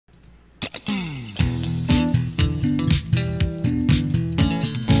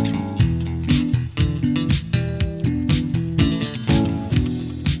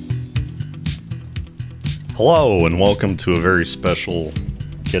Hello, and welcome to a very special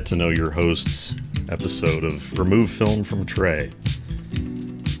Get to Know Your Hosts episode of Remove Film from Tray.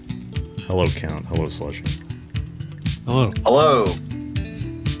 Hello, Count. Hello, Slushie. Hello. Hello.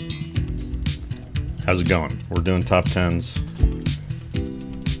 How's it going? We're doing top 10s.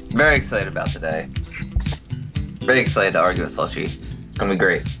 Very excited about today. Very excited to argue with Slushie. It's going to be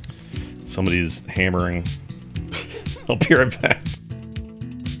great. Somebody's hammering. I'll be right back.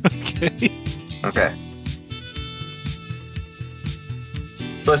 Okay.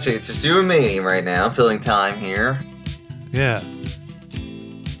 Slushie, it's just you and me right now, filling time here. Yeah.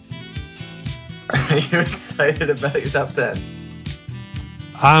 Are you excited about your top 10s?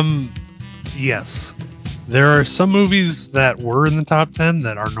 Yes. There are some movies that were in the top 10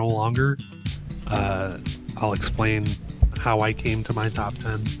 that are no longer. I'll explain how I came to my top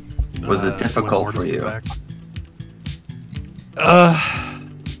 10. Was it difficult for you?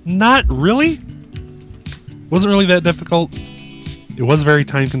 Not really. Wasn't really that difficult. It was very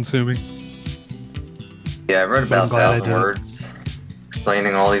time consuming. Yeah, I wrote about glad I 1,000 did. words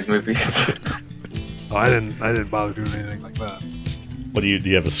explaining all these movies. Oh, I didn't bother doing anything like that. What do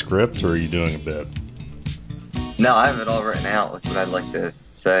you have a script, or are you doing a bit? No, I have it all written out with what I'd like to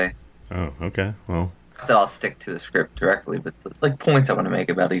say. Oh, okay. Well, Not that I'll stick to the script directly, but like points I want to make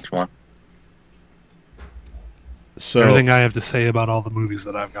about each one. so Everything I have to say about all the movies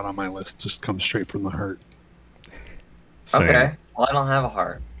that I've got on my list just comes straight from the heart. same. Okay. Well, I don't have a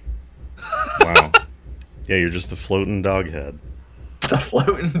heart. Wow. Yeah, you're just a floating dog head. The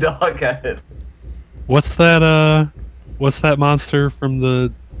floating dog head. What's that monster from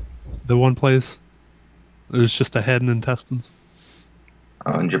the one place? There's just a head and intestines.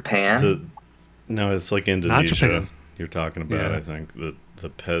 Oh, in Japan? No, it's like Not Indonesia. Japan. You're talking about, Yeah. I think, the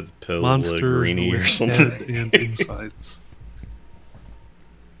Monster Pellegrini or with something. head and insides.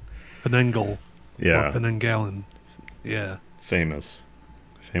 Penengal. Yeah. Or Penengalin. Yeah. Famous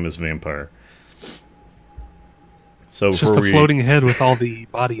vampire. So It's just before a floating head with all the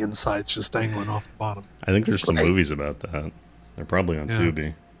body insides just dangling off the bottom. I think there's some Right. movies about that. They're probably on Yeah.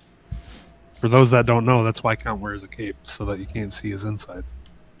 Tubi. For those that don't know, that's why Count wears a cape, so that you can't see his insides.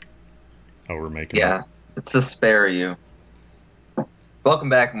 Oh, we're making Yeah, it's to spare you. Welcome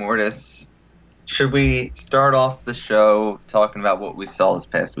back, Mortis. Should we start off the show talking about what we saw this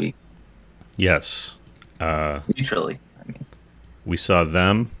past week? Yes. Neutrally. We saw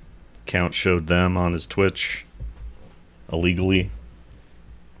them. Count showed them on his Twitch illegally.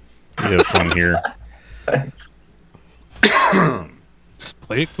 We have fun here. Thanks. Just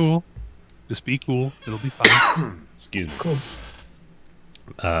play it cool. Just be cool. It'll be fine. Excuse me. Cool.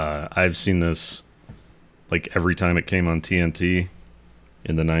 I've seen this like every time it came on TNT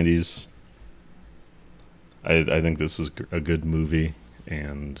in the 90s. I think this is a good movie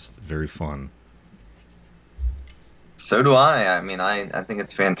and very fun. So do I. I mean, I think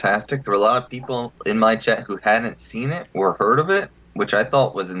it's fantastic. There were a lot of people in my chat who hadn't seen it or heard of it, which I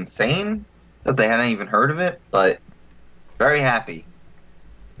thought was insane that they hadn't even heard of it, but very happy.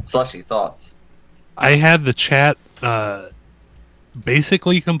 Slushie, thoughts? I had the chat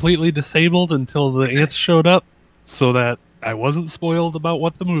basically completely disabled until the ants showed up, so that I wasn't spoiled about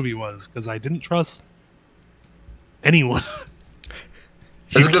what the movie was, because I didn't trust anyone.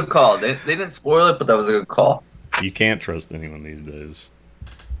 It was a good call. They didn't spoil it, but that was a good call. You can't trust anyone these days.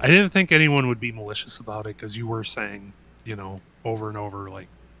 I didn't think anyone would be malicious about it, because you were saying, over and over, like,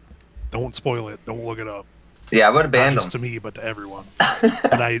 don't spoil it, don't look it up. Yeah, I would have Not banned just them. to me, but to everyone.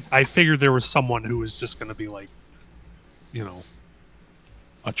 But I figured there was someone who was just going to be like,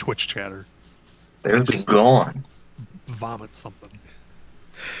 a Twitch chatter, They would be gone. vomit something.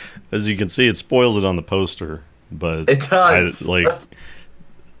 As you can see, it spoils it on the poster, but It does. That's-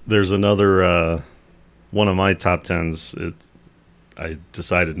 there's another one of my top 10s. I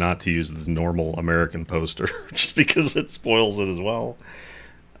decided not to use the normal American poster just because it spoils it as well.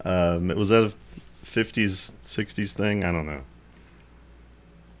 Was that a 50s, 60s thing? I don't know.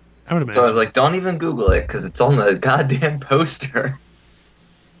 I would imagine. So I was like, don't even Google it, because it's on the goddamn poster.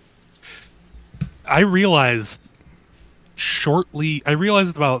 I realized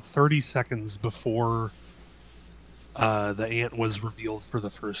about 30 seconds before the ant was revealed for the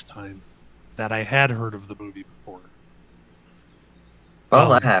first time that I had heard of the movie before. Well,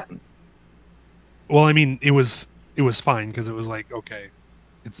 that happens. Well, I mean, it was fine, because it was like, okay,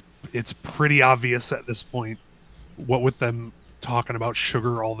 it's pretty obvious at this point, what with them talking about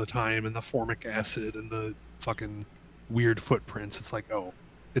sugar all the time and the formic acid and the fucking weird footprints. It's like, oh,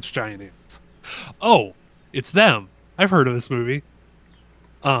 it's giant ants. Oh, it's them. I've heard of this movie.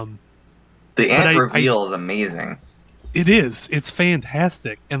 The ant reveal is amazing. It is. It's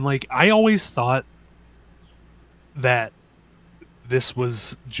fantastic. And like, I always thought that this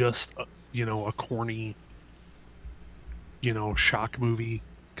was just a corny, shock movie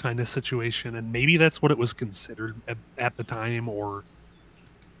kind of situation, and maybe that's what it was considered at the time or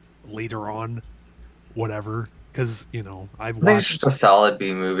later on, whatever. Because I've I think it's watched. just a solid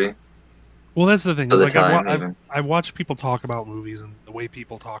B movie. Well, that's the thing. For Is the like time, even. I've watched people talk about movies, and the way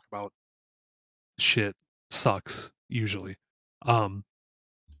people talk about shit sucks usually.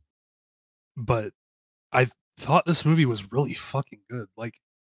 But I thought this movie was really fucking good. Like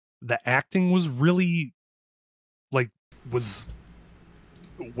the acting was really was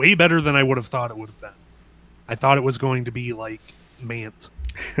way better than I would have thought it would have been. I thought it was going to be like Mant.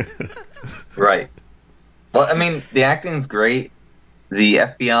 Right. Well, I mean, the acting's great. The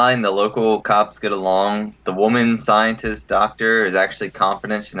FBI and the local cops get along. The woman scientist doctor is actually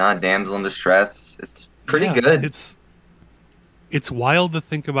competent. She's not a damsel in distress. It's pretty good. It's wild to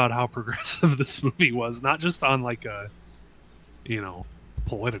think about how progressive this movie was, not just on like a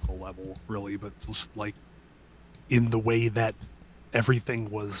political level, really, but just like in the way that everything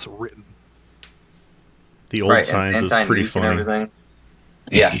was written. The old science is pretty funny. Everything.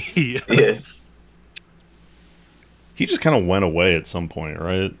 Yeah, Yeah. Yes. He just kind of went away at some point,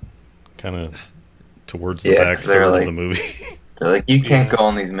 right? Kind of towards the back third of the movie. They're like, you can't go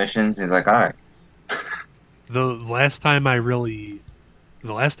on these missions. He's like, all right. The last time I remember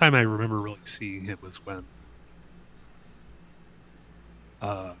really seeing him was when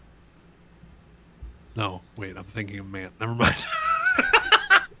no, wait, I'm thinking of Mant. Never mind.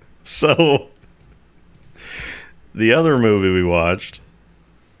 So the other movie we watched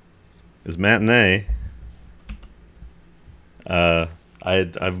is Matinee.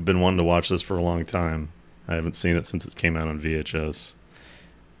 I've been wanting to watch this for a long time. I haven't seen it since it came out on VHS.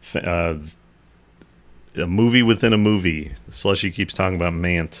 A movie within a movie. Slushie keeps talking about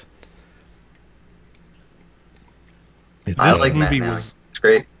Mant. I like Matinee. It's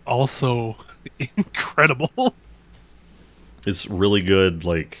great. Also incredible. It's really good,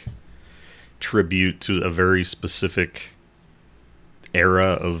 like, tribute to a very specific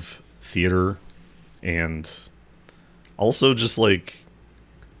era of theater, and also just like,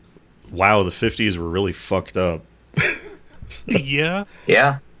 wow, the 50s were really fucked up. Yeah.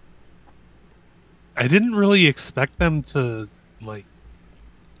 Yeah. I didn't really expect them to like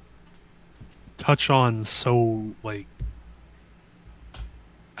touch on so like,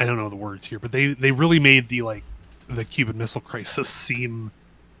 I don't know the words here, but they really made the Cuban Missile Crisis seem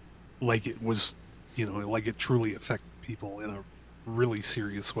like it was, like it truly affected people in a really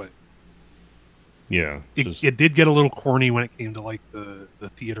serious way. Yeah. It did get a little corny when it came to like the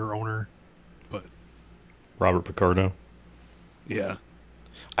theater owner, but Robert Picardo. Yeah.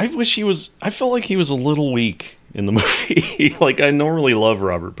 I felt like he was a little weak in the movie. Like, I normally love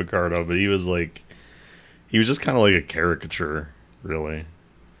Robert Picardo, but he was just kind of like a caricature, really.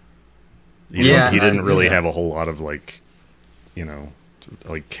 He didn't really have a whole lot of like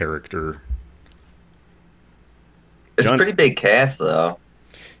character. It's a pretty big cast, though.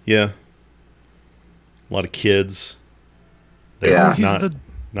 Yeah. A lot of kids. Not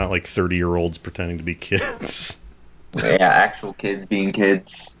like 30-year-olds pretending to be kids. Yeah, actual kids being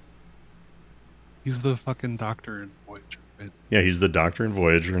kids. He's the fucking doctor in Voyager. Right? Yeah, he's the doctor in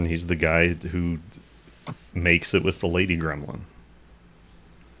Voyager, and he's the guy who makes it with the lady gremlin.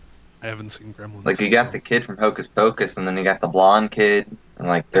 I haven't seen Gremlins. Like, you got the kid from Hocus Pocus, and then you got the blonde kid, and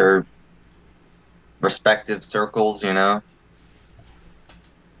like their respective circles,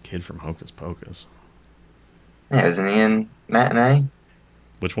 Kid from Hocus Pocus. Yeah, isn't he in Matinee?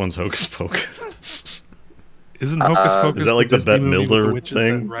 Which one's Hocus Pocus? Isn't Hocus Pocus is that like the Bette Midler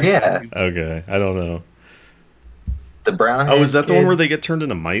thing? Right? Yeah. Okay, I don't know. The brown. Oh, is that the one where they get turned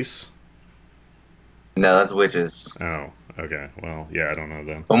into mice? No, that's witches. Oh, okay. Well, yeah, I don't know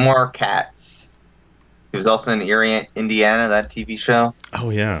then. Omar Katz. He was also in Erie, Indiana, that TV show. Oh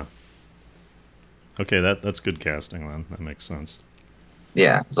yeah. Okay, that's good casting then. That makes sense.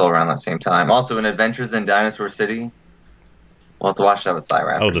 Yeah, it was all around that same time. Also in Adventures in Dinosaur City. We'll have to watch that with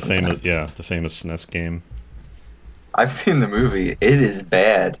Cyrap. Oh, the famous SNES game. I've seen the movie. It is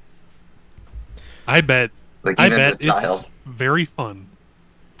bad. I bet. Like, I even as bet a child. it's very fun.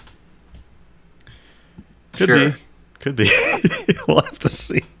 Could be. We'll have to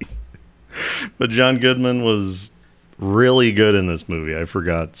see. But John Goodman was really good in this movie. I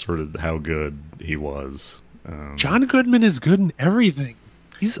forgot sort of how good he was. John Goodman is good in everything.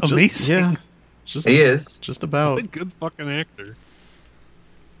 He's amazing. He is. Just about. What a good fucking actor.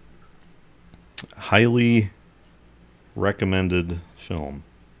 Highly recommended film.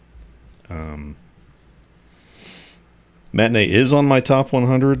 Matinee is on my top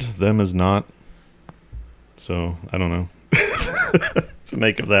 100. Them is not. So I don't know. To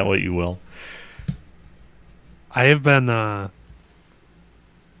make of that what you will. I have been.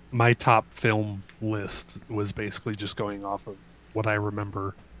 My top film list was basically just going off of what I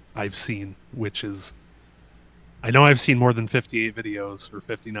remember I've seen, which is, I know I've seen more than 58 videos or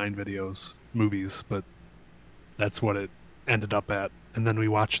 59 videos, movies, but that's what it ended up at. And then we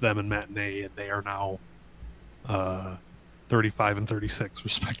watched them in Matinee, and they are now 35 and 36,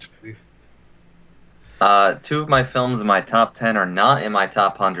 respectively. Two of my films in my top 10 are not in my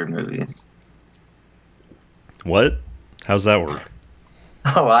top 100 movies. What? How's that work?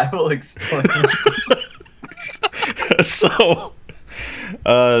 Oh, I will explain. So,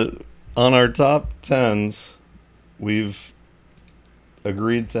 on our top 10s, we've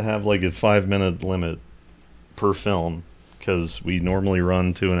agreed to have like a 5-minute limit per film, because we normally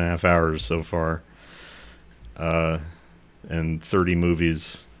run 2.5 hours so far. And 30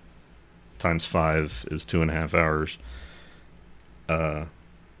 movies times 5 is 2.5 hours.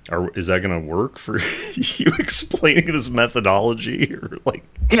 Is that going to work for you explaining this methodology, or like?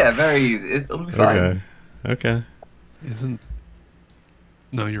 Yeah, very easy. It'll be fine. Okay.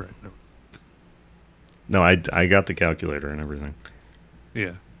 No, you're right. No, I got the calculator and everything.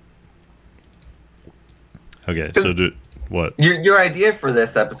 Yeah. Okay, so what? Your idea for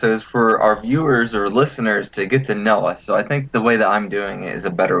this episode is for our viewers or listeners to get to know us. So I think the way that I'm doing it is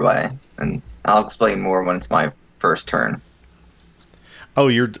a better way, and I'll explain more when it's my first turn. Oh,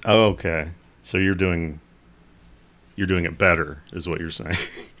 okay. So you're doing it better, is what you're saying.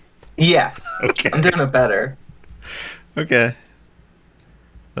 Yes. Okay. I'm doing it better. Okay.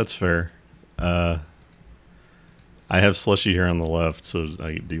 That's fair. I have Slushie here on the left, so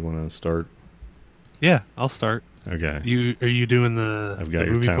do you want to start? Yeah, I'll start. Okay. Are you doing the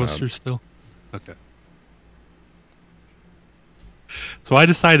movie posters still? Okay. So I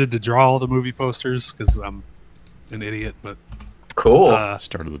decided to draw all the movie posters because I'm an idiot, but cool.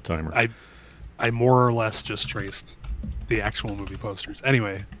 Started the timer. I more or less just traced the actual movie posters.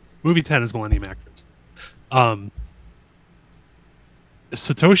 Anyway, movie 10 is Millennium Actors.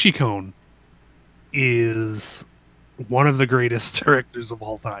 Satoshi Kon is one of the greatest directors of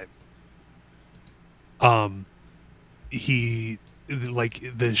all time. He,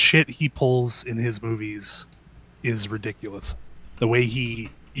 like, the shit he pulls in his movies is ridiculous. The way he,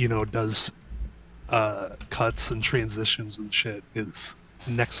 does cuts and transitions and shit is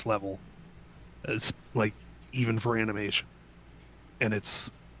next level. It's like, even for animation. And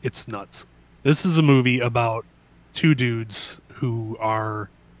it's nuts. This is a movie about two dudes who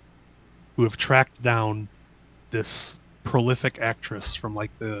have tracked down this prolific actress from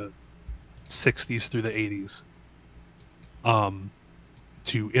like the 60s through the 80s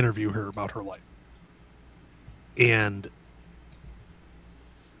to interview her about her life. And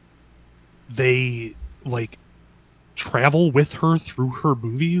they like travel with her through her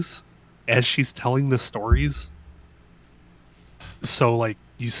movies as she's telling the stories. So like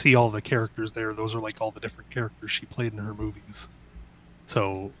you see all the characters there. Those are like all the different characters she played in her movies.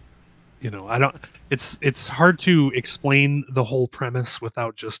 So, it's hard to explain the whole premise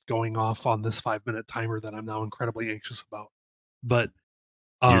without just going off on this 5-minute timer that I'm now incredibly anxious about. But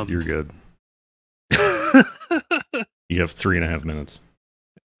you're good. You have 3.5 minutes.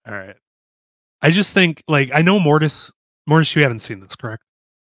 All right. I just think, like, I know Mortis, you haven't seen this, correct?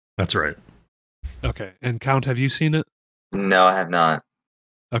 That's right. Okay. And Count, have you seen it? No, I have not.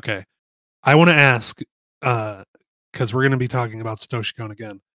 Okay. I want to ask, because we're going to be talking about Satoshi Kon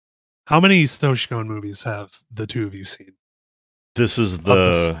again. How many Satoshi Kon movies have the two of you seen? This is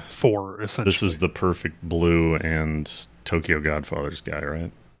the 4, essentially. This is the Perfect Blue and Tokyo Godfathers guy,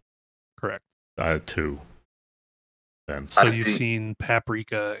 right? Correct. 2. Then. So you've seen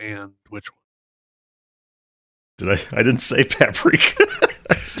Paprika and which one? I didn't say Paprika.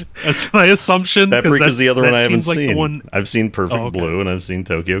 That's my assumption. Paprika's the other one I haven't seen. One... I've seen Perfect Blue and I've seen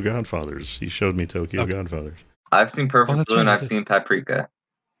Tokyo Godfathers. He showed me Tokyo Godfathers. I've seen Perfect Blue and I've seen Paprika.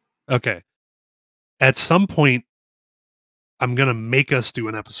 Okay. At some point, I'm going to make us do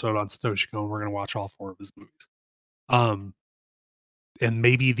an episode on Satoshi Kon. We're going to watch all 4 of his movies. And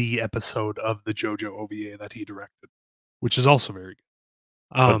maybe the episode of the JoJo OVA that he directed, which is also very good.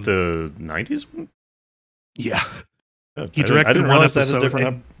 But the 90s one? Yeah. He directed I didn't one realize episode. That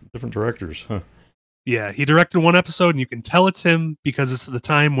had different directors, huh? Yeah, he directed one episode, and you can tell it's him because it's the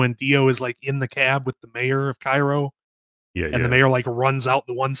time when Dio is like in the cab with the mayor of Cairo. Yeah, and the mayor like runs out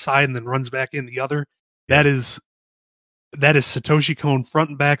the one side and then runs back in the other. Yeah. That is Satoshi Kon front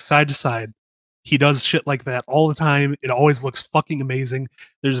and back, side to side. He does shit like that all the time. It always looks fucking amazing.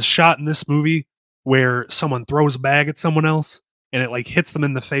 There's a shot in this movie where someone throws a bag at someone else, and it like hits them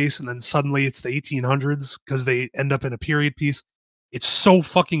in the face, and then suddenly it's the 1800s because they end up in a period piece. It's so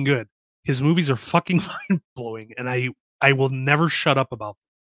fucking good. His movies are fucking mind blowing, and I will never shut up about them.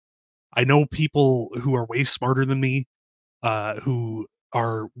 I know people who are way smarter than me, who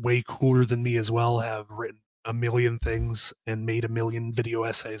are way cooler than me as well, have written a million things and made a million video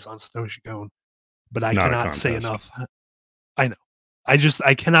essays on Satoshi Kon, but I cannot say enough. I know.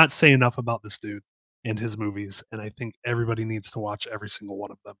 I cannot say enough about this dude and his movies, and I think everybody needs to watch every single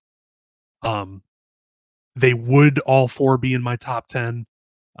one of them. They would all 4 be in my top 10,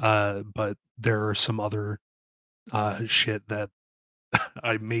 but there are some other shit that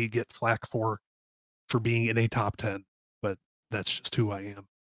I may get flack for being in a top 10, but that's just who I am.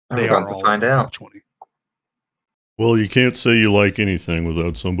 They are all in the top 20. Well, you can't say you like anything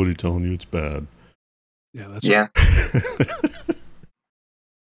without somebody telling you it's bad. Yeah, that's right.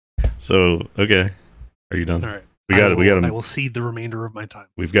 So, okay. Are you done? All right. I will cede the remainder of my time.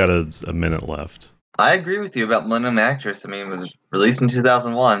 We've got a minute left. I agree with you about Millennium Actress. I mean, it was released in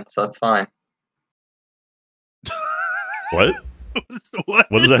 2001, so that's fine. What?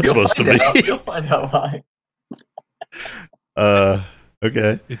 What is that supposed to be? You'll find out why.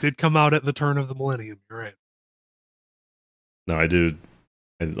 Okay. It did come out at the turn of the millennium. You're right. No, I do.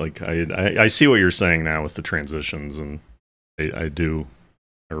 I see what you're saying now with the transitions, and I do.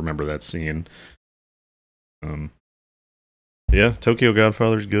 I remember that scene. Yeah, Tokyo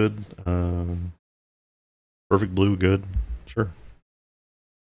Godfather's good. Perfect Blue, good. Sure.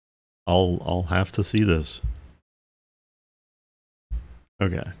 I'll have to see this.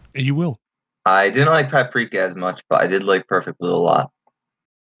 Okay. You will. I didn't like Paprika as much, but I did like Perfect Blue a lot.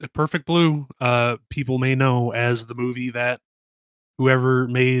 Perfect Blue, people may know as the movie that whoever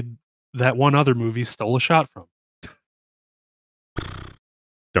made that one other movie stole a shot from.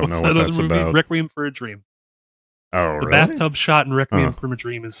 Don't know what that's about. Requiem for a Dream. Oh, the really? bathtub shot in Requiem for a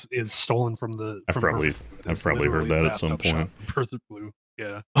Dream is stolen from the. I've probably heard that at some point. Perfect Blue,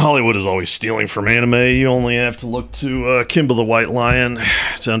 yeah. Hollywood is always stealing from anime. You only have to look to Kimba the White Lion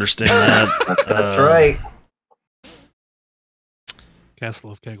to understand that. That's right.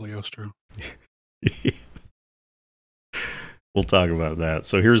 Castle of Cagliostro. We'll talk about that.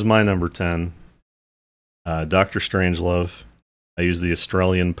 So here's my number 10. Dr. Strangelove. I use the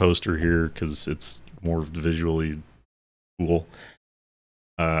Australian poster here because it's more visually cool.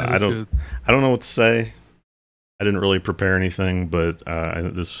 I don't know what to say. I didn't really prepare anything, but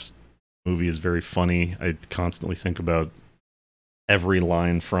this movie is very funny. I constantly think about every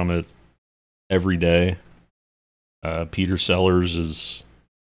line from it every day. Peter Sellers is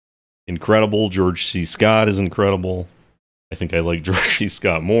incredible. George C. Scott is incredible. I think I like George C.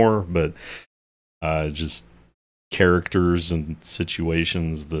 Scott more, but just characters and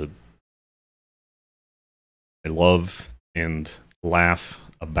situations that I love and laugh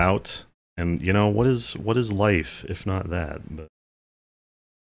about. And you know, what is life if not that? But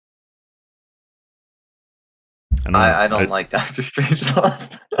I don't like Doctor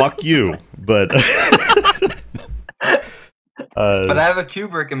Strangelove. Fuck you, but but I have a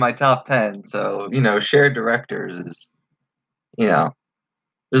Kubrick in my top 10, so shared directors is,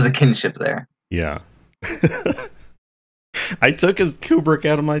 there's a kinship there. Yeah. I took his Kubrick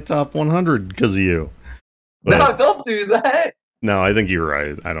out of my top 100 because of you. But no, don't do that. No, I think you're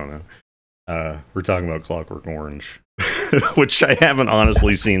right. I don't know. We're talking about Clockwork Orange, which I haven't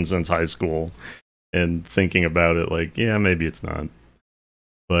honestly seen since high school. And thinking about it, like, yeah, maybe it's not.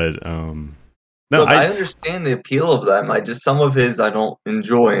 But no, look, I understand the appeal of them. Some of his I don't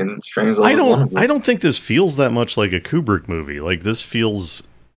enjoy, and Strangelove is one of them. I don't think this feels that much like a Kubrick movie. Like, this feels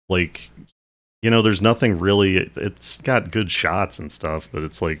like, there's nothing really. It's got good shots and stuff, but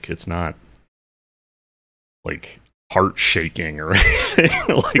it's like, it's not like heart shaking or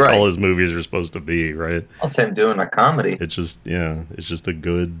anything like right. All his movies are supposed to be, right? That's him doing a comedy. It's just a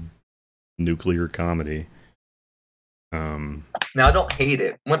good nuclear comedy. Now I don't hate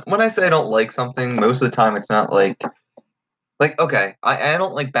it. When I say I don't like something, most of the time it's not like okay, I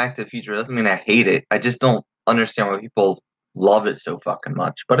don't like Back to the Future. It doesn't mean I hate it. I just don't understand why people love it so fucking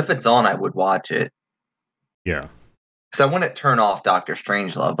much. But if it's on, I would watch it. Yeah. So I wouldn't turn off Doctor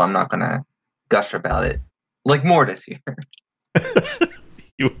Strangelove. I'm not gonna gush about it like Mortis here.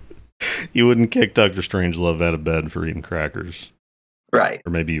 You wouldn't kick Doctor Strangelove out of bed for eating crackers, right?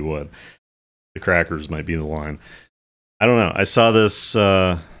 Or maybe you would. The crackers might be the line. I don't know. I saw this.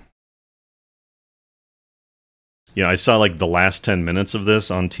 I saw like the last 10 minutes of this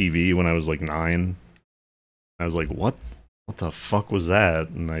on TV when I was like 9. I was like, "What the fuck was that?"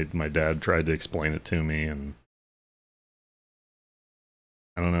 And my dad tried to explain it to me, and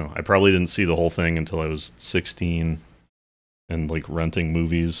I don't know. I probably didn't see the whole thing until I was 16, and like renting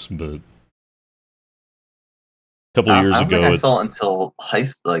movies, but a couple I years don't think ago, I saw it until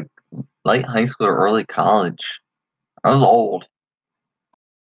late high school or early college. I was old.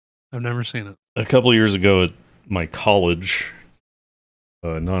 I've never seen it. a couple years ago at my college,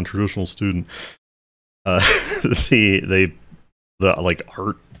 non-traditional student, the like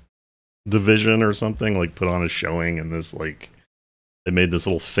art division or something like put on a showing, and this like they made this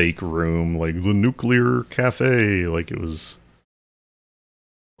little fake room, like the nuclear cafe, like it was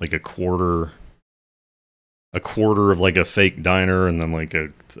like a quarter of like a fake diner, and then like a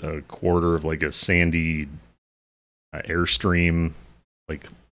quarter of like a sandy airstream, like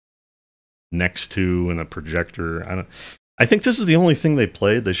next to, and a projector. I think this is the only thing they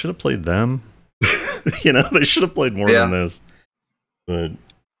played. They should have played them. They should have played more than this. But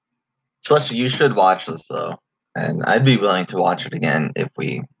Slushie, you should watch this though, and I'd be willing to watch it again if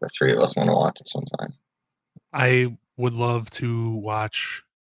the three of us want to watch it sometime. I would love to watch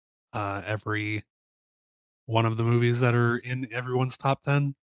every one of the movies that are in everyone's top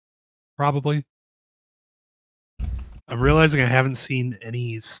 10, probably. I'm realizing I haven't seen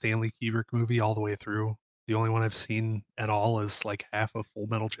any Stanley Kubrick movie all the way through. The only one I've seen at all is like half of Full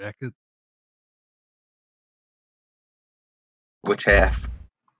Metal Jacket. Which half?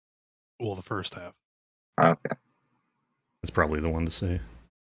 Well, the first half. Okay. that's probably the one to see.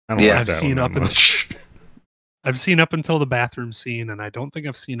 I don't Yeah, like I've that seen one up that much. I've seen up until the bathroom scene, and I don't think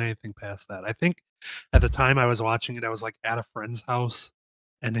I've seen anything past that. I think at the time I was watching it, I was like at a friend's house,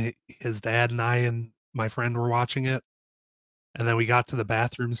 and his dad and I and my friend were watching it, and then we got to the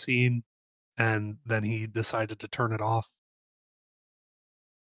bathroom scene, and then he decided to turn it off.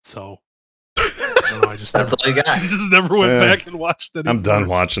 So I don't know, I just That's never, all you got. I just never went back and watched it. I'm done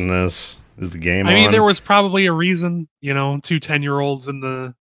watching this. Is the game I mean, on? there was probably a reason, 2 10-year-olds in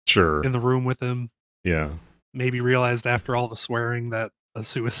the Sure. room with him. Yeah. Maybe realized after all the swearing that a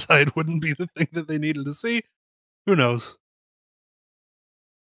suicide wouldn't be the thing that they needed to see. Who knows?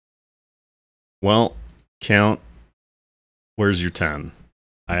 Well, Count, where's your 10?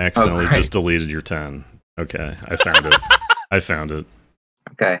 I accidentally great. just deleted your 10. Okay, I found it. I found it.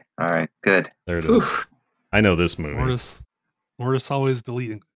 Okay. All right. Good. There it Whew. is. I know this movie. Mortis always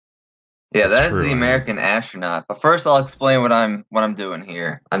deleting. Yeah, That's that is true, the I know. American Astronaut. But first, I'll explain what I'm doing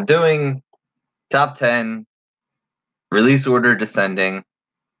here. I'm doing top 10, release order descending.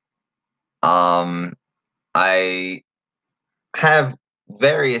 I have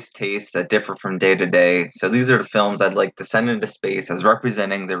various tastes that differ from day to day. So these are the films I'd like to send into space as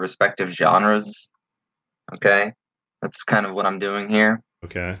representing their respective genres. Okay, that's kind of what I'm doing here.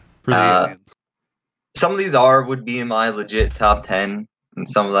 Okay. For the aliens. Some of these would be in my legit top 10, and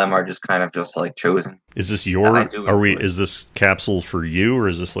some of them are just kind of just like chosen. Is this I do enjoy it. is this capsule for you, or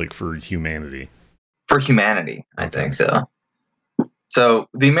is this like for humanity? For humanity, I Okay. think so. So,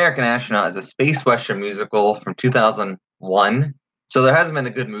 The American Astronaut is a space western musical from 2001. So there hasn't been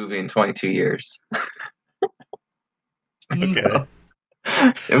a good movie in 22 years. Okay.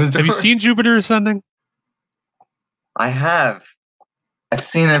 It was. Have you seen Jupiter Ascending? I have. I've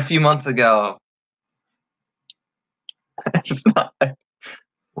seen it a few months ago. It's not. You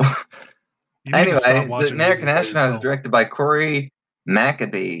need to stop Anyway, The watching American movies by Astronaut is yourself. directed by Corey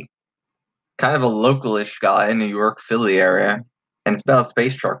Maccabee, kind of a localish guy in New York, Philly area, and it's about a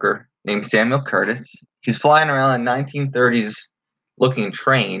space trucker named Samuel Curtis. He's flying around a 1930s looking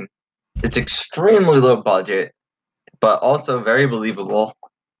train. It's extremely low budget, but also very believable.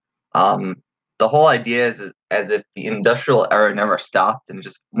 The whole idea is as if the industrial era never stopped and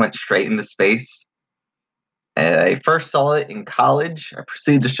just went straight into space. I first saw it in college. I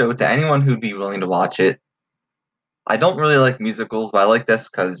proceeded to show it to anyone who'd be willing to watch it. I don't really like musicals, but I like this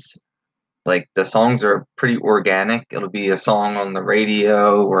because like the songs are pretty organic. It'll be a song on the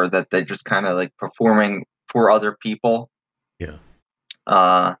radio, or that they're just kind of like performing for other people. Yeah.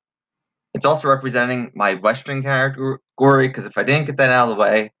 It's also representing my Western category, because if I didn't get that out of the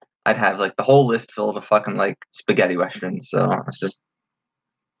way, I'd have like the whole list filled of fucking like spaghetti westerns. So it's just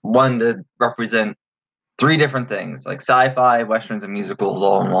one to represent 3 different things, like sci-fi, westerns, and musicals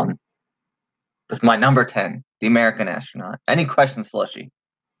all in one. That's my number 10, The American Astronaut. Any questions, Slushie?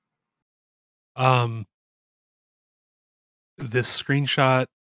 This screenshot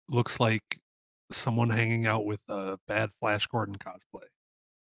looks like someone hanging out with a bad Flash Gordon cosplay.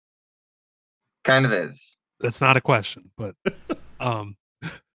 Kind of is. That's not a question, but I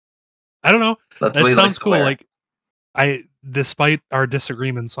don't know. That's That what he sounds likes to cool. wear. Like despite our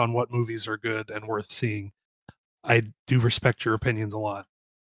disagreements on what movies are good and worth seeing, I do respect your opinions a lot.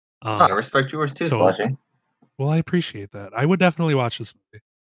 I respect yours too, so- Slushie. Well, I appreciate that. I would definitely watch this movie.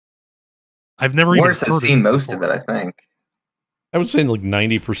 I've never Morris even has heard seen of it most before. of it, I think. I would say like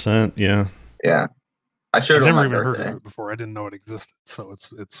 90%. Yeah. Yeah, I showed I've it on never my even birthday. heard of it before. I didn't know it existed, so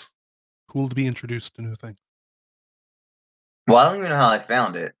it's cool to be introduced to new things. Well, I don't even know how I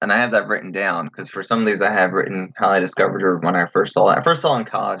found it, and I have that written down because for some of these I have written how I discovered her when I first saw it. I first saw it in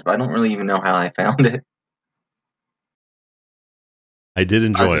college, but I don't really even know how I found it. I did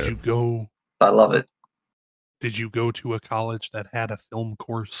enjoy Did it. you go? I love it. Did you go to a college that had a film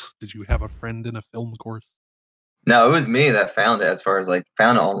course? Did you have a friend in a film course? No, it was me that found it. As far as like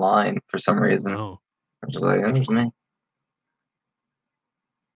found it online for some reason. No. I was just like, it was me.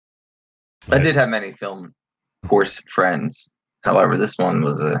 I Right. did have many film course friends. However, this one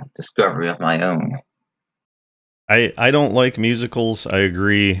was a discovery of my own. I don't like musicals. I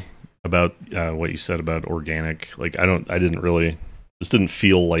agree about what you said about organic. Like this didn't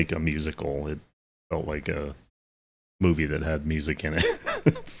feel like a musical. It felt like a movie that had music in it.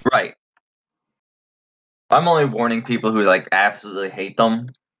 Right. I'm only warning people who like absolutely hate them.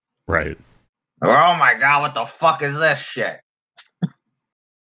 Right. Oh my god, what the fuck is this shit?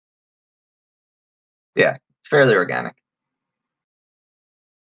 Yeah, it's fairly organic.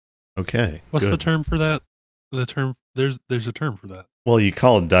 Okay. What's the good. term for that? The term there's a term for that. Well, you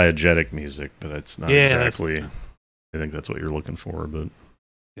call it diegetic music, but it's not Yeah, exactly. I think that's what you're looking for, but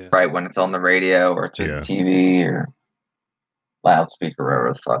Yeah. Right, when it's on the radio or through Yeah. the TV or loudspeaker,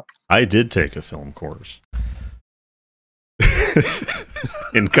 whatever the fuck. I did take a film course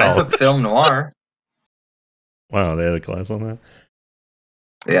in I college. took film noir. Wow, they had a class on that.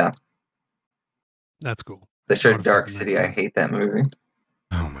 Yeah, That's cool. they I showed would've Dark taken that City. I class. hate that movie.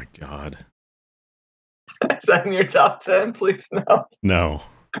 Oh my god. Is that in your top 10? Please no. No,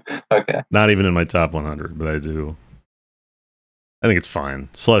 Okay. not even in my top 100, but I do. I think it's fine.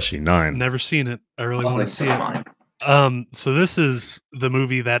 Slushy 9. Never seen it. I really I'll want to think see it's it. fine. So this is the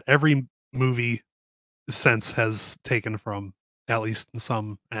movie that every movie since has taken from, at least in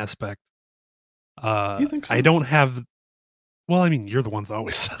some aspect. You think so? I don't have. Well, I mean, you're the one that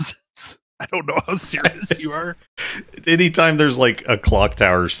always says it. I don't know how serious you are. Anytime there's like a clock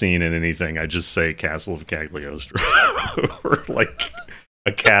tower scene in anything, I just say Castle of Cagliostro or like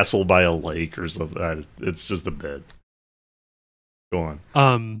a castle by a lake or something. It's just a bit. Go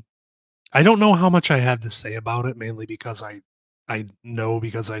on. I don't know how much I have to say about it, mainly because I know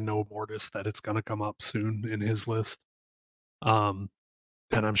Mortis that it's gonna come up soon in his list. And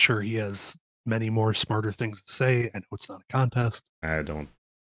I'm sure he has many more smarter things to say. I know it's not a contest. I don't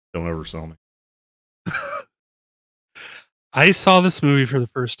ever sell me. I saw this movie for the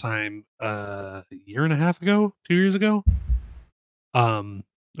first time a year and a half ago, 2 years ago. When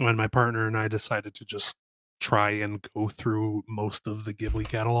my partner and I decided to just try and go through most of the Ghibli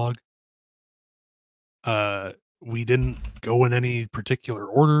catalog. We didn't go in any particular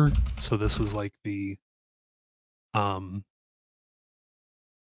order, so this was like the I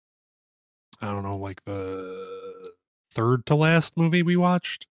don't know, like the third to last movie we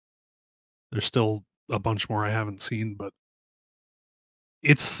watched. There's still a bunch more I haven't seen, but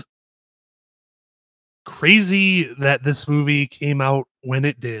it's crazy that this movie came out when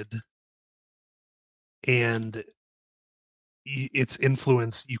it did, and its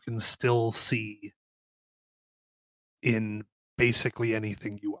influence you can still see in basically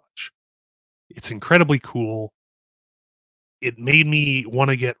anything you watch. It's incredibly cool. It made me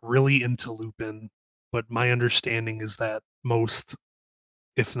want to get really into Lupin, but my understanding is that most,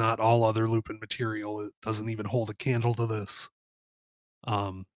 if not all other Lupin material, it doesn't even hold a candle to this.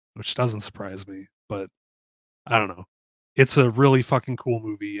 Which doesn't surprise me, but I don't know. It's a really fucking cool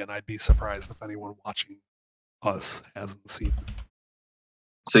movie, and I'd be surprised if anyone watching us hasn't seen it.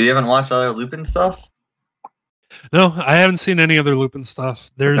 So you haven't watched other Lupin stuff? No, I haven't seen any other Lupin stuff.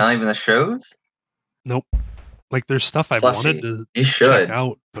 There's Not even the shows? nope. Like there's stuff I've Slushy, wanted to you check should.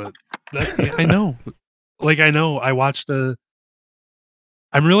 out, but I know. Like I know I watched I'm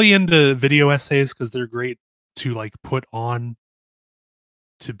really into video essays because they're great to like put on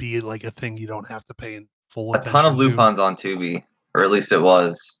to be like a thing you don't have to pay in full A attention ton of to. Lupins on Tubi, or at least it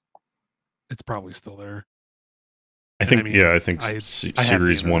was. It's probably still there. I think I have the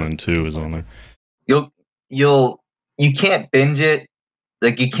series 1 and internet. 2 is on there. You can't binge it.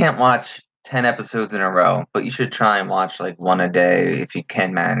 Like you can't watch 10 episodes in a row, but you should try and watch like one a day if you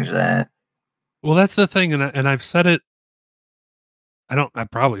can manage that. Well, that's the thing, and I've said it. I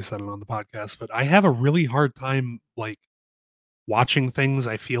probably said it on the podcast, but I have a really hard time like watching things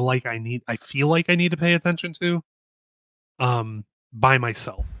I feel like I need to pay attention to by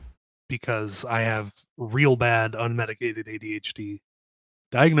myself because I have real bad unmedicated ADHD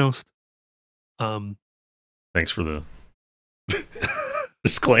diagnosed. Thanks for the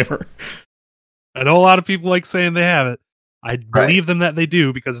disclaimer. I know a lot of people like saying they have it. I believe them that they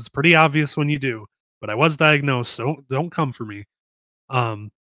do because it's pretty obvious when you do. But I was diagnosed, so don't come for me.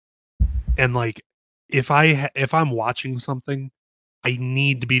 And like, if I'm watching something, I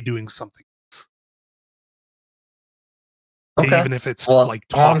need to be doing something else. Okay. Even if it's Well, like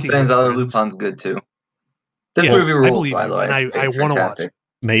all I'm talking saying is with Other friends. Lupin's good too. This Yeah, movie I rules, believe by you, the way. and I It's wanna watch fantastic. it.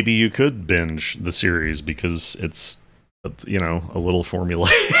 Maybe you could binge the series because it's, you know, a little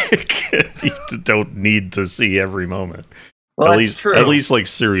formulaic. You don't need to see every moment. Well, at that's true. At least like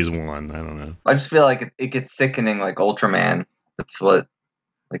series 1. I don't know. I just feel like it gets sickening, like Ultraman. That's what,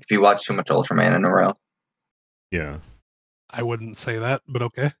 like, if you watch too much Ultraman in a row. Yeah. I wouldn't say that, but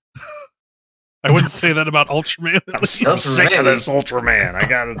okay. I wouldn't say that about Ultraman. I'm sick of this Ultraman. I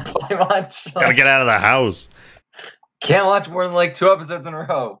gotta get out of the house. Can't watch more than like 2 episodes in a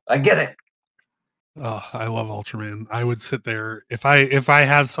row. I get it. Oh, I love Ultraman. I would sit there if I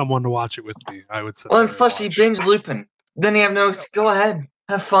have someone to watch it with me. I would sit Well, there. then Slushie binge Lupin. Then you have no. Go ahead,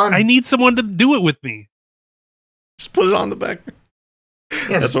 have fun. I need someone to do it with me. Just put it on the back.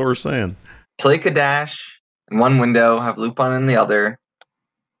 Yeah, that's what we're saying. Play Kadash in one window, have Lupin in the other.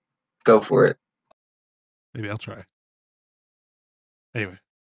 Go for it. Maybe I'll try. Anyway,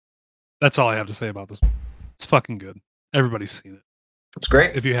 that's all I have to say about this. It's fucking good. Everybody's seen it. It's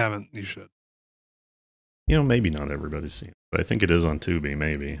great. If you haven't, you should. You know, maybe not everybody's seen it, but I think it is on Tubi.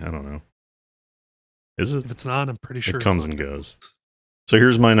 Maybe, I don't know. Is it? If it's not, I'm pretty sure it comes and goes. So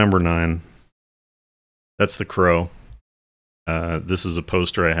here's my number 9. That's The Crow. This is a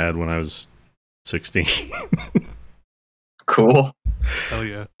poster I had when I was 16. Cool. Hell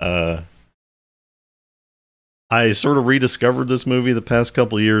yeah. I sort of rediscovered this movie the past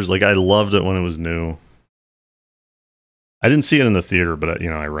couple of years. Like, I loved it when it was new. I didn't see it in the theater, but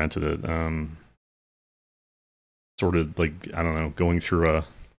I rented it. Sort of like, I don't know, going through a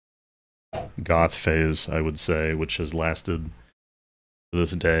goth phase, I would say, which has lasted to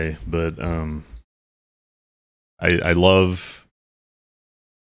this day. But I love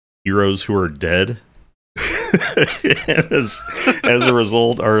heroes who are dead. as a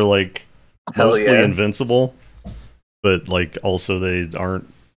result, are like mostly invincible, but like also they aren't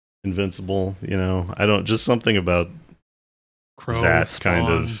invincible. You know, I don't, just something about Crow, that Spawn,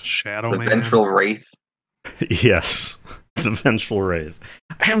 kind of Shadow The Man. Vengeful Wraith. Yes, the Vengeful Wraith.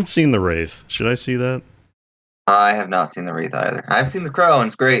 I haven't seen the Wraith. Should I see that? I have not seen the Wraith either. I've seen the Crow, and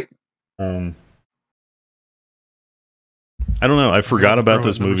it's great. I don't know. I forgot about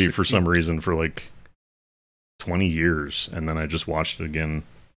this movie 16. for some reason for like 20 years, and then I just watched it again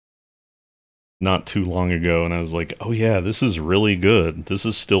not too long ago, and I was like, oh yeah, this is really good. This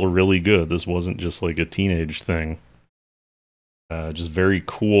is still really good. This wasn't just like a teenage thing. Just very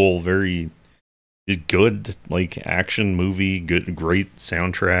cool, very good, like action movie, great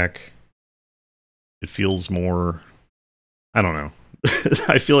soundtrack. It feels more, I don't know.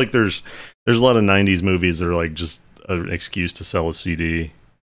 I feel like there's a lot of 90s movies that are like just an excuse to sell a CD.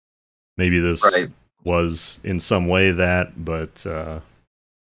 Maybe this was in some way that, but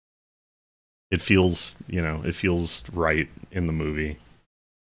it feels, it feels right in the movie.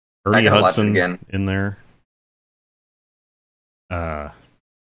 Ernie Hudson in there.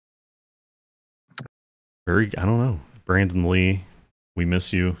 I don't know. Brandon Lee, we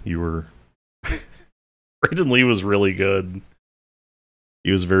miss you. Brandon Lee was really good.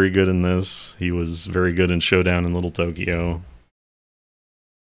 He was very good in this. He was very good in Showdown in Little Tokyo.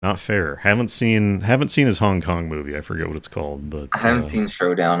 Not fair. Haven't seen his Hong Kong movie. I forget what it's called, but I haven't seen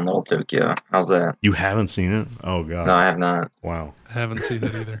Showdown in Little Tokyo. How's that? You haven't seen it? Oh god. No, I have not. Wow. I haven't seen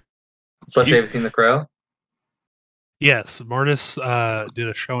it either. So you have seen The Crow? Yes, Martis did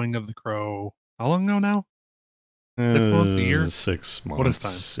a showing of The Crow. How long ago now? 6 months, a year? 6 months. What is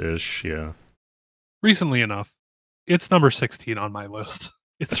time? Ish, yeah. Recently enough. It's number 16 on my list.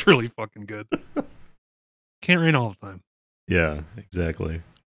 It's really fucking good. Can't rain all the time. Yeah, exactly.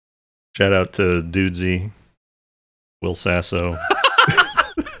 Shout out to Dudesy, Will Sasso.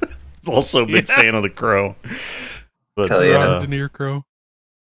 Also a big fan of The Crow. But De Niro Crow.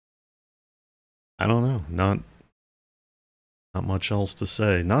 I don't know. Not much else to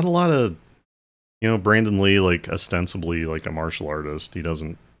say. Not a lot of, Brandon Lee, like ostensibly like a martial artist.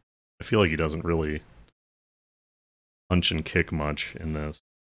 I feel like he doesn't really punch and kick much in this.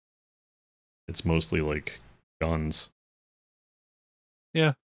 It's mostly like guns.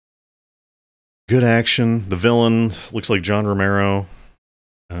 Yeah. Good action. The villain looks like John Romero.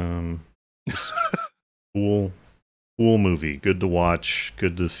 Cool movie. Good to watch.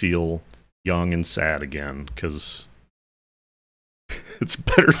 Good to feel young and sad again, because it's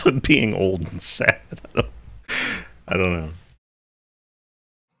better than being old and sad. I don't know.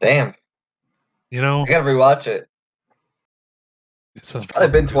 Damn. I gotta rewatch it. It's probably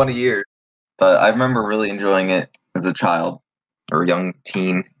been 20 years, but I remember really enjoying it as a child or young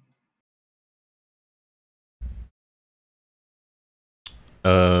teen.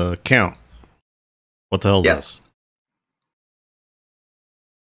 Count. What the hell's Yes. this?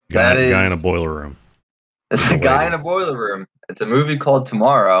 Guy That in a is- boiler room. It's a guy in a boiler room. It's a movie called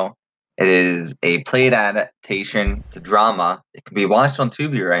Tomorrow. It is a played adaptation. It's a drama. It can be watched on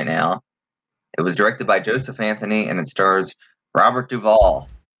Tubi right now. It was directed by Joseph Anthony, and it stars Robert Duvall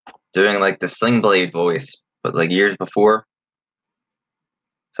doing like the Sling Blade voice, but like years before.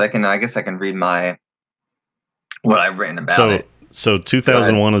 So I guess I can read what I've written about it. So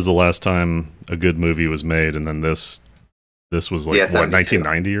 2001 is the last time a good movie was made, and then this was like, what,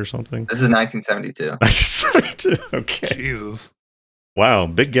 1990 or something? This is 1972. 1972. Okay. Jesus. Wow,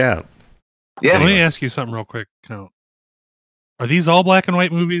 big gap. Yeah. Let me ask you something real quick, Count. Are these all black and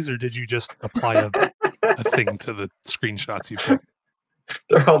white movies, or did you just apply a thing to the screenshots you've taken?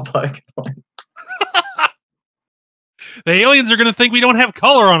 They're all black and white. The aliens are going to think we don't have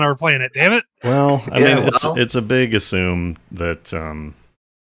color on our planet, damn it. Well, I mean, well. it's a big assume that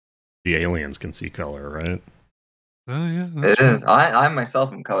the aliens can see color, right? Oh, yeah. It is. I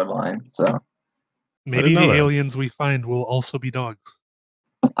myself am colorblind, so Maybe know the that. aliens we find will also be dogs.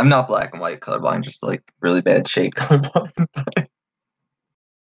 I'm not black and white colorblind, just like really bad shade colorblind.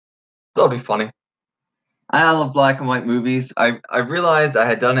 That'll be funny. I love black and white movies. I realized I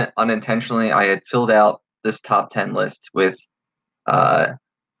had done it unintentionally. I had filled out this top 10 list with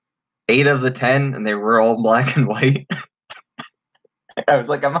 8 of the 10, and they were all black and white. I was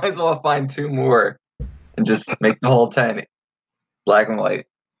like, I might as well find 2 more and just make the whole 10 black and white.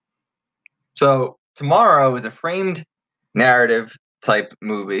 So Tomorrow is a framed narrative type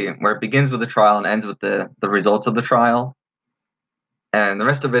movie where it begins with a trial and ends with the results of the trial. And the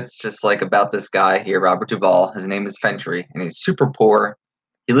rest of it's just like about this guy here, Robert Duvall. His name is Fentry, and he's super poor.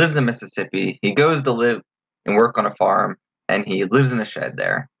 He lives in Mississippi. He goes to live and work on a farm, and he lives in a shed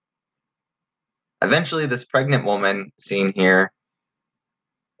there. Eventually, this pregnant woman seen here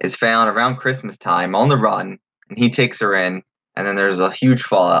is found around Christmas time on the run, and he takes her in, and then there's a huge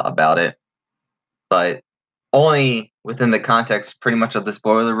fallout about it. But only within the context pretty much of this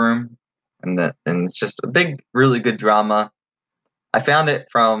boiler room, and it's just a big, really good drama. I found it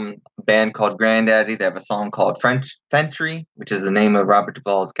from a band called Granddaddy. They have a song called Fentry, which is the name of Robert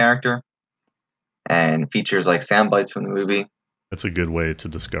Duvall's character, and features like sound bites from the movie. That's a good way to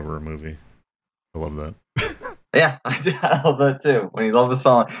discover a movie. I love that. Yeah, I love that too. When you love a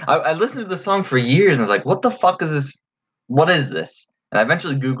song, I listened to the song for years and I was like, "What the fuck is this? What is this?" And I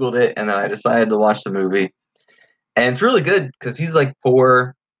eventually Googled it, and then I decided to watch the movie. And it's really good because he's like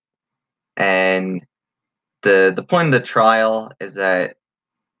poor, and the point of the trial is that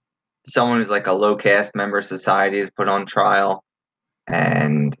someone who's like a low caste member of society is put on trial,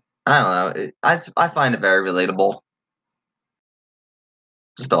 and I don't know. I find it very relatable.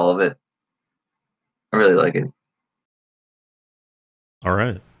 Just all of it. I really like it. All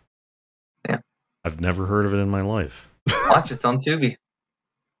right. Yeah. I've never heard of it in my life. Watch it. It's on Tubi.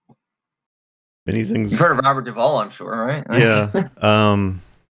 Many things. You've heard of Robert Duvall, I'm sure, right? Yeah.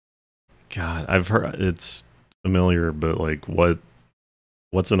 God, I've heard it's familiar, but like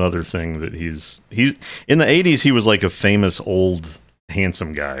what's another thing that he's in the 80s he was like a famous old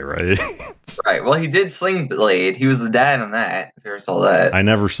handsome guy, right? Right. Well, he did Sling Blade. He was the dad in that. If you ever saw that. I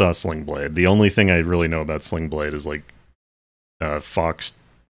never saw Sling Blade. The only thing I really know about Sling Blade is like Fox,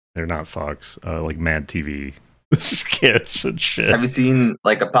 they're not Fox, like Mad TV skits and shit. Have you seen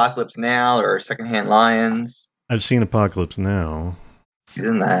like Apocalypse Now or Secondhand Lions? I've seen Apocalypse Now. He's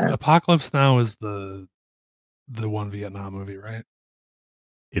in that. Apocalypse Now is the one Vietnam movie, right?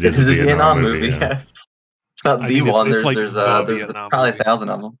 It is a Vietnam movie. Yeah. Yes. It's not I the mean, it's- one. it's There's like there's the there's Vietnam probably movie. 1,000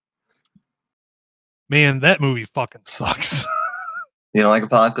 of them. Man, that movie fucking sucks. You don't like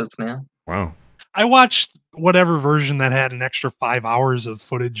Apocalypse Now? Wow. I watched whatever version that had an extra 5 hours of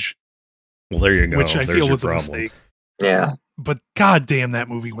footage, Well, there you go. which I There's feel your was a problem. mistake. Yeah. But goddamn, that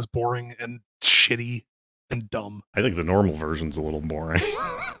movie was boring and shitty and dumb. I think the normal version's a little boring.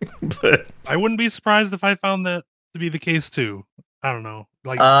 But I wouldn't be surprised if I found that to be the case too. I don't know.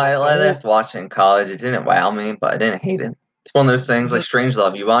 Like I the whole- last watched it in college. It didn't wow me, but I didn't hate it. It's one of those things like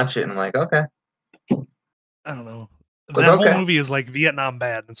Strangelove. You watch it and I'm like, okay. I don't know. Like, That okay. whole movie is like Vietnam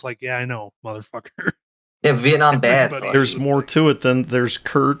bad. It's like, yeah, I know, motherfucker. Yeah, Vietnam bad. Everybody- there's more to it than there's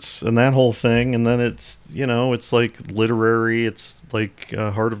Kurtz and that whole thing, and then it's, you know, it's like literary, it's like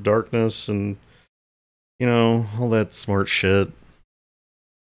Heart of Darkness and, you know, all that smart shit.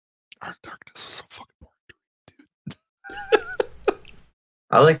 Our Darkness was so fucking boring.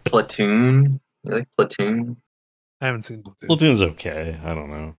 I like Platoon. You like Platoon? I haven't seen Platoon. Platoon's okay. I don't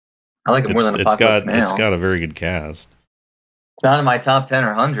know. I like it more than Apocalypse Now. It's got a very good cast. It's not in my top 10 or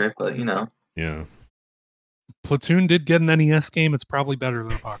 100, but you know. Yeah. Platoon did get an NES game. It's probably better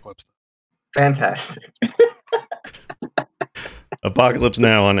than Apocalypse. Fantastic. Apocalypse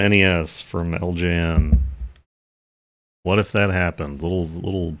Now on NES from LJN. What if that happened?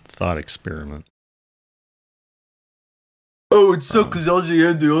 Little thought experiment. Oh, it's so because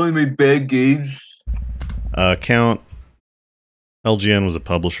LGN, they only made bad games. LGN was a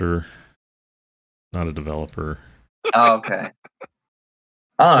publisher, not a developer. Oh, okay.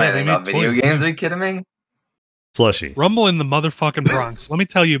 I don't know anything about video toys, games. Are you kidding me? Slushie. Rumble in the motherfucking Bronx. Let me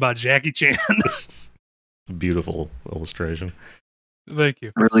tell you about Jackie Chan. Beautiful illustration. Thank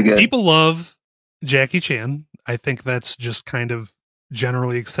you. Really good. People love Jackie Chan. I think that's just kind of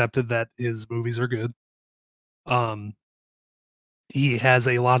generally accepted that his movies are good. He has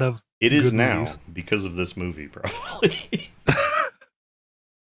a lot of It is good now movies. because of this movie, probably.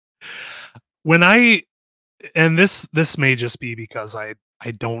 And this may just be because I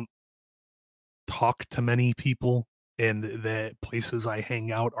don't talk to many people, and the places I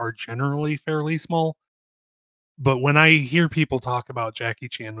hang out are generally fairly small. But when I hear people talk about Jackie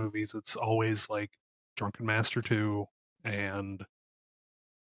Chan movies, it's always like Drunken Master 2, and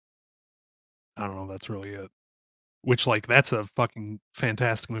I don't know, that's really it. Which, like, that's a fucking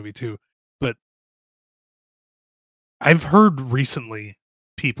fantastic movie too. But I've heard recently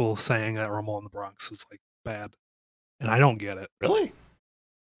people saying that Rumble in the Bronx is like bad, and I don't get it. Really?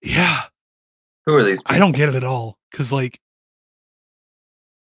 Yeah. Who are these people? I don't get it at all, because like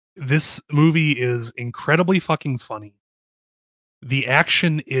this movie is incredibly fucking funny. The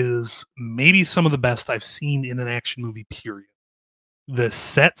action is maybe some of the best I've seen in an action movie, period. The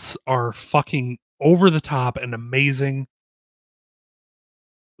sets are fucking over the top and amazing.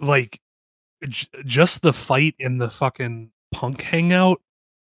 Like, just the fight in the fucking punk hangout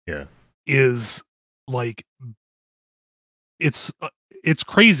is like, it's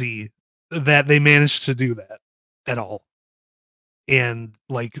crazy that they managed to do that at all. And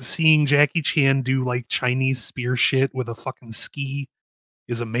like seeing Jackie Chan do like Chinese spear shit with a fucking ski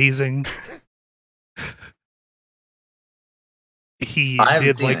is amazing. I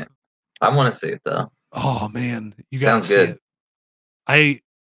haven't seen it. I want to see it though. Oh man, you gotta see it.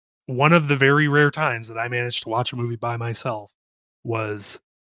 One of the very rare times that I managed to watch a movie by myself was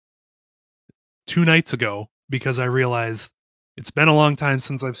 2 nights ago, because I realized it's been a long time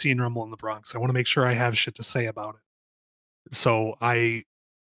since I've seen Rumble in the Bronx. I want to make sure I have shit to say about it. So I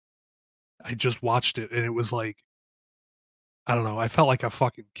just watched it, and it was like, I don't know, I felt like a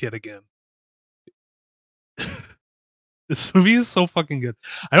fucking kid again. This movie is so fucking good.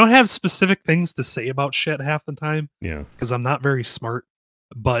 I don't have specific things to say about shit half the time. Yeah. Because I'm not very smart.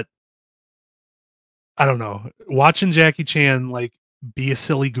 But I don't know. Watching Jackie Chan like be a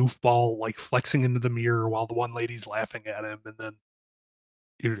silly goofball, like flexing into the mirror while the one lady's laughing at him, and then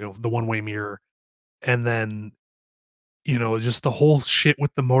the one-way mirror, and then just the whole shit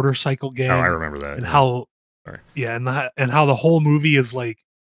with the motorcycle gang. Oh, I remember that. And how and how the whole movie is like,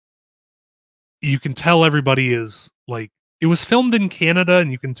 you can tell everybody is like, it was filmed in Canada,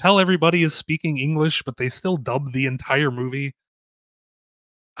 and you can tell everybody is speaking English, but they still dub the entire movie.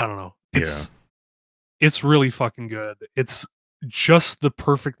 I don't know. It's really fucking good. It's just the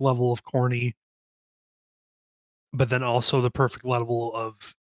perfect level of corny, but then also the perfect level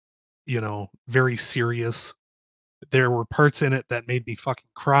of, very serious. There were parts in it that made me fucking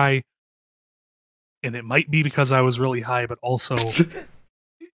cry, and it might be because I was really high, but also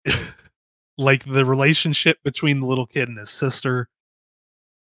like the relationship between the little kid and his sister.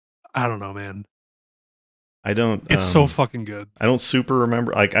 I don't know, man. It's so fucking good. I don't super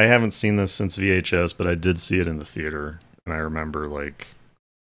remember. Like, I haven't seen this since VHS, but I did see it in the theater, and I remember like,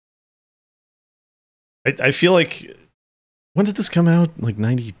 I feel like, when did this come out? Like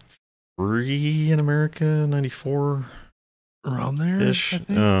 93 in America, 94 around there ish.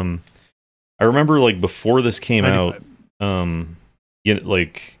 I remember like before this came 95. out,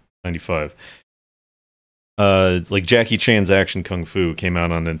 like 95. Like Jackie Chan's Action Kung Fu came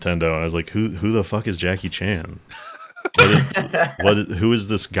out on Nintendo, and I was like, who the fuck is Jackie Chan? Who is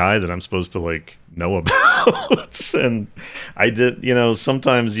this guy that I'm supposed to like know about? And I did,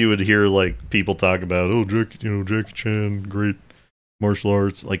 sometimes you would hear like people talk about, Jackie Chan, great martial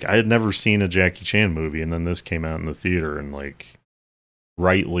arts. Like, I had never seen a Jackie Chan movie, and then this came out in the theater, and like,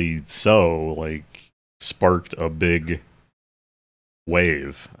 rightly so, like, sparked a big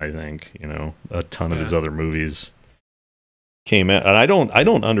wave. I think a ton of his other movies came out, and I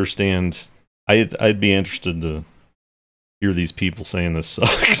don't understand. I'd be interested to hear these people saying this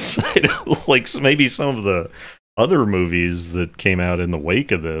sucks. Like, maybe some of the other movies that came out in the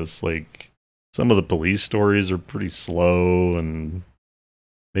wake of this. Like, some of the police stories are pretty slow, and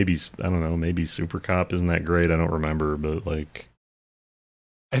maybe, I don't know, maybe Super Cop isn't that great. I don't remember, but like,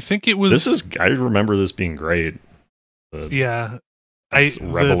 I think it was. I remember this being great. Yeah, it's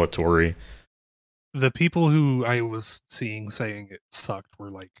revelatory. The people who I was seeing saying it sucked were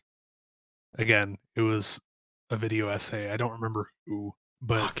like, again, it was a video essay. I don't remember who,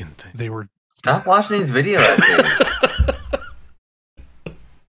 but they were. Stop watching these video essays.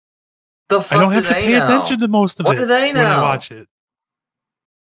 The fuck I don't have to pay attention to most of it. What do they know? When I watch it?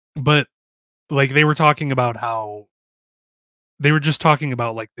 But like, they were talking about how they were just talking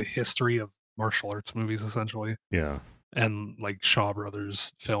about like the history of martial arts movies, essentially. Yeah. And like Shaw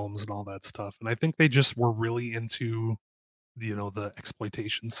Brothers films and all that stuff. And I think they just were really into, the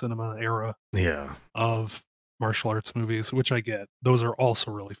exploitation cinema era of martial arts movies, which I get. Those are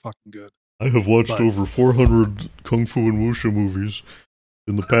also really fucking good. I have watched over 400 Kung Fu and Wuxia movies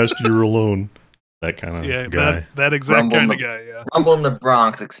in the past year alone. That kind of guy. That exact kind of guy, yeah. Rumble in the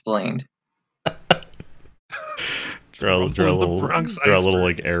Bronx explained. Draw a little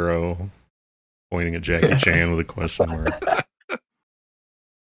like arrow pointing at Jackie Chan with a question mark.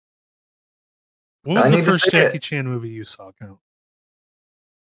 What was the first Jackie Chan movie you saw, Count?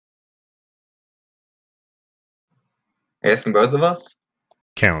 Are you asking both of us?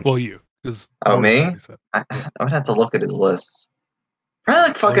 Count. Well, you. Me? I would have to look at his list. Probably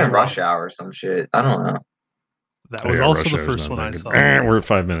like fucking Rush Hour or some shit. I don't know. That was also the first one I saw. We're at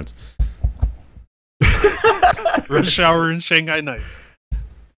 5 minutes. Rush Hour and Shanghai Nights.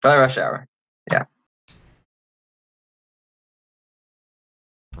 Probably Rush Hour. Yeah.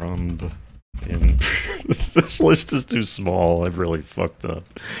 This list is too small. I've really fucked up.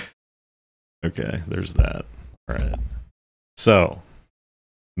 Okay, there's that. All right. So,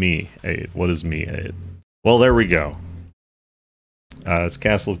 me aid. What is me aid? Well, there we go. It's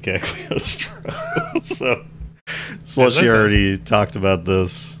Castle of Cagliostro. So, Slushie already talked about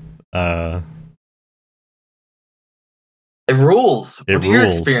this. It rules. What are your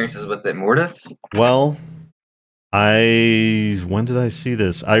experiences with it, Mortis? Well, when did I see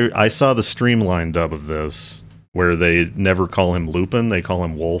this? I saw the streamlined dub of this, where they never call him Lupin, they call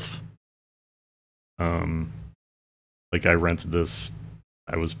him Wolf. Like, I rented this,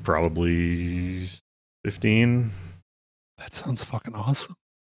 I was probably 15. That sounds fucking awesome.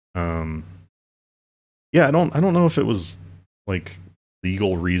 Yeah, I don't know if it was like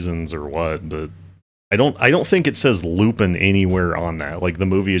legal reasons or what, but I don't think it says Lupin anywhere on that. Like, the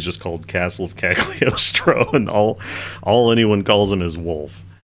movie is just called Castle of Cagliostro, and all anyone calls him is Wolf.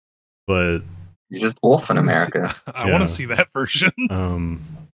 But he's just Wolf in America. I want to see that version.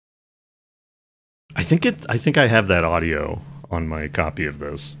 I think I have that audio on my copy of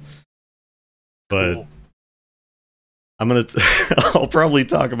this. But cool. I'll probably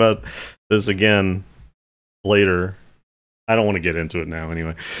talk about this again later. I don't want to get into it now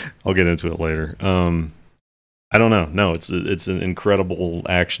anyway. I'll get into it later. I don't know. No, it's an incredible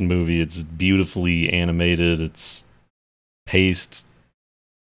action movie. It's beautifully animated. It's paced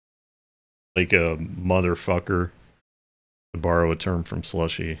like a motherfucker, to borrow a term from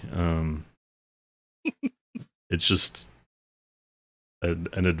Slushie. It's just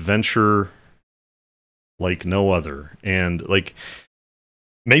an adventure like no other. And like,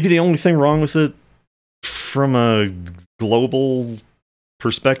 maybe the only thing wrong with it from a global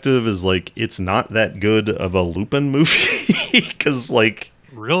perspective is like, it's not that good of a Lupin movie, because like,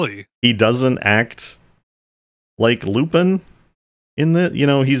 really, he doesn't act like Lupin in the,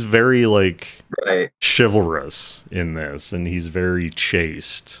 he's very like chivalrous in this, and he's very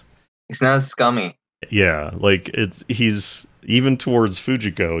chaste. He's not scummy. Yeah, like he's even towards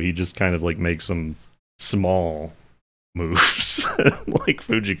Fujiko, he just kind of like makes some small moves. Like,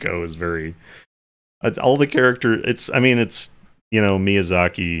 Fujiko is very all the character, it's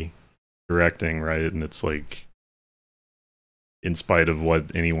Miyazaki directing, right? And it's like, in spite of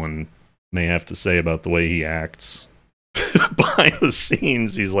what anyone may have to say about the way he acts behind the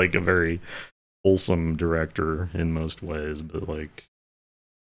scenes, he's like a very wholesome director in most ways. But like,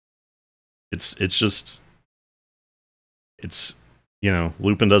 it's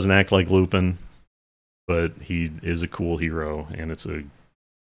Lupin doesn't act like Lupin, but he is a cool hero, and it's a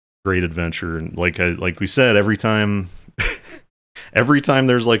great adventure. And like we said, every time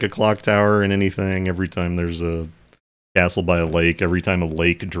there's like a clock tower in anything, every time there's a castle by a lake, every time a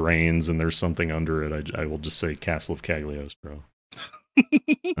lake drains and there's something under it, I will just say Castle of Cagliostro.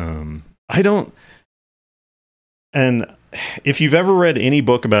 And if you've ever read any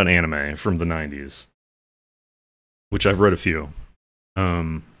book about anime from the 90s, which I've read a few,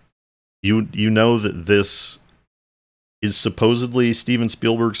 you know that this is supposedly Steven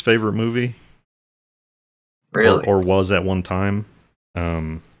Spielberg's favorite movie. Really? Or was at one time.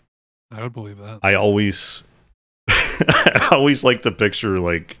 I would believe that. I always I always like to picture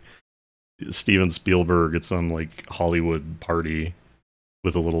like Steven Spielberg at some like Hollywood party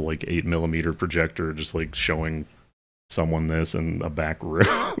with a little like 8mm projector just like showing someone this in a back room.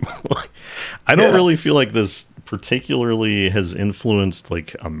 I don't really feel like this particularly has influenced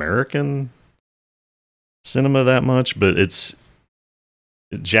like American cinema that much, but it's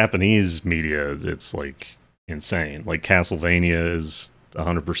Japanese media. It's like insane. Like Castlevania is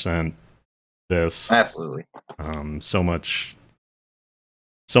 100% this. Absolutely. So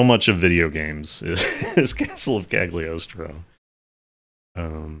much of video games is Castle of Cagliostro.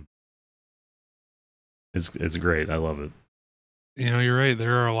 It's great. I love it. You know, you're right.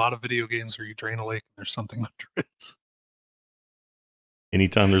 There are a lot of video games where you drain a lake and there's something under it.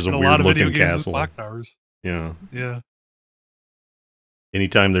 Anytime there's a and weird lot of looking video games castle. with clock towers. Yeah. Yeah.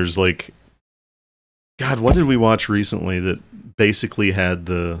 Anytime there's like, God, what did we watch recently that basically had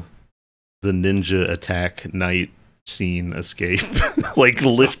the ninja attack knight scene escape like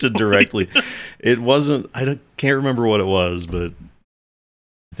lifted directly? It wasn't. Can't remember what it was, but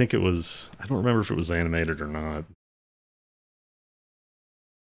I think it was. I don't remember if it was animated or not.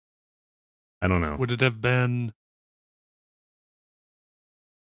 I don't know. Would it have been?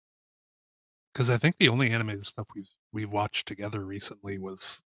 Because I think the only animated stuff we've watched together recently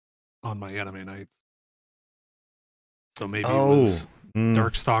was on my anime nights. So maybe it was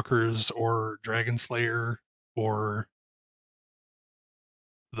Darkstalkers or Dragon Slayer or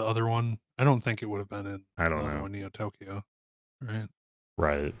the other one. I don't think it would have been in I don't know. Neo Tokyo, right?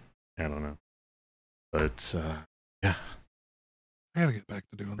 Right. I don't know. But yeah. I gotta get back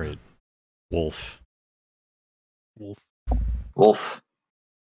to doing that. Wolf.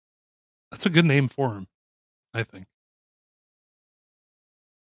 That's a good name for him, I think.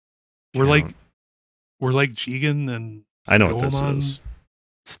 We're like Jigen and I know Goemon what this is.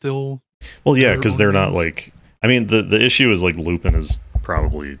 Still. Well, yeah, because they're not like. I mean, the issue is like Lupin is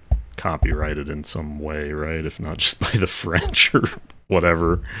probably copyrighted in some way, right? If not just by the French or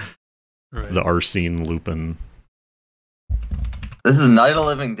whatever. Right. The Arsene Lupin. This is Night of the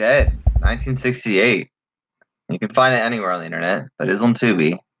Living Dead, 1968. You can find it anywhere on the internet, but it is on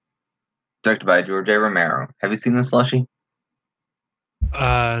Tubi. Directed by George A. Romero. Have you seen this, Slushie?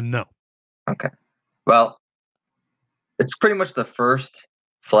 No. Okay. Well, it's pretty much the first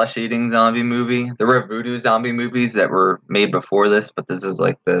flesh-eating zombie movie. There were voodoo zombie movies that were made before this, but this is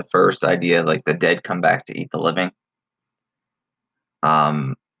like the first idea of like the dead come back to eat the living.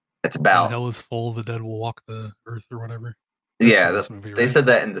 It's about when hell is full, the dead will walk the earth or whatever. That's movie, right? They said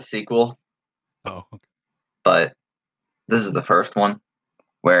that in the sequel. Oh, okay. But this is the first one,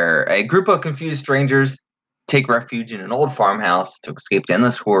 where a group of confused strangers take refuge in an old farmhouse to escape the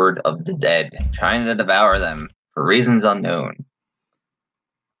endless horde of the dead, trying to devour them for reasons unknown.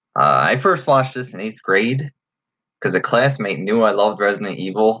 I first watched this in 8th grade because a classmate knew I loved Resident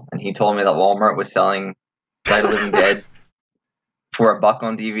Evil, and he told me that Walmart was selling Night of the Living Dead for $1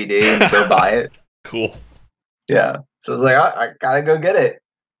 on DVD and to go buy it. Cool. Yeah. So I was like, I gotta go get it.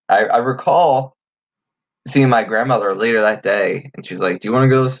 I recall seeing my grandmother later that day, and she's like, "Do you want to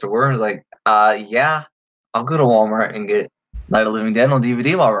go to the store?" And I was like, yeah, I'll go to Walmart and get Night of the Living Dead on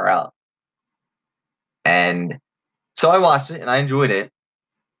DVD while we're out. And so I watched it, and I enjoyed it.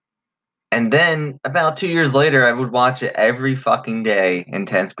 And then about 2 years later, I would watch it every fucking day in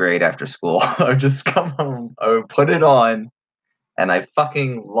 10th grade after school. I would just come home, I would put it on, and I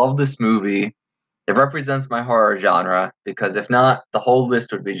fucking love this movie. It represents my horror genre, because if not, the whole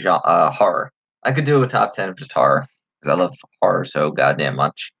list would be horror. I could do a top 10 of just horror, because I love horror so goddamn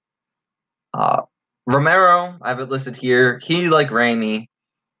much. Romero, I have it listed here. He, like Raimi,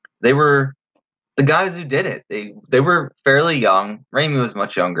 they were the guys who did it. They were fairly young. Raimi was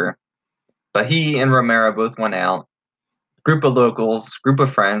much younger. But he and Romero both went out, group of locals, group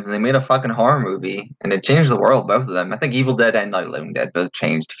of friends, and they made a fucking horror movie, and it changed the world, both of them. I think Evil Dead and Night of the Living Dead both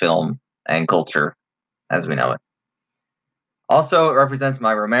changed film and culture as we know it. Also, it represents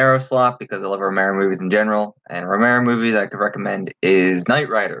my Romero slot because I love Romero movies in general, and Romero movie that I could recommend is Knight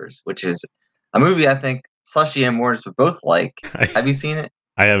Riders, which is a movie I think Slushie and Mortis would both like. Have you seen it?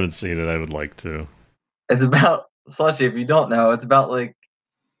 I haven't seen it. I would like to. It's about, Slushie, if you don't know, it's about like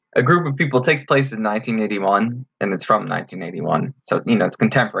a group of people. It takes place in 1981, and it's from 1981. So, it's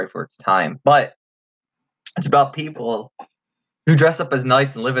contemporary for its time. But it's about people who dress up as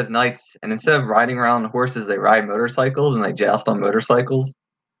knights and live as knights, and instead of riding around horses, they ride motorcycles, and they joust on motorcycles.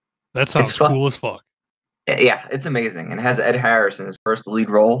 That sounds cool as fuck. Yeah, it's amazing. And it has Ed Harris in his first lead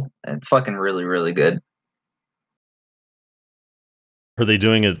role, and it's fucking really, really good. Are they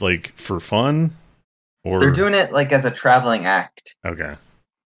doing it like for fun? Or They're doing it like as a traveling act. okay.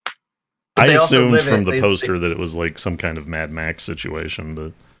 But I they also assumed live from it. the poster that it was like some kind of Mad Max situation,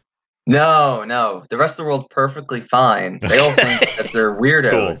 but No. The rest of the world's perfectly fine. They all think that they're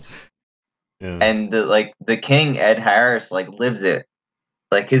weirdos. yeah. And the king, Ed Harris, like lives it.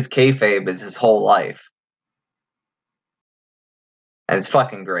 Like his kayfabe is his whole life. And it's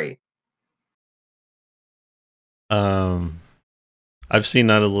fucking great. I've seen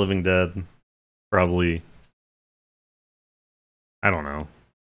Night of the Living Dead. Probably, I don't know.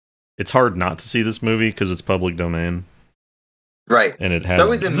 It's hard not to see this movie because it's public domain. Right. And it has. It's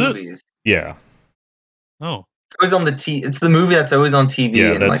always in movies. Yeah. Oh. It's always on the It's the movie that's always on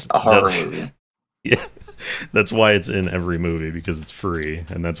TV in like a horror movie. Yeah. That's why it's in every movie, because it's free,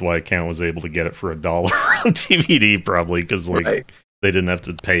 and that's why Count was able to get it for $1 on DVD, probably because like they didn't have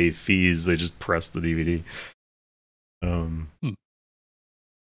to pay fees; they just pressed the DVD.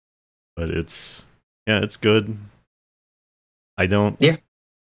 But it's good. I don't. Yeah.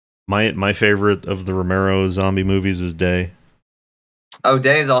 My favorite of the Romero zombie movies is Day. Oh,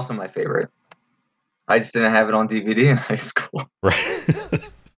 Day is also my favorite. I just didn't have it on DVD in high school. Right.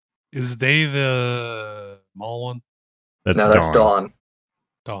 Is Day the mall one? That's Dawn.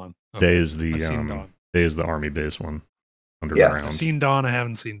 Okay. Day is the Day is the army base one. Underground. Yes. I've seen Dawn. I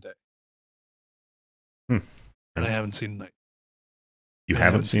haven't seen Day. And Yeah. I haven't seen Night. You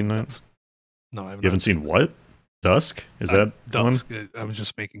haven't seen Night? Dusk. No, I haven't. You haven't seen what? Dusk? Is that Dusk? one? I was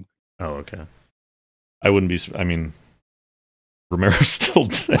just making. Oh, okay. I wouldn't be. I mean, Romero's still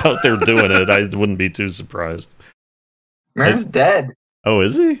out there doing it. I wouldn't be too surprised. Romero's dead. Oh,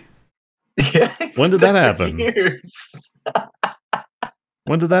 is he? Yeah. When did that happen? Years.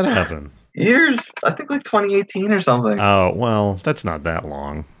 When did that happen? Years. I think like 2018 or something. Oh, well, that's not that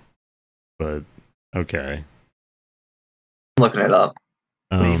long. But okay. I'm looking it up.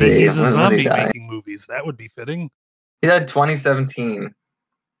 Maybe he's a zombie making movies. That would be fitting. He died 2017.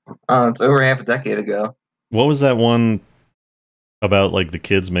 Oh, it's over half a decade ago. What was that one about, like the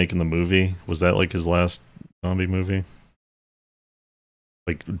kids making the movie? Was that like his last zombie movie?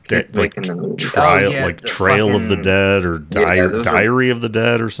 Like Trail of the Dead or Diary of the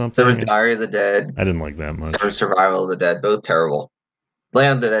Dead or something? There was Diary of the Dead. I didn't like that much. There was Survival of the Dead. Both terrible.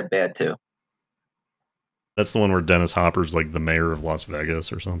 Land of the Dead bad too. That's the one where Dennis Hopper's like the mayor of Las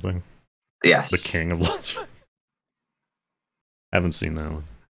Vegas or something. Yes. The king of Las Vegas. Haven't seen that one.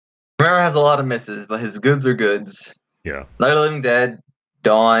 Romero has a lot of misses, but his goods are goods. Yeah. Night of the Living Dead,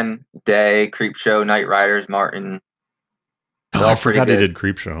 Dawn, Day, Creepshow, Night Riders, Martin. Oh, I forgot he did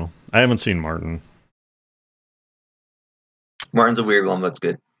Creepshow. I haven't seen Martin. Martin's a weird one, but it's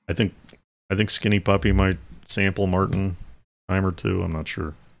good. I think Skinny Puppy might sample Martin a time or two. I'm not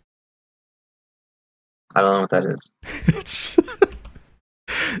sure. I don't know what that is.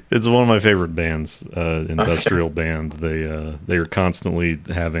 It's one of my favorite bands, industrial band. They are constantly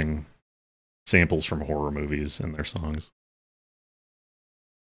having samples from horror movies in their songs,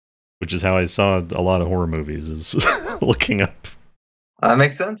 which is how I saw a lot of horror movies, is looking up. That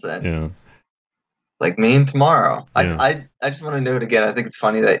makes sense then. Yeah. Like Me and Tomorrow. Yeah. I just want to note again, I think it's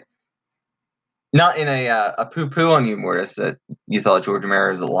funny that, not in a poo-poo on you, Mortis, that you thought George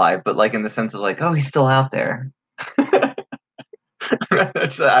Romero is alive, but like in the sense of like, oh, he's still out there. I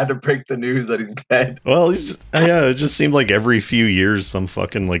had to break the news that he's dead. Well, it just seemed like every few years some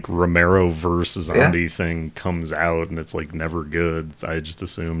fucking like Romero verse zombie thing comes out, and it's like never good. I just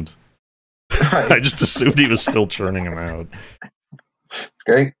assumed he was still churning them out. It's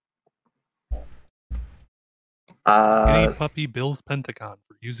great. Skinny Puppy bills Pentacon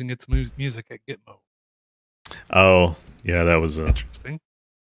for using its music at Gitmo. Oh, yeah, that was interesting.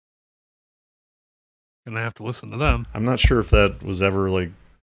 Gonna have to listen to them. I'm not sure if that was ever like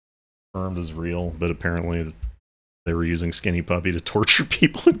confirmed as real, but apparently they were using Skinny Puppy to torture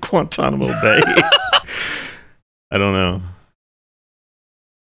people in Guantanamo Bay. I don't know.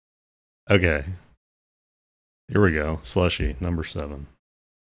 Okay. Here we go. Slushie, number 7.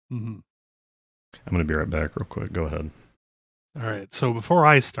 Mm-hmm. I'm going to be right back real quick. Go ahead. All right. So before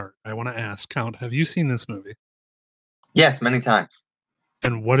I start, I want to ask, Count, have you seen this movie? Yes, many times.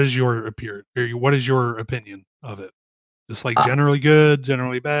 And what is your opinion of it? Just like generally good,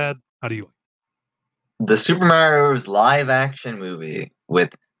 generally bad? How do you like? The Super Mario's live action movie with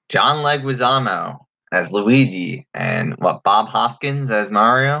John Leguizamo as Luigi and Bob Hoskins as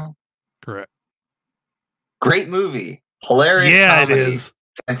Mario. Correct. Great movie. Hilarious comedy. It is.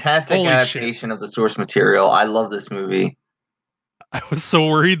 Fantastic adaptation of the source material. I love this movie. I was so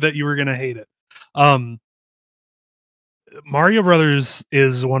worried that you were going to hate it. Mario Brothers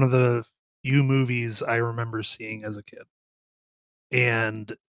is one of the few movies I remember seeing as a kid.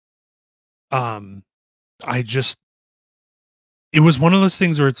 and I just, it was one of those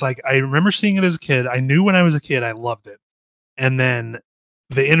things where it's like, I remember seeing it as a kid. I knew when I was a kid I loved it, and then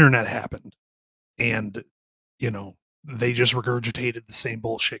the internet happened, and they just regurgitated the same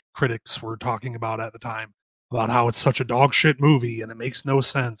bullshit critics were talking about at the time about how it's such a dog shit movie and it makes no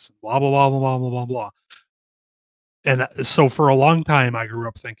sense, blah blah blah blah blah blah blah blah. And so for a long time I grew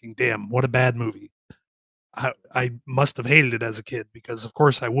up thinking, damn, what a bad movie. I must have hated it as a kid, because of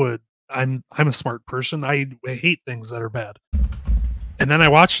course I would. I'm a smart person. I hate things that are bad. And then I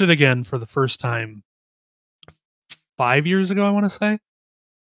watched it again for the first time 5 years ago, I want to say.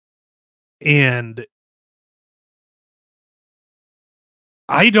 And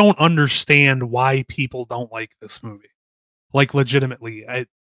I don't understand why people don't like this movie. Like, legitimately.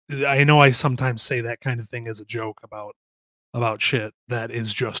 I know I sometimes say that kind of thing as a joke about shit that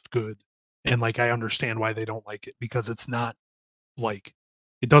is just good. And like, I understand why they don't like it, because it's not like,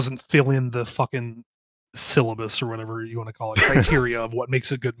 it doesn't fill in the fucking syllabus or whatever you want to call it, criteria of what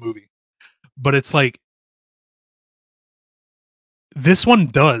makes a good movie. But it's like, this one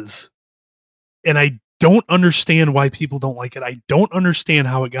does. And I don't understand why people don't like it. I don't understand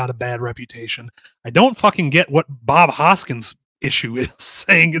how it got a bad reputation. I don't fucking get what Bob Hoskins' issue is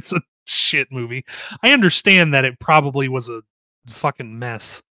saying it's a shit movie. I understand that it probably was a fucking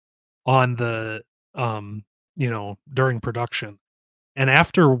mess on the during production. And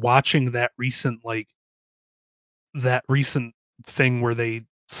after watching that recent thing where they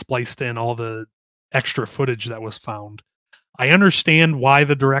spliced in all the extra footage that was found, I understand why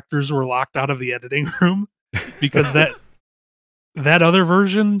the directors were locked out of the editing room, because that other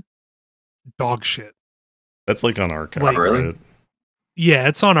version, dog shit. That's like on Archive, like, really? Right? Yeah,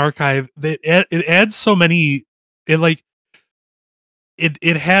 it's on Archive. It adds so many. It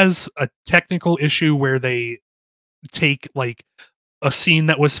has a technical issue where they take like a scene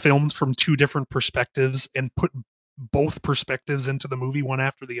that was filmed from two different perspectives and put both perspectives into the movie one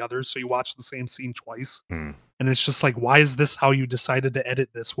after the other, so you watch the same scene twice. And it's just like, why is this how you decided to edit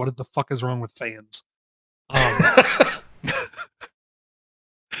this? What the fuck is wrong with fans?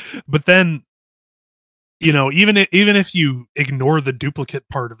 But then, even if you ignore the duplicate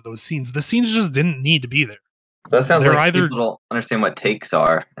part of those scenes, the scenes just didn't need to be there. So that sounds like people don't understand what takes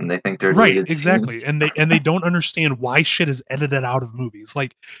are, and they think they're right, exactly, scenes. and they don't understand why shit is edited out of movies.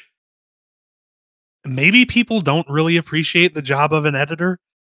 Like, maybe people don't really appreciate the job of an editor,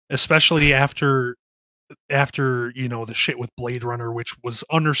 especially after the shit with Blade Runner, which was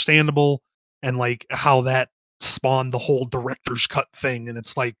understandable, and like how that spawned the whole director's cut thing. And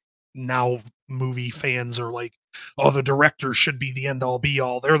it's like, now movie fans are like, oh, the director should be the end all be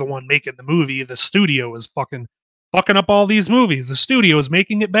all. They're the one making the movie. The studio is fucking up all these movies. The studio is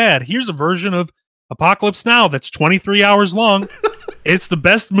making it bad. Here's a version of Apocalypse Now that's 23 hours long. It's the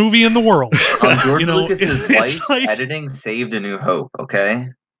best movie in the world. George Lucas's wife's editing saved A New Hope, okay?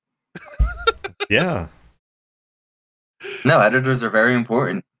 Yeah. No, editors are very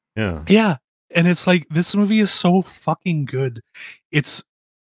important. Yeah. Yeah. And it's like, this movie is so fucking good.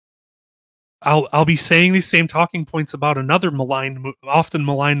 I'll be saying these same talking points about another often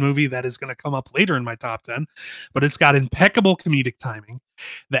maligned movie that is going to come up later in my top 10, but it's got impeccable comedic timing.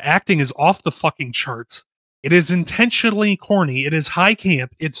 The acting is off the fucking charts. It is intentionally corny. It is high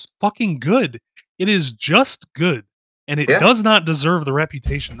camp. It's fucking good. It is just good. And it does not deserve the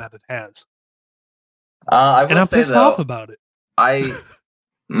reputation that it has. I'm pissed off about it.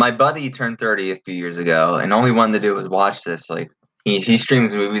 My buddy turned 30 a few years ago, and all he wanted to do was watch this. Like, he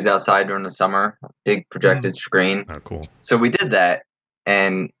streams movies outside during the summer, big projected screen. Oh, cool. So we did that,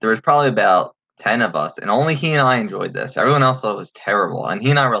 and there was probably about 10 of us, and only he and I enjoyed this. Everyone else thought it was terrible, and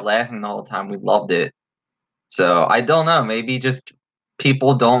he and I were laughing the whole time. We loved it. So I don't know. Maybe just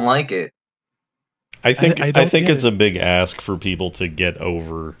people don't like it. I think it's a big ask for people to get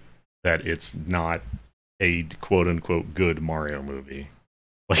over that it's not a quote unquote good Mario movie.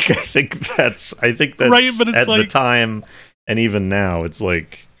 Like, I think that's right, but it's at like, the time, and even now, it's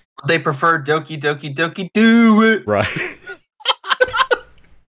like they prefer Doki Doki Doki Do It. Right.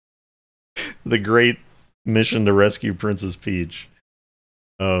 The great mission to rescue Princess Peach.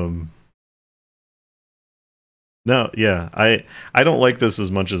 No, yeah, I don't like this as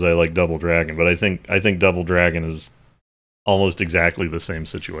much as I like Double Dragon, but I think Double Dragon is almost exactly the same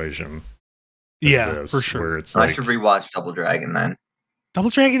situation. Yeah, this, for sure. Where it's I should rewatch Double Dragon then. Double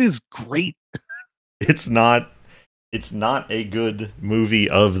Dragon is great. It's not a good movie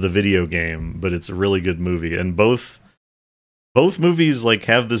of the video game, but it's a really good movie. And both movies like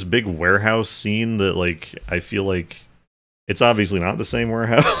have this big warehouse scene that like I feel like it's obviously not the same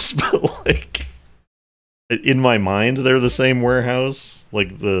warehouse, but like in my mind, they're the same warehouse,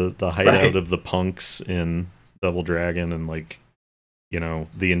 like the hideout Right. of the punks in Double Dragon, and like, you know,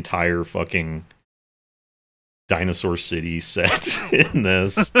 the entire fucking Dinosaur City set in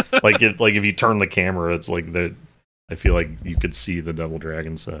this. Like if you turn the camera, it's like the. I feel like you could see the Double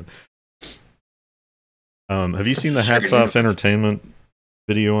Dragon set. Have you seen the Hats Off Entertainment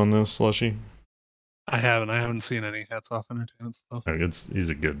video on this, Slushie? I haven't seen any Hats Off Entertainment stuff. He's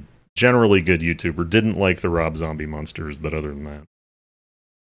a generally good YouTuber. Didn't like the Rob Zombie monsters, but other than that.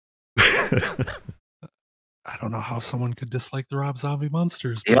 I don't know how someone could dislike the Rob Zombie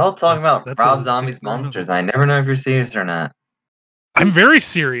monsters. You all talking about that's Rob a Zombie's big part of monsters. it. I never know if you're serious or not. I'm very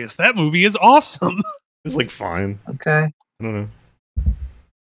serious. That movie is awesome. It's like fine. Okay. I don't know.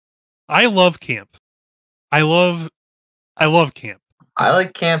 I love camp. I love camp. I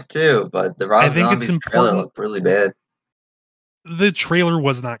like camp too, but the Rob think it's Zombie's trailer important- looked really bad. The trailer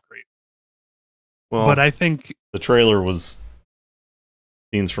was not great, Well, but I think the trailer was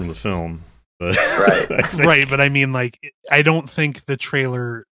scenes from the film. But Right. I think- right. But I mean, like, I don't think the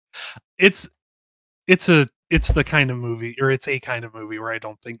trailer. It's the kind of movie, or it's a kind of movie where I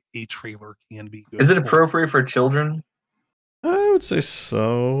don't think a trailer can be good. Is it for. appropriate for children? I would say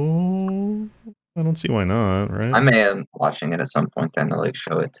so. I don't see why not, right? I may end watching it at some point then to like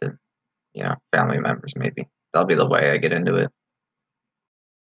show it to, family members maybe. That'll be the way I get into it.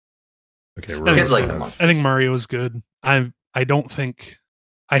 Okay, I we're think, Kids like gonna- the monsters. I think Mario is good. I don't think.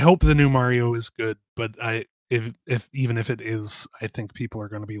 I hope the new Mario is good, but even if it is, I think people are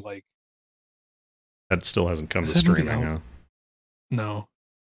going to be like, that still hasn't come Is to that movie streaming. out? Huh? no.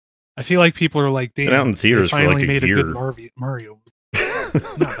 I feel like people are like, damn, Been out in they theaters for finally like a made a year. good Mario.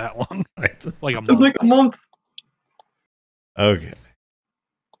 Not that long, like a It's been month. like a month. Okay.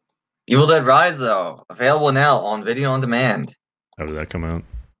 Evil Dead Rise though, available now on video on demand. How did that come out?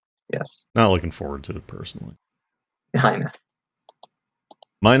 Yes, Not looking forward to it personally. I know.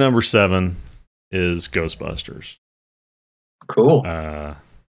 My number 7 is Ghostbusters. Cool.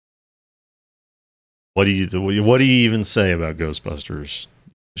 What do you even say about Ghostbusters?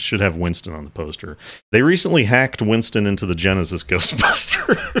 Should have Winston on the poster. They recently hacked Winston into the Genesis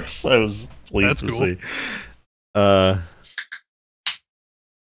Ghostbusters. I was pleased That's to cool. see.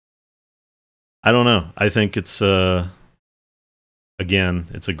 I don't know. I think it's again,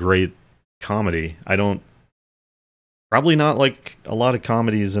 it's a great comedy. I don't probably not like a lot of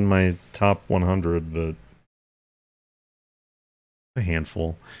comedies in my top 100, but a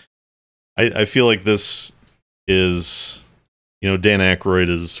handful. I feel like this is, Dan Aykroyd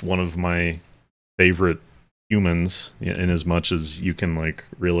is one of my favorite humans, in as much as you can like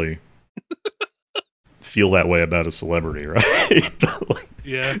really feel that way about a celebrity, right? Like,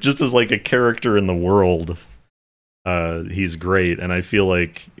 Yeah, just as like a character in the world, he's great. And I feel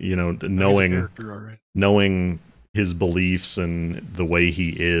like, he's a knowing character, all right. knowing his beliefs and the way he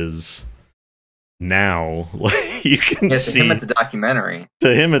is now, like you can Yeah, to see him it's a documentary.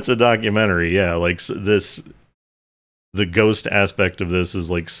 to him it's a documentary. Yeah, like the ghost aspect of this is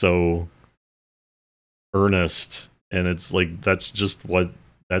like so earnest, and it's like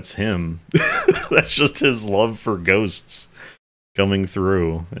that's him. That's just his love for ghosts coming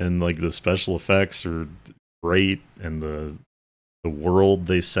through, and like the special effects are great, and the world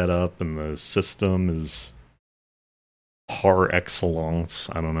they set up and the system is par excellence.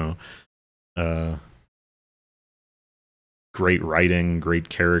 I don't know. Great writing, great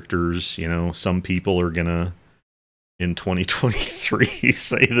characters. Some people are gonna in 2023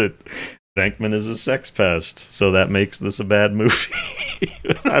 say that Venkman is a sex pest, so that makes this a bad movie.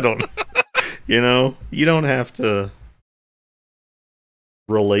 I don't you don't have to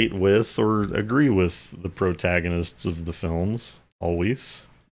relate with or agree with the protagonists of the films always.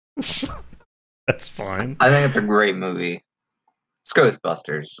 That's fine. I think it's a great movie. It's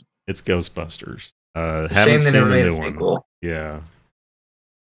Ghostbusters. It's Ghostbusters. It's a Haven't shame they seen never the made a new one. sequel. Yeah.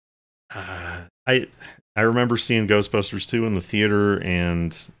 I remember seeing Ghostbusters 2 in the theater,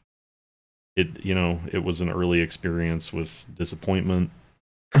 and it was an early experience with disappointment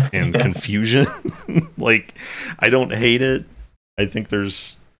and confusion. Like, I don't hate it. I think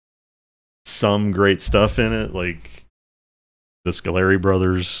there's some great stuff in it. Like, the Scoleri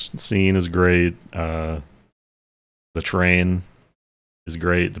brothers scene is great. The train is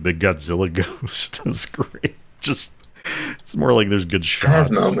great. The big Godzilla ghost is great. Just, it's more like there's good has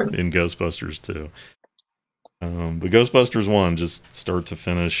shots moments. in Ghostbusters 2. But Ghostbusters 1, just start to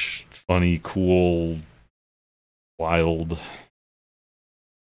finish, funny, cool, wild,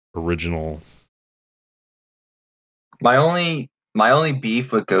 original. My only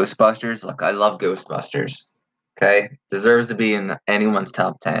beef with Ghostbusters, look, I love Ghostbusters. Okay? Deserves to be in anyone's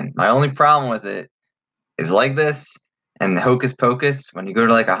top 10. My only problem with it is like this. And Hocus Pocus, when you go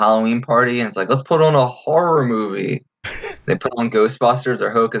to like a Halloween party and it's like, let's put on a horror movie. They put on Ghostbusters or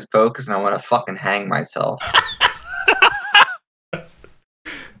Hocus Pocus, and I want to fucking hang myself.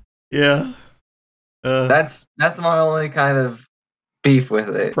 Yeah. That's my only kind of beef with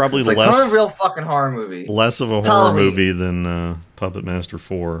it. Probably it's like, less put on a real fucking horror movie. Less of a horror movie than Puppet Master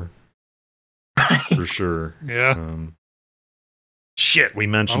 4. For sure. Yeah. Shit, we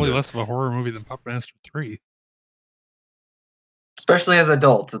mentioned probably it. less of a horror movie than Puppet Master 3. Especially as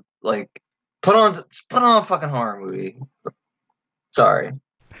adults, like put on a fucking horror movie. Sorry.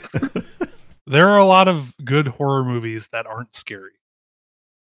 There are a lot of good horror movies that aren't scary,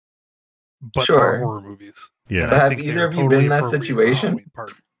 but are horror movies. Yeah. But have either of you been in that situation?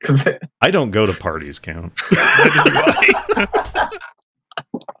 I don't go to parties, Count.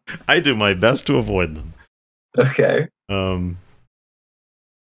 I do my best to avoid them. Okay. I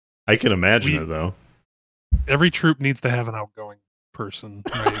can imagine it though. Every troop needs to have an outgoing person,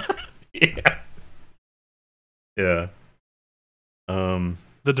 right? Yeah. Yeah.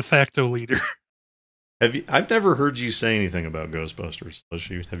 The de facto leader. I've never heard you say anything about Ghostbusters.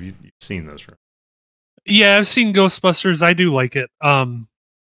 Have you seen this? Right? Yeah, I've seen Ghostbusters. I do like it.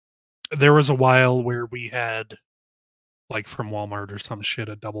 There was a while where we had, like from Walmart or some shit,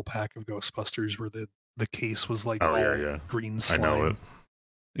 a double pack of Ghostbusters where the case was like green slime. I know it.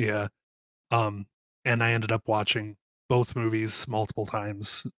 Yeah. And I ended up watching both movies multiple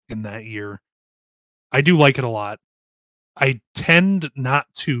times in that year. I do like it a lot. I tend not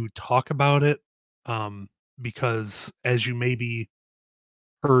to talk about it because, as you maybe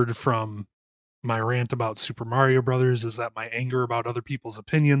heard from my rant about Super Mario Brothers, is that my anger about other people's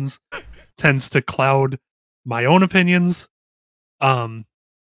opinions tends to cloud my own opinions.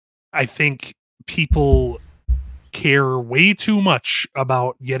 I think people care way too much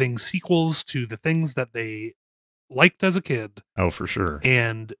about getting sequels to the things that they liked as a kid. Oh, for sure.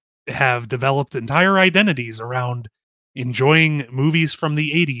 And have developed entire identities around enjoying movies from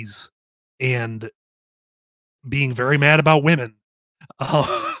the 80s and being very mad about women.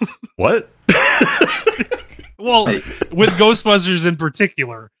 What? Well, with Ghostbusters in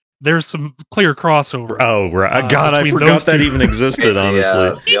particular, there's some clear crossover. Oh, right. God, I forgot that even existed,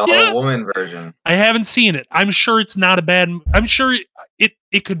 honestly. The all-woman version. I haven't seen it. I'm sure it's not a bad... I'm sure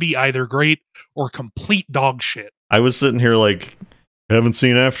it could be either great or complete dog shit. I was sitting here like, haven't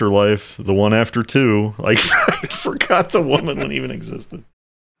seen Afterlife, the one after 2. Like, I forgot the woman even existed.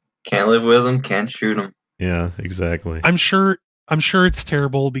 Can't live with them, can't shoot them. Yeah, exactly. I'm sure it's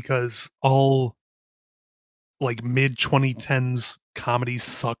terrible because all like mid 2010s comedies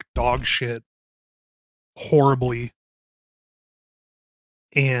suck dog shit horribly.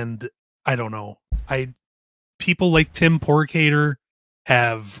 And I don't know. People like Tim Porcator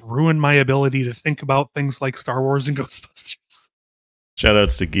have ruined my ability to think about things like Star Wars and Ghostbusters.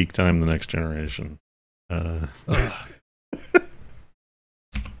 Shoutouts to Geek Time, The Next Generation.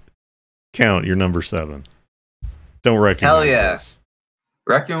 Count, you're number 7. Don't recognize Hell yeah. this.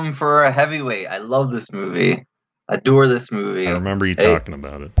 Requiem for a Heavyweight. I love this movie. Adore this movie. I remember you talking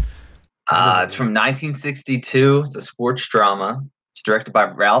about it. It's from 1962. It's a sports drama. It's directed by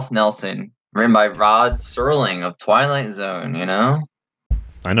Ralph Nelson. Written by Rod Serling of Twilight Zone, you know?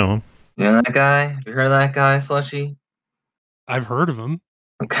 I know him. You know that guy? Have you heard of that guy, Slushie? I've heard of him.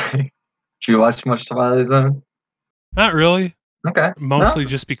 Okay. Did you watch much Twilight Zone? Not really. Okay. Mostly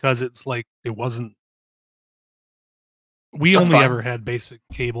just because it's like, it wasn't... We only ever had basic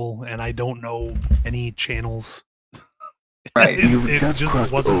cable, and I don't know any channels. Right. it just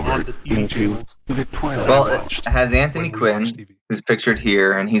wasn't on the TV channels. Well, it has Anthony Quinn, who's pictured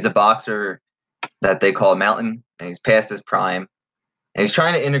here, and he's a boxer that they call Mountain, and he's past his prime. And he's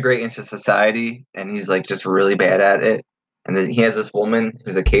trying to integrate into society, and he's like just really bad at it. And then he has this woman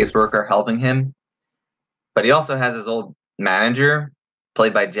who's a caseworker helping him. But he also has his old manager,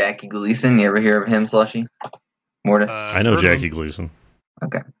 played by Jackie Gleason. You ever hear of him, Slushie? Mortis? I know Jackie Gleason.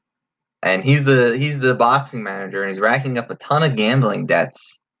 Okay. And he's the boxing manager, and he's racking up a ton of gambling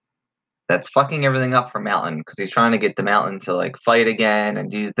debts. That's fucking everything up for Mountain, because he's trying to get the Mountain to like fight again and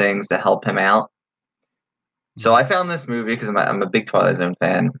do things to help him out. So I found this movie because I'm a big Twilight Zone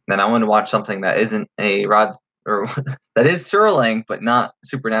fan. Then I wanted to watch something that isn't a Rod or that is Serling but not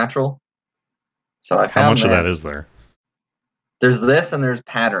supernatural. So I found How much of that is there? There's this and there's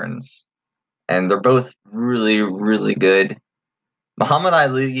Patterns, and they're both really, really good. Muhammad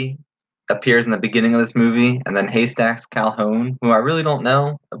Ali appears in the beginning of this movie, and then Haystacks Calhoun, who I really don't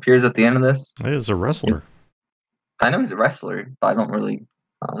know, appears at the end of this. He is a wrestler. I know he's a wrestler, but I don't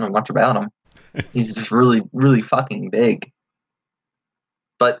know much about him. He's just really, really fucking big.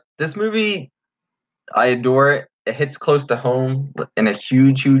 But this movie, I adore it. It hits close to home in a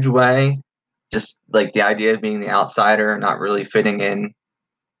huge, huge way. Just like the idea of being the outsider, not really fitting in.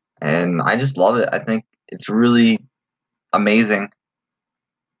 And I just love it. I think it's really amazing.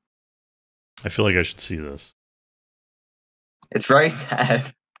 I feel like I should see this. It's very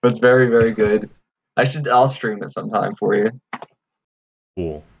sad, but it's very, very good. I'll stream it sometime for you.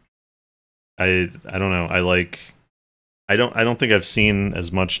 Cool. I don't know. I don't think I've seen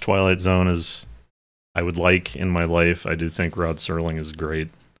as much Twilight Zone as I would like in my life. I do think Rod Serling is great.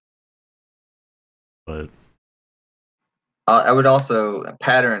 But I would also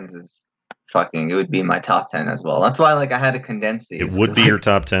Patterns is fucking. It would be my top 10 as well. That's why I had to condense these. it would be your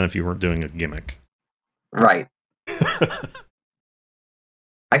top 10 if you weren't doing a gimmick. Right.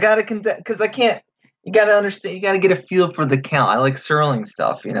 I gotta condense because I can't. You gotta understand. You gotta get a feel for the count. I like Serling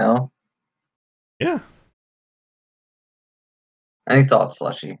stuff, you know. Yeah. Any thoughts,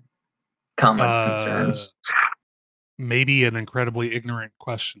 Slushie? Comments, concerns? Maybe an incredibly ignorant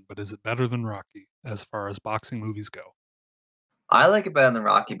question, but is it better than Rocky as far as boxing movies go? I like it better than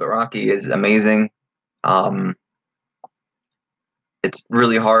Rocky, but Rocky is amazing. It's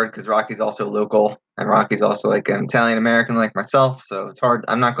really hard because Rocky's also local, and Rocky's also like an Italian American like myself, so it's hard.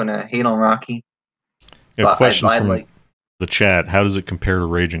 I'm not going to hate on Rocky. A question from the chat: how does it compare to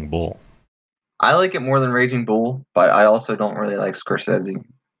Raging Bull? I like it more than Raging Bull, but I also don't really like Scorsese.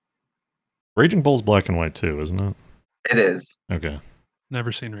 Raging Bull's black and white too, isn't it? It is. Okay.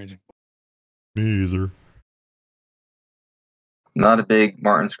 Never seen Raging Bull. Me either. Not a big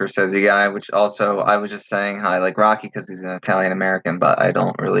Martin Scorsese guy, which also I was just saying I like Rocky because he's an Italian American, but I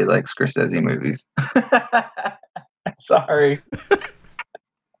don't really like Scorsese movies. Sorry.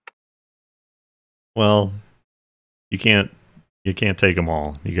 Well, you can't take them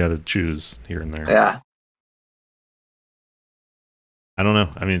all. You got to choose here and there. Yeah. I don't know.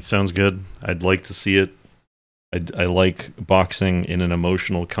 I mean, it sounds good. I'd like to see it. I like boxing in an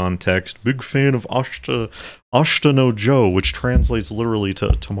emotional context. Big fan of Ashta no Joe, which translates literally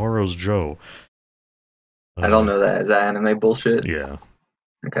to Tomorrow's Joe. I don't know that. Is that anime bullshit? Yeah.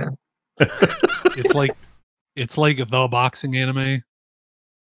 Okay. It's like the boxing anime.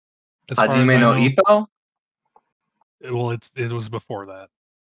 Hajime no Ippo? Well, it was before that.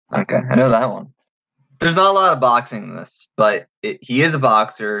 Okay, I know that one. There's not a lot of boxing in this, but he is a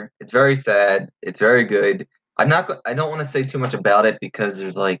boxer. It's very sad. It's very good. I don't want to say too much about it because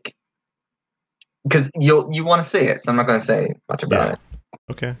because you want to see it, so I'm not going to say much about it.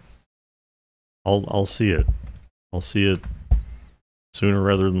 Okay. I'll see it. I'll see it sooner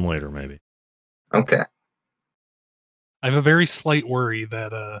rather than later, maybe. Okay. I have a very slight worry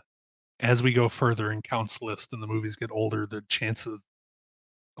that as we go further in Count's list and the movies get older, the chance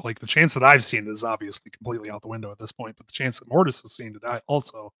that I've seen is obviously completely out the window at this point, but the chance that Mortis has seen it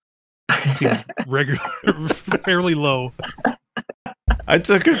also seems fairly low. I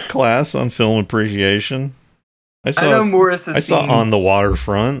took a class on film appreciation. I know Morris has seen On the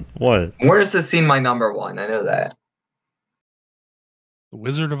Waterfront. What? Morris has seen my number one. I know that. The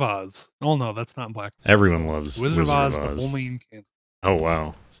Wizard of Oz. Oh no, that's not in black. Everyone loves the Wizard of Oz, but only in Kansas. Oh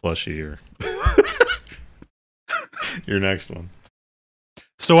wow, Slushie, your next one.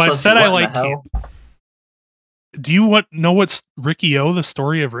 So I've said I like camp. Do you know what Ricky O, the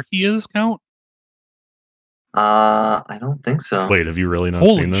story of Ricky is, Count? I don't think so. Wait, have you really not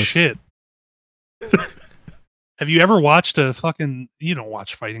seen this? Holy shit. Have you ever watched a fucking... You don't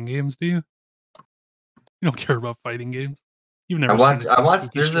watch fighting games, do you? You don't care about fighting games? You've never seen I watch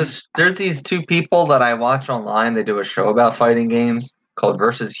there's these two people that I watch online. They do a show about fighting games called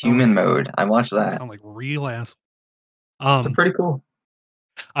Versus Human Mode. I watch that. Sound like real ass. It's pretty cool.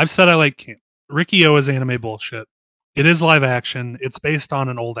 I've said I like camp. Ricky O is anime bullshit. It is live action. It's based on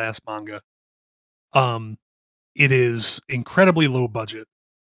an old ass manga. It is incredibly low budget.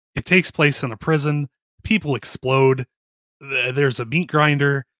 It takes place in a prison. People explode. There's a meat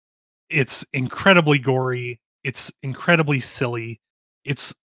grinder. It's incredibly gory. It's incredibly silly.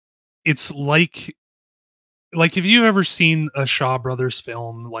 It's like if you've ever seen a Shaw Brothers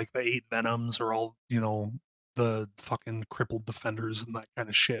film, like the 8 Venoms or all, the fucking crippled defenders and that kind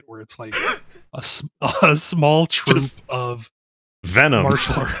of shit, where it's like a small troupe of Venom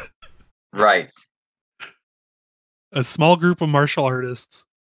martial artists. Right. A small group of martial artists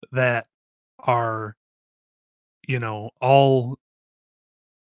that are, all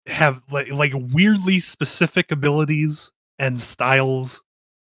have like weirdly specific abilities and styles.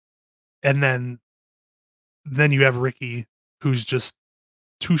 And then you have Ricky, who's just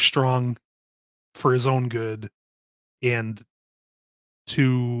too strong for his own good and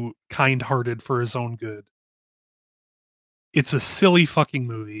too kind-hearted for his own good. It's a silly fucking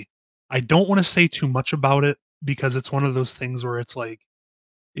movie. I don't want to say too much about it because it's one of those things where it's like,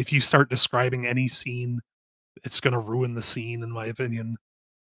 if you start describing any scene, it's going to ruin the scene, in my opinion.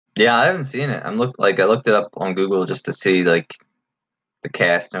 Yeah, I haven't seen it. I looked it up on Google just to see like the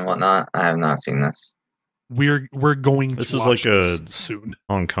cast and whatnot. I have not seen this. We're going This to is watch like this a soon.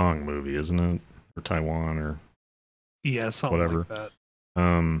 Hong Kong movie, isn't it? Or Taiwan or Yeah, something whatever. like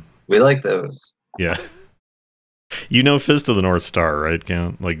that. We like those. Yeah. You know Fist of the North Star, right,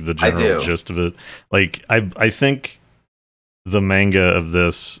 Count? Like the general gist of it. Like I think the manga of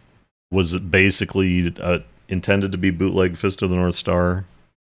this was basically intended to be bootleg Fist of the North Star.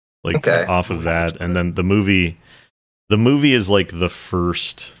 Like off of that. And then the movie is like the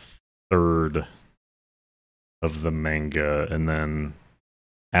first third of the manga, and then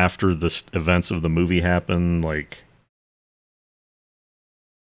after the events of the movie happen, like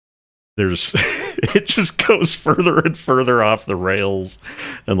there's it just goes further and further off the rails,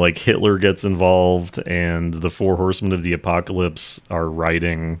 and like Hitler gets involved, and the Four Horsemen of the Apocalypse are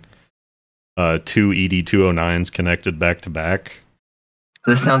riding two ED-209s connected back to back.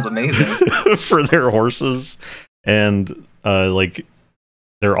 This sounds amazing. For their horses, and like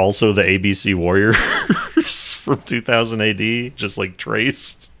they're also the ABC Warriors from 2000 AD, just like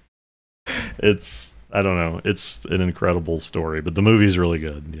traced. It's, I don't know, it's an incredible story, but the movie's really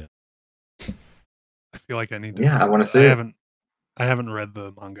good. Yeah, I feel like I need to. Yeah, I want to see it. I haven't read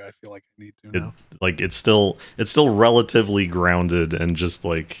the manga. I feel like I need to now. Like it's still relatively grounded and just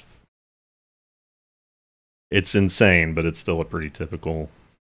like it's insane, but it's still a pretty typical.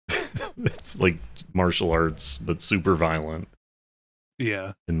 It's like martial arts, but super violent.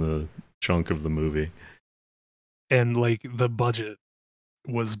 Yeah, in the chunk of the movie, and like the budget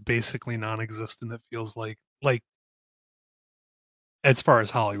was basically non-existent. It feels like as far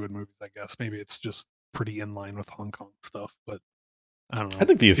as Hollywood movies, I guess maybe it's just pretty in line with Hong Kong stuff, but I don't know. I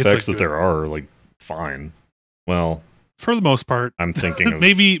think the effects that there are like fine. Well, for the most part, I'm thinking of,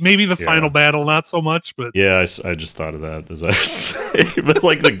 maybe the final battle, not so much, but yeah, I just thought of that as I was saying. But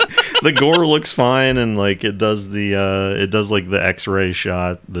like the gore looks fine, and like it does like the X-ray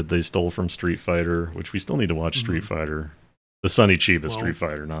shot that they stole from Street Fighter, which we still need to watch. Street Fighter, the Sonny Chiba Street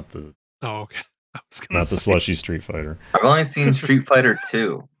Fighter, not the okay, not the Slushie Street Fighter. I've only seen Street Fighter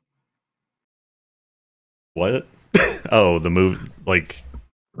 2. What? Oh, the movie, like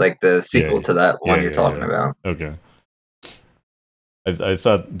the sequel to that one you're talking about. Okay. I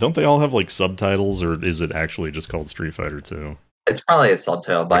thought, don't they all have like subtitles, or is it actually just called Street Fighter 2? It's probably a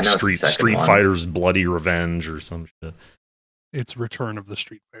subtitle, but like I know Street Fighter's Bloody Revenge or some shit. It's Return of the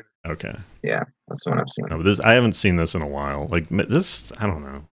Street Fighter. Okay. Yeah, that's the one I've seen. No, but I haven't seen this in a while. Like this, I don't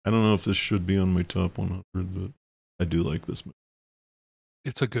know. I don't know if this should be on my top 100, but I do like this movie.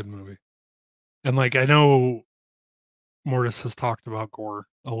 It's a good movie. And like, I know Mortis has talked about gore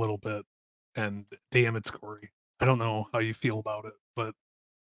a little bit, and damn, it's gory. I don't know how you feel about it, but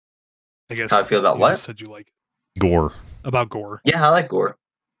I guess how I feel about what? You said you like it. Gore. About gore. Yeah, I like gore.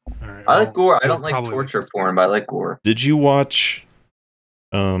 All right, I like gore. I don't like torture porn, but I like gore. Did you watch?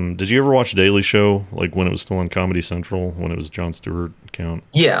 Did you ever watch Daily Show, like when it was still on Comedy Central, when it was Jon Stewart Count?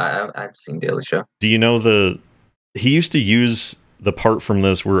 Yeah, I've seen Daily Show. Do you know he used to use the part from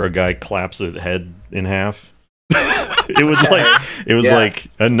this where a guy claps his head in half? It was like,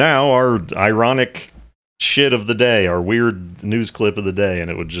 and now our ironic shit of the day, our weird news clip of the day,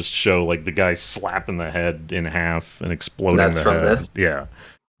 and it would just show like the guy slapping the head in half and exploding the head. That's from this? Yeah.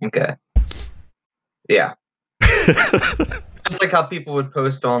 Okay. Yeah. Just like how people would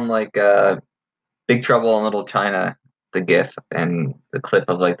post on like Big Trouble in Little China, the GIF and the clip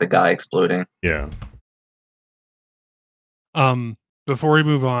of like the guy exploding. Yeah. Before we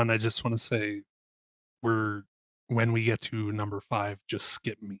move on, I just want to say when we get to number 5, just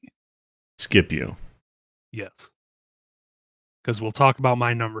skip me. Skip you. Yes. Because we'll talk about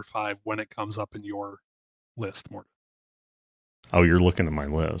my number 5 when it comes up in your list, Morton. Oh, you're looking at my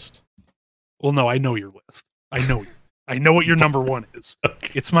list. Well, no, I know your list. I know you. I know what your number 1 is.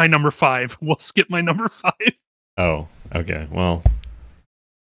 Okay. It's my number 5. We'll skip my number 5. Oh, okay. Well.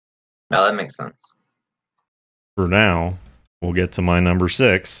 No, that makes sense. For now, we'll get to my number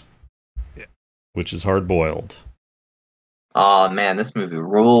 6, which is Hard Boiled. Oh, man, this movie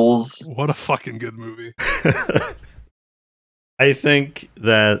rules. What a fucking good movie. I think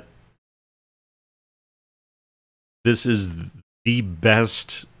that this is the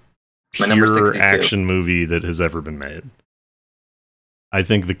best pure action movie that has ever been made. I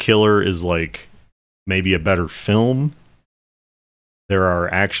think The Killer is like maybe a better film. There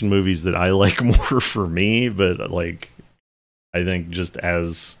are action movies that I like more for me, but like I think just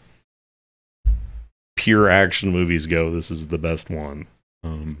as pure action movies go, this is the best one.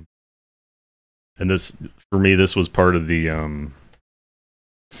 And this, for me, this was part of the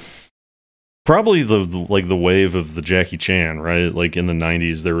probably the wave of the Jackie Chan, right? Like in the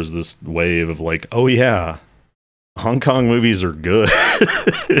 90s, there was this wave of like, oh yeah, Hong Kong movies are good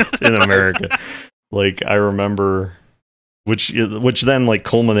in America. Like I remember, which then like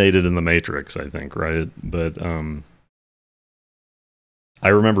culminated in The Matrix, I think, right? But I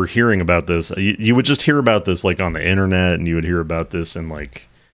remember hearing about this. You would just hear about this like on the internet, and you would hear about this in like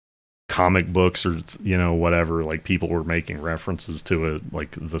comic books or whatever. Like people were making references to it,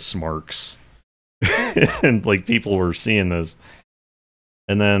 like the Smarks. And like people were seeing this,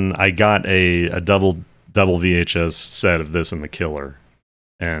 and then I got a double VHS set of this and The Killer,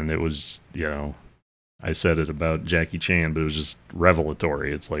 and it was I said it about Jackie Chan, but it was just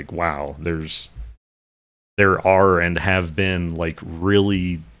revelatory. It's like, wow, there are and have been like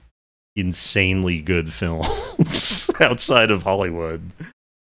really insanely good films outside of Hollywood.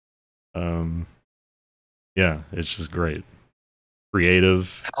 Yeah, it's just great.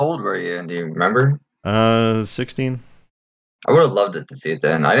 Creative. How old were you? Do you remember? 16. I would have loved it to see it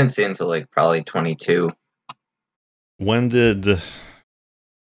then. I didn't see it until like probably 22. When did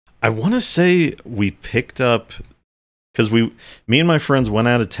I want to say we picked up, because me and my friends went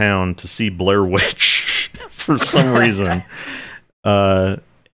out of town to see Blair Witch for some reason. And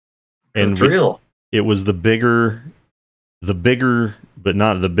It's real. It was the bigger but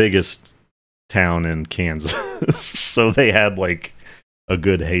not the biggest town in Kansas. So they had like a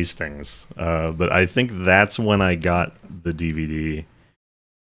good Hastings. But I think that's when I got the DVD.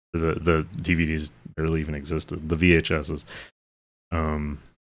 The DVDs barely even existed. The VHSs.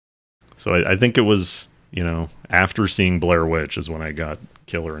 So I think it was, after seeing Blair Witch is when I got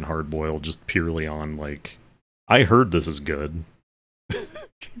Killer and Hard Boiled, just purely on like, I heard this is good.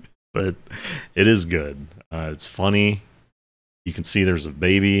 But it is good. It's funny. You can see there's a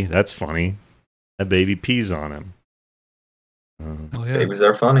baby. That's funny. That baby pees on him. Oh, yeah. Babies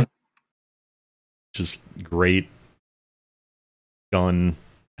are funny. Just great gun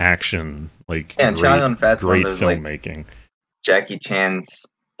action, like Yeah, and Chow Yun-Fat's one great of those like filmmaking. Jackie Chan's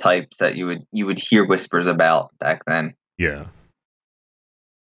types that you would hear whispers about back then. Yeah.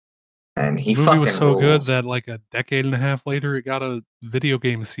 And he The movie fucking was so good rules. that like a decade and a half later, it got a video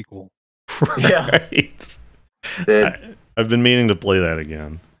game sequel. Yeah. Right. I've been meaning to play that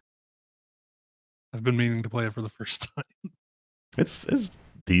again. I've been meaning to play it for the first time. It's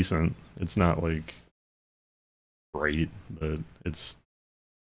decent. It's not like great, but it's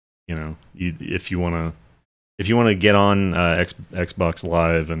if you want to get on Xbox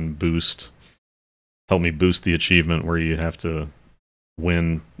Live and help me boost the achievement where you have to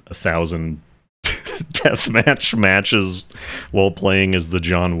win 1,000 deathmatch matches while playing as the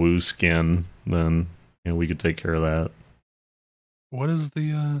John Woo skin, then we could take care of that. What is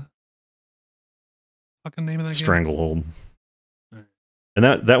the fucking name of that game? Stranglehold. Right. And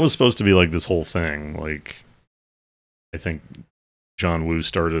that was supposed to be like this whole thing. Like, I think John Woo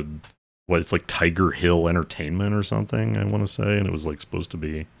started it's like Tiger Hill Entertainment or something, I want to say, and it was like supposed to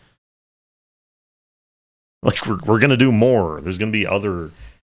be like we're gonna do more. There's gonna be other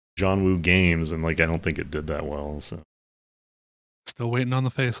John Woo games, and like I don't think it did that well. So Still waiting on the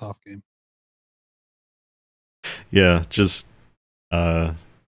face-off game. yeah, just I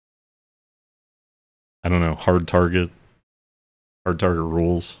don't know, hard target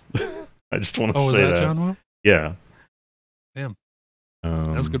rules. I just want to say is that John Woo? Yeah. Damn. That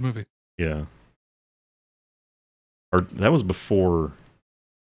was a good movie. Yeah. That was before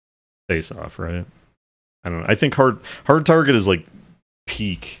Face Off, right? I don't know. I think Hard Target is like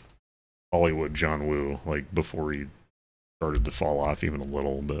peak Hollywood John Woo, like before he started to fall off even a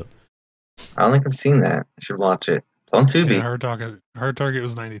little bit. I don't think I've seen that. I should watch it. It's on Tubi. Yeah, Hard Target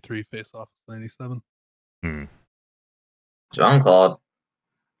was 93, Face Off was 97. Jean-Claude.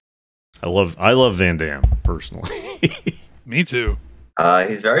 I love Van Damme personally. Me too.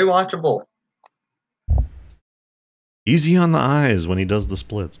 He's very watchable. Easy on the eyes when he does the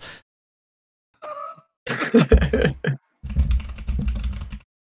splits.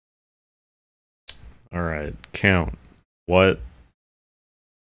 All right, Count. What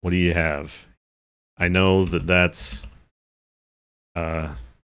do you have? I know that's Grand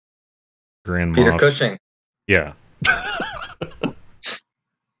Peter Moff. Cushing. Yeah.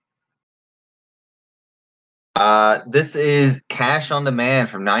 This is Cash on Demand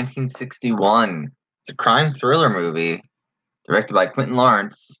from 1961. It's a crime thriller movie directed by Quentin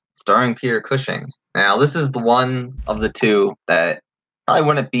Lawrence, starring Peter Cushing. Now, this is the one of the two that probably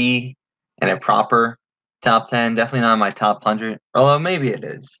wouldn't be in a proper top 10. Definitely not in my top 100. Although maybe it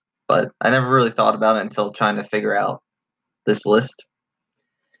is. But I never really thought about it until trying to figure out this list.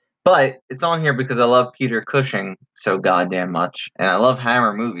 But it's on here because I love Peter Cushing so goddamn much, and I love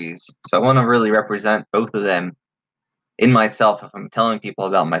Hammer movies, so I want to really represent both of them in myself if I'm telling people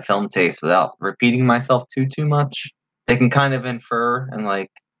about my film taste without repeating myself too much. They can kind of infer and like,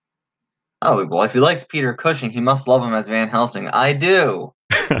 oh, well, if he likes Peter Cushing, he must love him as Van Helsing. I do.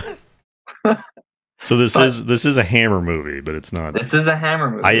 So this is a Hammer movie, but it's not. This is a Hammer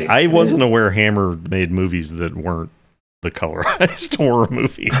movie. I wasn't aware Hammer made movies that weren't the colorized horror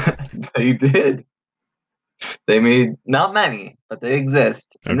movies. They did. They made not many, but they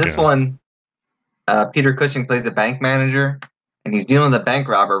exist. In this one, Peter Cushing plays a bank manager, and he's dealing with a bank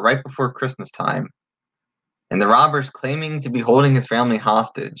robber right before Christmas time. And the robber's claiming to be holding his family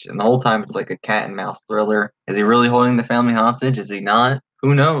hostage. And the whole time it's like a cat and mouse thriller. Is he really holding the family hostage? Is he not?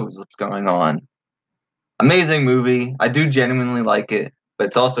 Who knows what's going on? Amazing movie. I do genuinely like it. But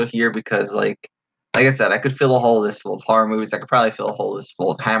it's also here because, like I said, I could fill a whole list full of horror movies. I could probably fill a whole list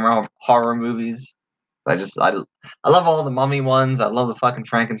full of Hammer horror movies. I love all the Mummy ones. I love the fucking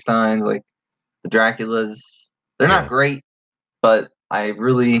Frankensteins, like the Draculas. They're not great, but I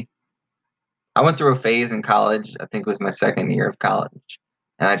went through a phase in college. I think it was my second year of college,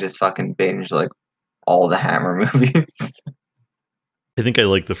 and I just fucking binged like all the Hammer movies. I think I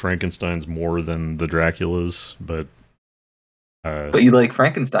like the Frankensteins more than the Draculas, but you like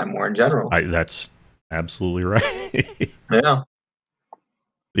Frankenstein more in general. That's absolutely right. Yeah.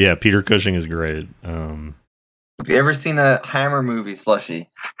 Yeah, Peter Cushing is great. Have you ever seen a Hammer movie, Slushie?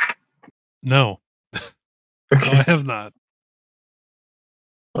 No. No, I have not.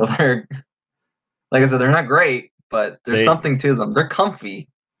 Well, like I said, they're not great, but there's something to them. They're comfy.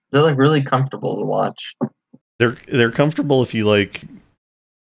 They're like really comfortable to watch. They're comfortable if you like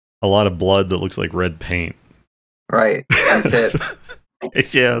a lot of blood that looks like red paint. Right. That's it.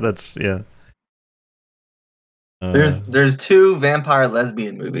 Yeah. There's 2 vampire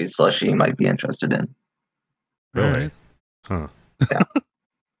lesbian movies Slushie you might be interested in. Really? Right. Huh. Yeah.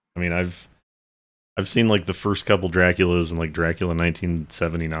 I mean, I've seen like the first couple Draculas and like Dracula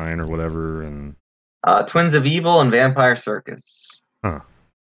 1979 or whatever, and Twins of Evil and Vampire Circus. Huh.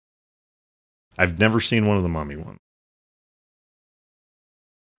 I've never seen one of the Mummy ones.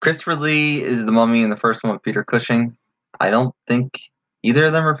 Christopher Lee is the Mummy in the first one with Peter Cushing. I don't think either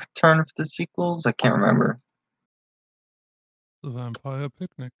of them returned for the sequels. I can't remember. The Vampire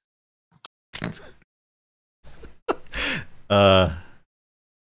Picnic.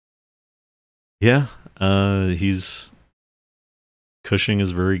 Yeah. Cushing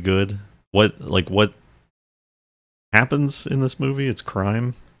is very good. What happens in this movie? It's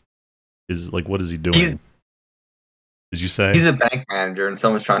crime. What is he doing? Did you say? He's a bank manager and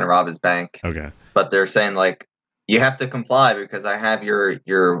someone's trying to rob his bank. Okay. But they're saying like, you have to comply because I have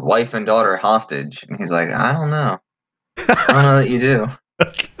your wife and daughter hostage. And he's like, I don't know. I don't know that you do.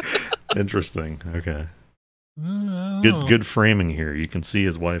 Interesting. Okay. Good framing here. You can see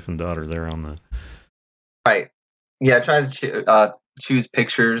his wife and daughter there on the. Right. Yeah, I tried to choose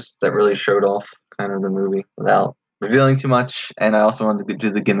pictures that really showed off kind of the movie without revealing too much, and I also wanted to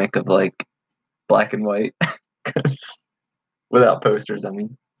do the gimmick of like black and white, because without posters, I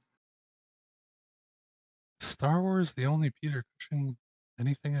mean. Star Wars, the only Peter Cushing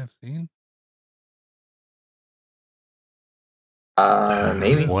anything I've seen?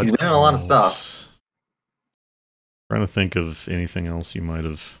 Maybe. He's been in a lot of stuff. Trying to think of anything else you might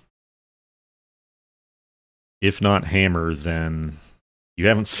have. If not Hammer, then you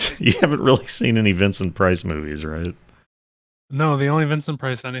haven't really seen any Vincent Price movies, right? No, the only Vincent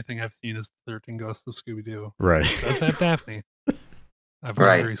Price anything I've seen is 13 Ghosts of Scooby-Doo. Right. It does have Daphne. I've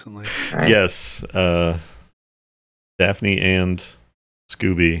learned recently. Right. Yes. Daphne and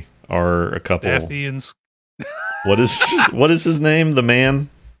Scooby are a couple. Daphne and what is his name? The man?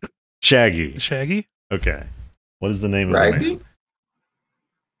 Shaggy. Shaggy? Okay. What is the name of the man?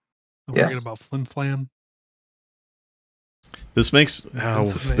 I'm thinking about Flim Flam. This makes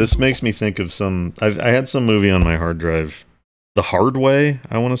me think of some. I had some movie on my hard drive, The Hard Way.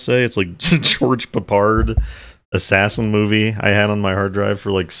 I want to say it's like George Papard assassin movie. I had on my hard drive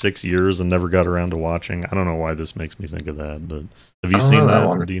for like 6 years and never got around to watching. I don't know why this makes me think of that, but have you seen that?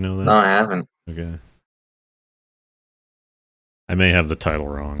 Or do you know that? No, I haven't. Okay. I may have the title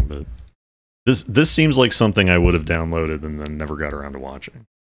wrong, but this seems like something I would have downloaded and then never got around to watching.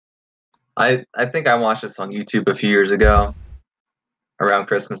 I think I watched this on YouTube a few years ago, around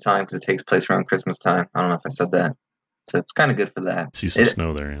Christmas time, because it takes place around Christmas time. I don't know if I said that, so it's kind of good for that. See some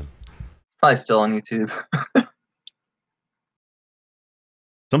snow there, yeah. Probably still on YouTube.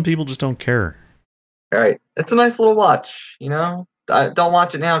 Some people just don't care. All right, it's a nice little watch, you know. Don't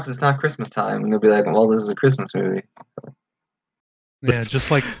watch it now because it's not Christmas time, and you'll be like, "Well, this is a Christmas movie." Yeah,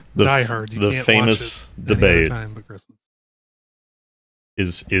 just like Die Hard. You the can't famous watch it any other debate time but Christmas.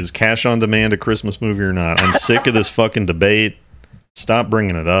 is Cash on Demand a Christmas movie or not? I'm sick of this fucking debate. Stop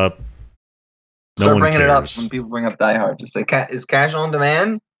bringing it up. No Start one bringing cares. it up when people bring up Die Hard. Just say, is Cash on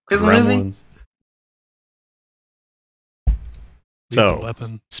Demand Christmas movie? Gremlins. So,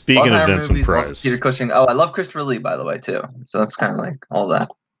 Weapon. speaking of Love Vincent movies, love Price, Peter Cushing. Oh, I love Christopher Lee, by the way, too. So that's kind of like all that.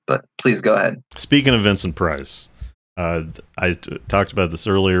 But please go ahead. speaking of Vincent Price, talked about this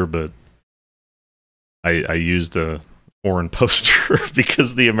earlier, but I used a foreign poster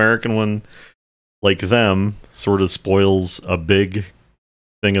because the American one, like them, sort of spoils a big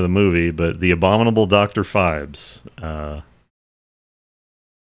thing of the movie. But The Abominable Dr. Phibes.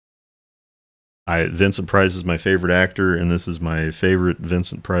 Vincent Price is my favorite actor, and this is my favorite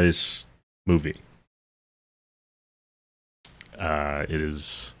Vincent Price movie. It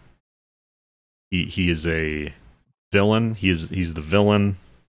is. He is a villain. He's the villain.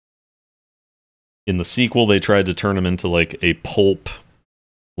 In the sequel, they tried to turn him into like a pulp,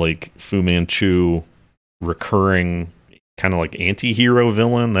 like Fu Manchu, recurring kind of like anti-hero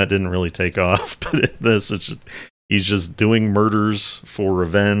villain. That didn't really take off, but this is just he's just doing murders for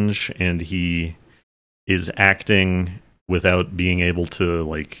revenge, and he is acting without being able to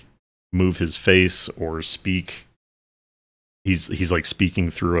like move his face or speak. He's like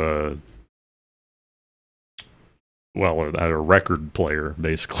speaking through a record player,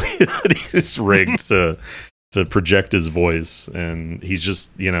 basically, that he's rigged to project his voice, and he's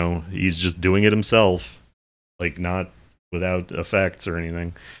just doing it himself, like not without effects or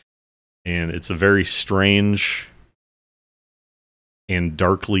anything. And it's a very strange and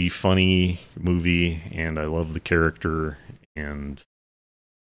darkly funny movie, and I love the character, and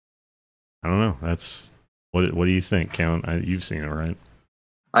I don't know. That's what do you think, Count? You've seen it, right?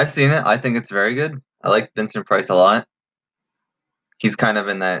 I've seen it. I think it's very good. I like Vincent Price a lot. He's kind of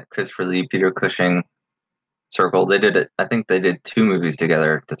in that Christopher Lee, Peter Cushing circle. They did it. I think they did 2 movies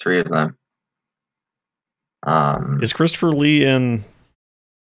together, the 3 of them. Is Christopher Lee in?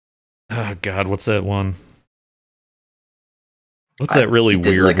 Oh God, what's that one? What's that really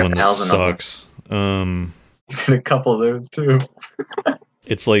weird like one that sucks? He did a couple of those too.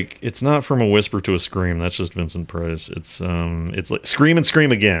 It's like it's not From a Whisper to a Scream. That's just Vincent Price. It's like Scream and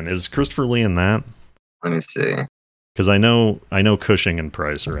Scream Again. Is Christopher Lee in that? Let me see. Because I know Cushing and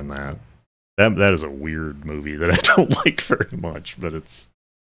Price are in that. That is a weird movie that I don't like very much, but it's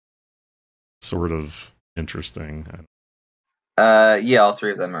sort of interesting. Yeah, all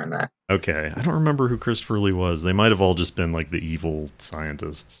 3 of them are in that. Okay, I don't remember who Christopher Lee was. They might have all just been like the evil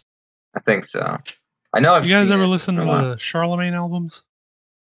scientists. I think so. I know. You guys ever listen to the Charlemagne albums?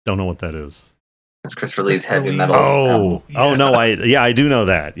 Don't know what that is. It's Christopher Lee's heavy metal. Oh, yeah. Oh no, I do know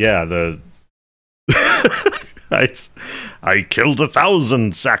that. Yeah, I killed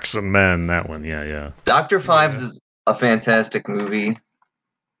 1,000 Saxon men. That one, yeah. Dr. Phibes is a fantastic movie.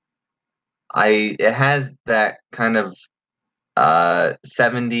 It has that kind of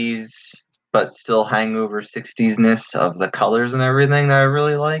 70s, but still hangover 60s-ness of the colors and everything that I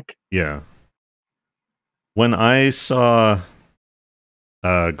really like. Yeah. When I saw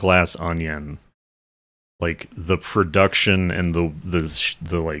Glass Onion, like the production and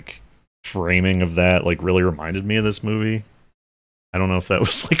the like framing of that like really reminded me of this movie. I don't know if that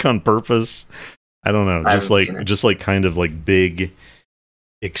was like on purpose. I don't know. Just like kind of like big,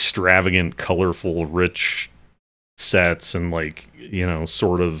 extravagant, colorful, rich sets, and like,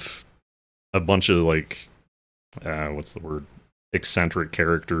 sort of a bunch of like what's the word? Eccentric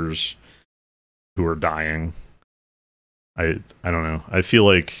characters who are dying. I don't know. I feel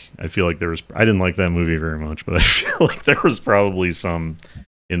like there was. I didn't like that movie very much, but I feel like there was probably some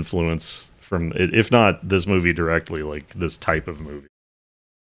influence from it, if not this movie directly, like this type of movie.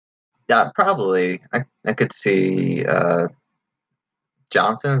 Yeah, probably. I could see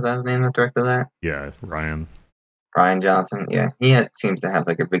Johnson, is that his name that directed that? Yeah, Ryan Johnson. Yeah, he seems to have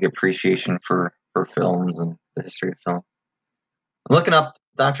like a big appreciation for films and the history of film. I'm looking up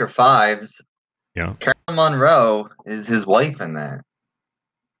Dr. Phibes. Yeah, Carolyn Monroe is his wife in that.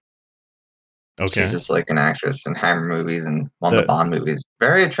 Okay, she's just like an actress in Hammer movies and one of the Bond movies.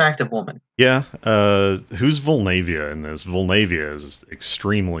 Very attractive woman. Yeah. Who's Volnavia in this? Volnavia is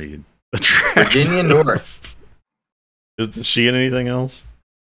extremely attractive. Virginia North. Is she in anything else?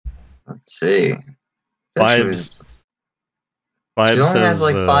 Let's see. Phibes. She only has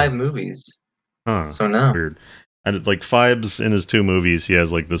like 5 movies. Huh. So no. Weird. And like Phibes in his 2 movies, he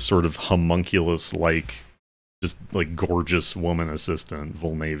has like this sort of homunculus, like just like gorgeous woman assistant,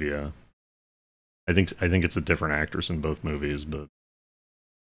 Volnavia. I think it's a different actress in both movies, but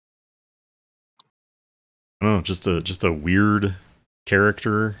I don't know, just a weird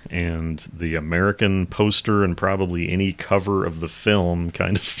character, and the American poster and probably any cover of the film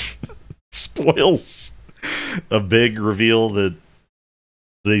kind of spoils a big reveal that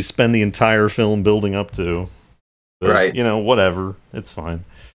they spend the entire film building up to. But, right. You know, whatever. It's fine.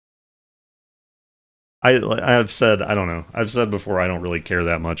 I've said, I don't know. I've said before, I don't really care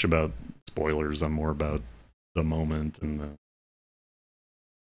that much about spoilers. I'm more about the moment and the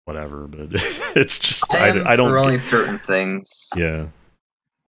whatever. But it's just, I don't. For only certain things. Yeah.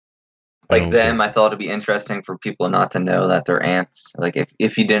 Like them, I thought it'd be interesting for people not to know that they're ants. Like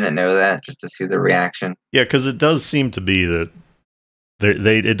if you didn't know that, just to see the reaction. Yeah, because it does seem to be that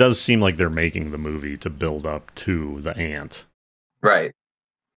it does seem like they're making the movie to build up to the ant. Right.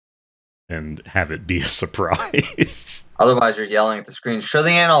 And have it be a surprise. Otherwise, you're yelling at the screen, show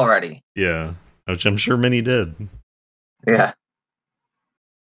the ant already. Yeah, which I'm sure many did. Yeah.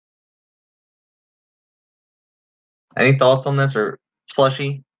 Any thoughts on this, or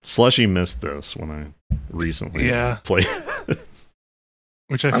Slushie? Slushie missed this when I recently played it.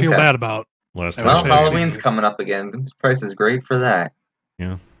 Which I feel bad about. Well, Halloween's coming up again. This price is great for that.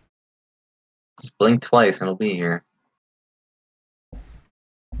 Yeah. Just blink twice and it'll be here.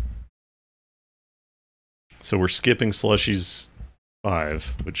 So we're skipping Slushie's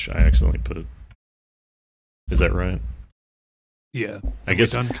 5, which I accidentally put. Is that right? Yeah. I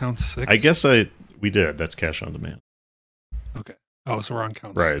guess we done count 6. I guess we did. That's Cash on Demand. Okay. Oh, so we're on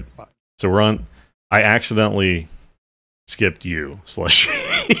count right. 5. So we're on. I accidentally skipped you,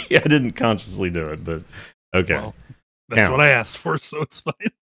 Slushie. I didn't consciously do it, but okay. Well, that's what I asked for, so it's fine.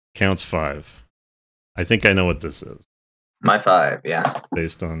 Counts 5. I think I know what this is. My 5, yeah.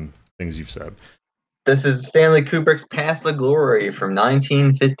 Based on things you've said. This is Stanley Kubrick's Past the Glory from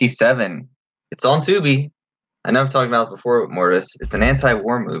 1957. It's on Tubi. I know I've talked about it before with Mortis. It's an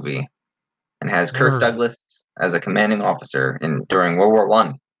anti-war movie and has Kirk Douglas as a commanding officer during World War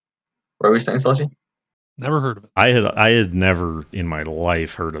I. What were we saying, Slushie? Never heard of it. I had never in my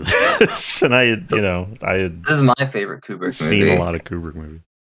life heard of this, and I had This is my favorite Kubrick movie. Seen a lot of Kubrick movies.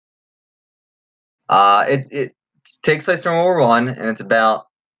 It takes place during World War I, and it's about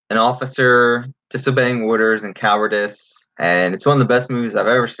an officer disobeying orders and cowardice, and it's one of the best movies I've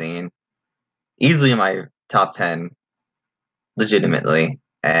ever seen. Easily in my top 10, legitimately.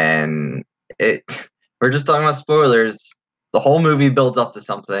 And we're just talking about spoilers. The whole movie builds up to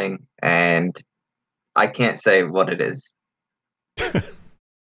something, and I can't say what it is. Do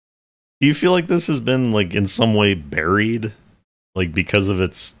you feel like this has been like in some way buried, like because of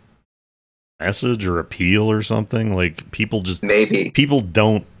its message or appeal or something? Like people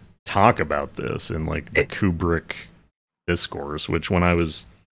don't talk about this in like the Kubrick discourse, which when I was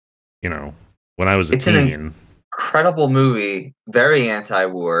a teen. An incredible movie, very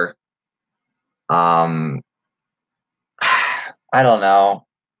anti-war. I don't know.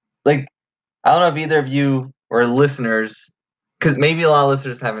 Like, I don't know if either of you or listeners, because maybe a lot of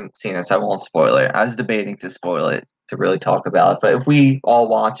listeners haven't seen it, so I won't spoil it. I was debating to spoil it to really talk about it, but if we all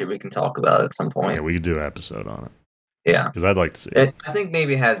watch it, we can talk about it at some point. Yeah, we could do an episode on it. Yeah. Because I'd like to see it. I think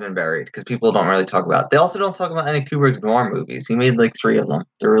maybe it has been buried because people don't really talk about it. They also don't talk about any Kubrick's noir movies. He made like 3 of them.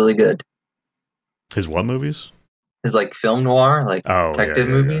 They're really good. His what movies? His like film noir, like detective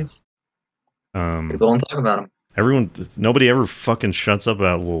movies. Yeah. People don't talk about them. Nobody ever fucking shuts up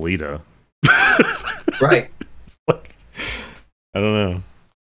about Lolita. Right. Like, I don't know.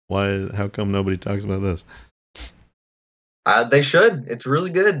 Why? How come nobody talks about this? They should. It's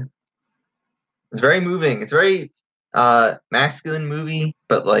really good. It's very moving. It's very masculine movie,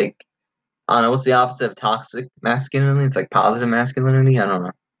 but like, I don't know, what's the opposite of toxic masculinity? It's like positive masculinity. I don't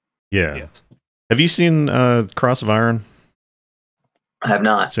know. Yeah. Yes. Have you seen Cross of Iron? I have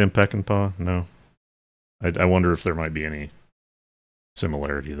not. Sam Peckinpah? No. I wonder if there might be any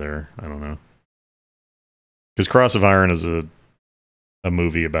similarity there. I don't know. Because Cross of Iron is a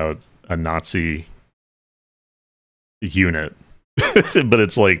movie about a Nazi unit, but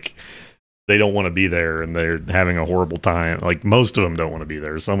it's like they don't want to be there and they're having a horrible time. Like most of them don't want to be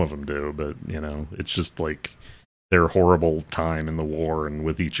there. Some of them do, but it's just like their horrible time in the war and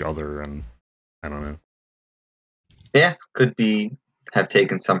with each other, and I don't know. Yeah, could have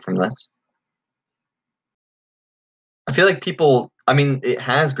taken some from this. I feel like it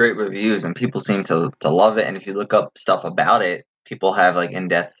has great reviews and people seem to love it. And if you look up stuff about it, people have like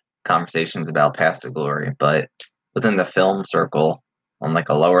in-depth conversations about Past the Glory, but within the film circle on like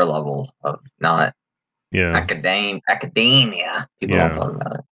a lower level of not academia, people don't talk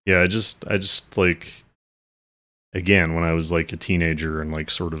about it. Yeah, I just like, again, when I was like a teenager and like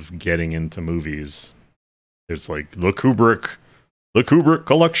sort of getting into movies, it's like the Kubrick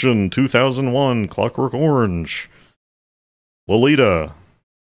Collection 2001, Clockwork Orange. Lolita,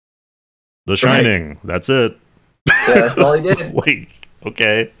 The Shining. That's it. Yeah, that's all he did. Wait,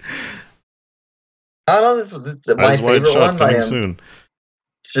 okay. I don't know. This is my Eyes Wide favorite Shut one. coming soon.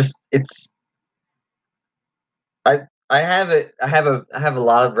 It's just I have it. I have a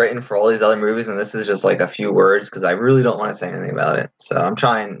lot of written for all these other movies, and this is just like a few words because I really don't want to say anything about it. So I'm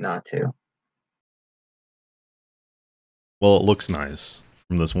trying not to. Well, it looks nice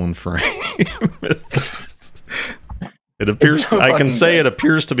from this one frame. It appears. So I can say good. it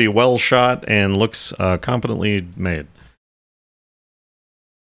appears to be well shot and looks competently made.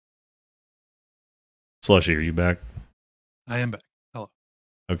 Slushie, are you back? I am back. Hello.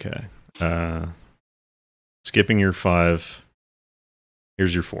 Okay. Skipping your 5.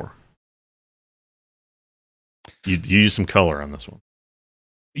 Here's your 4. You use some color on this one.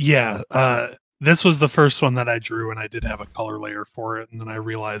 Yeah, this was the first one that I drew, and I did have a color layer for it. And then I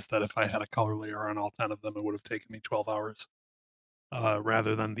realized that if I had a color layer on all 10 of them, it would have taken me 12 hours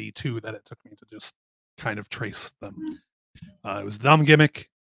rather than the 2 that it took me to just kind of trace them. It was a dumb gimmick,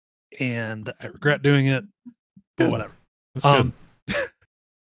 and I regret doing it, but Good. whatever. That's good.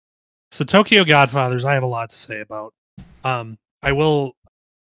 So Tokyo Godfathers, I have a lot to say about. I will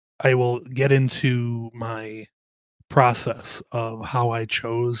get into my process of how I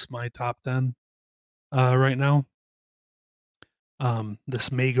chose my top 10 right now.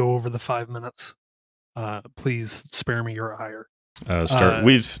 This may go over the 5 minutes. Please spare me your ire.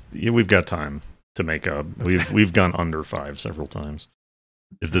 We've got time to make up. Okay. We've gone under 5 several times.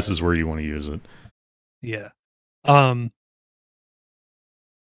 If this is where you want to use it. Yeah.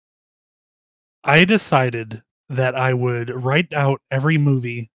 I decided that I would write out every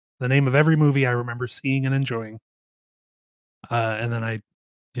movie, the name of every movie I remember seeing and enjoying. And then I,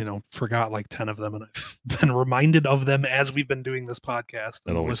 forgot like 10 of them, and I've been reminded of them as we've been doing this podcast.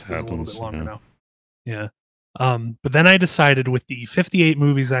 That always the list is a little happens. bit longer now. Yeah. But then I decided with the 58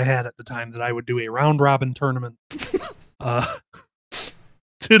 movies I had at the time that I would do a round robin tournament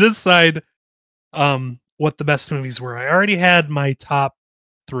to decide what the best movies were. I already had my top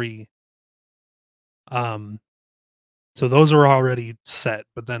 3. So those are already set,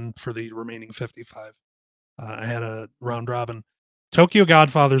 but then for the remaining 55, I had a round robin. Tokyo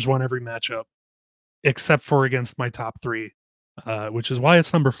Godfathers won every matchup except for against my top 3, which is why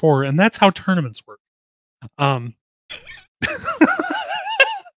it's number 4, and that's how tournaments work. And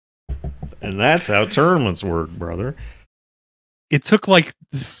that's how tournaments work, brother. It took like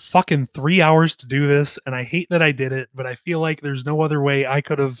fucking 3 hours to do this, and I hate that I did it, but I feel like there's no other way I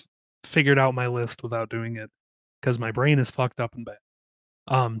could have figured out my list without doing it because my brain is fucked up and bad.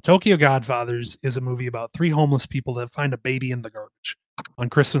 Tokyo Godfathers is a movie about 3 homeless people that find a baby in the garbage on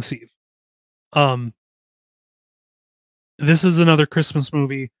Christmas Eve. This is another Christmas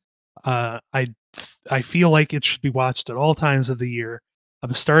movie. I feel like it should be watched at all times of the year.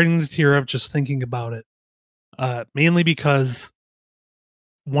 I'm starting to tear up just thinking about it. Mainly because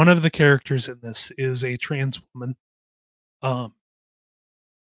one of the characters in this is a trans woman.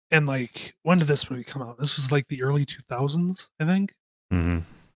 And like, when did this movie come out? This was like the early 2000s, I think. Mm-hmm.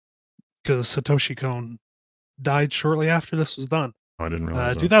 Because Satoshi Kon died shortly after this was done. Oh, I didn't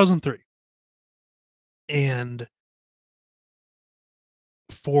realize that. 2003. And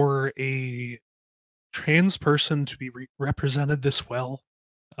for a trans person to be represented this well,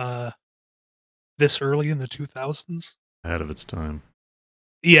 this early in the 2000s, ahead of its time.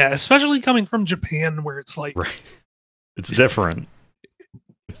 Yeah, especially coming from Japan, where it's like, right, it's different.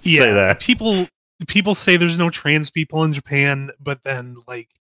 Yeah, say that people say there's no trans people in Japan, but then like,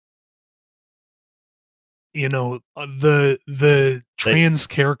 the trans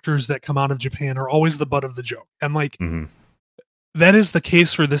characters that come out of Japan are always the butt of the joke, and like. Mm-hmm. That is the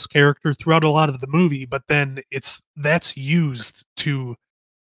case for this character throughout a lot of the movie, but then that's used to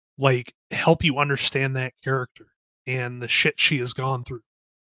like help you understand that character and the shit she has gone through.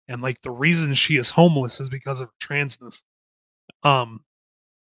 And like the reason she is homeless is because of her transness.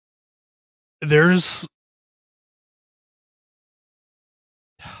 There's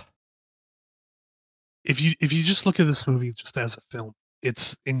if you just look at this movie just as a film,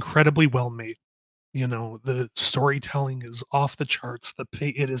 it's incredibly well made. The storytelling is off the charts.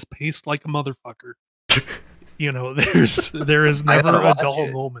 It is paced like a motherfucker. There is never a dull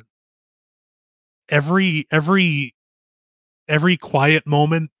moment. Every quiet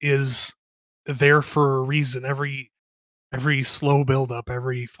moment is there for a reason. Every slow build up,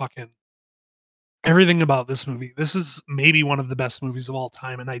 everything about this movie. This is maybe one of the best movies of all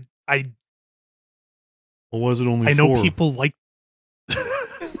time, and I well, was it only? I know people like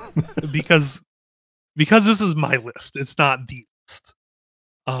because this is my list. It's not the list.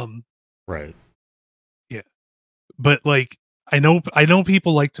 Right. Yeah. But like I know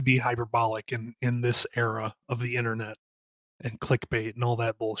people like to be hyperbolic in this era of the internet and clickbait and all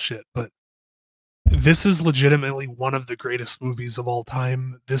that bullshit, but this is legitimately one of the greatest movies of all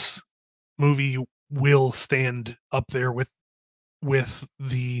time. This movie will stand up there with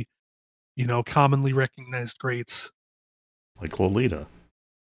the, you know, commonly recognized greats Like Lolita.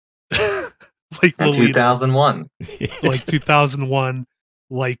 like And Lolita, 2001. like 2001,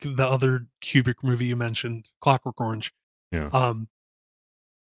 like the other Kubrick movie you mentioned, Clockwork Orange. Yeah.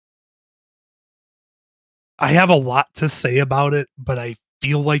 I have a lot to say about it, but I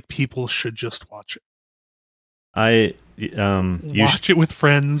feel like people should just watch it. Watch it with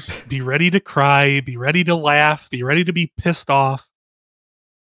friends. Be ready to cry. Be ready to laugh. Be ready to be pissed off.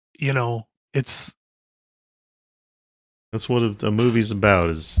 You know, that's what a movie's about,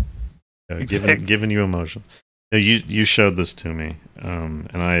 is exactly. giving you emotion. Now, you showed this to me, and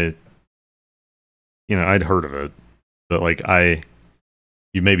I'd heard of it, but like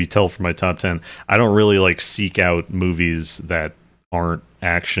you maybe tell from my top 10, I don't really like seek out movies that aren't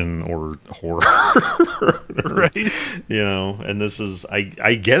action or horror. Right. You know, and this is,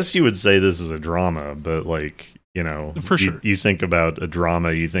 I guess you would say this is a drama, but like, you know, For sure. You think about a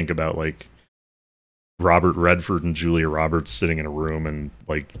drama, you think about like Robert Redford and Julia Roberts sitting in a room and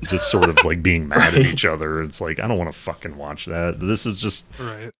like just sort of like being mad at each other. It's like, I don't want to fucking watch that. This is just,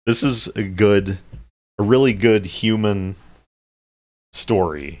 this is a really good human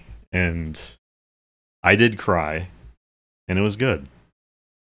story, and I did cry, and it was good.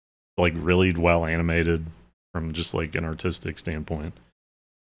 Like really well animated from just like an artistic standpoint.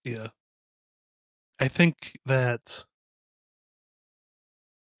 Yeah. I think that,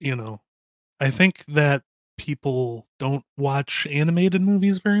 you know, I think that people don't watch animated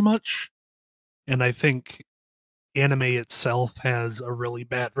movies very much. And I think anime itself has a really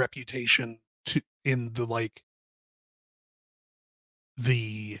bad reputation in the like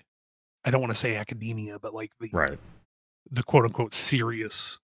the, I don't want to say academia, but like the quote unquote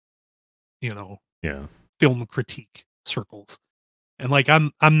serious, you know, film critique circles. And like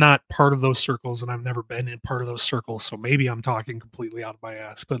I'm not part of those circles, and I've never been in part of those circles, so maybe I'm talking completely out of my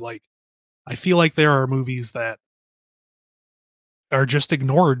ass, but like I feel like there are movies that are just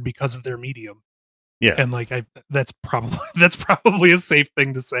ignored because of their medium. Yeah. And like that's probably a safe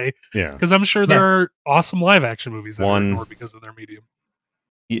thing to say. Yeah. Because I'm sure there are awesome live action movies that are ignored because of their medium.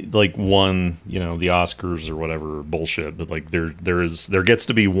 Like one, you know, the Oscars or whatever bullshit, but like there gets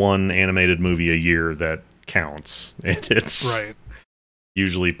to be one animated movie a year that counts, and it's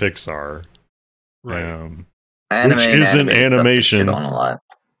usually Pixar, which isn't animation. On a lot.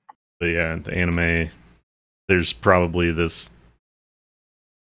 But yeah, the anime, there's probably this.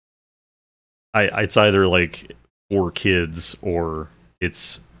 It's either like for kids or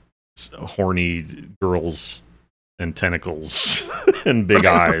it's horny girls and tentacles and big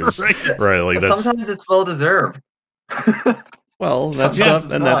eyes, right? Like that's sometimes it's well deserved. Well, that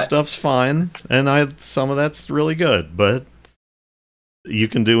stuff and that stuff's fine, and some of that's really good, but you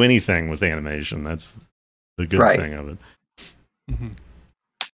can do anything with animation. That's the good thing of it. Mm-hmm.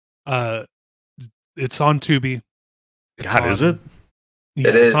 It's on Tubi. Is it? Yeah,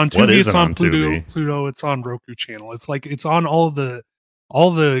 it is. It's on Tubi. It's on Pluto. It's on Roku channel. It's like it's on all the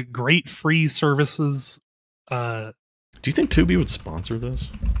great free services. Do you think Tubi would sponsor this?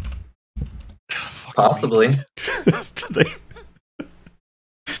 Possibly.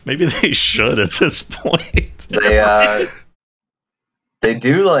 Maybe they should at this point. They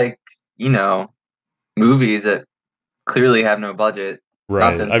do, like, you know, movies that clearly have no budget.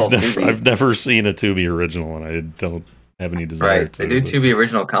 Right. I've never seen a Tubi original, and I don't have any desire to. They do Tubi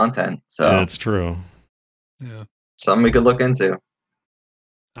original content, so that's true. Yeah. Something we could look into.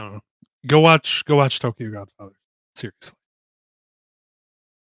 I don't know. Go watch Tokyo Godfather. Seriously.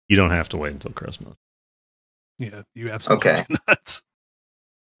 You don't have to wait until Christmas. Yeah, you absolutely do not.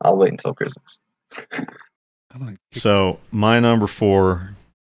 I'll wait until Christmas. So my number 4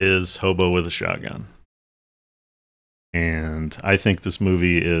 is Hobo with a Shotgun. And I think this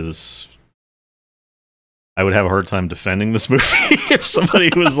movie is... I would have a hard time defending this movie if somebody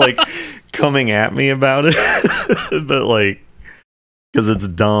was like coming at me about it. But like, because it's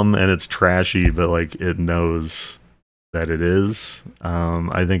dumb and it's trashy, but like it knows that it is.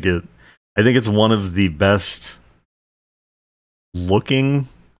 I think it's one of the best looking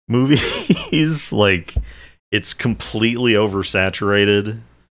movies. Like, it's completely oversaturated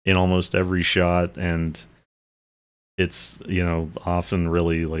in almost every shot, and it's, you know, often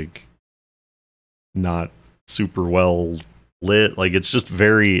really like not super well lit. Like, it's just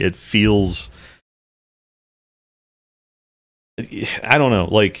it feels, I don't know,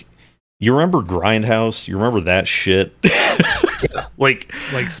 like You remember Grindhouse? You remember that shit? like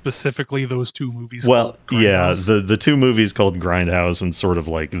specifically those two movies. Well, yeah, Grindhouse? the two movies called Grindhouse and sort of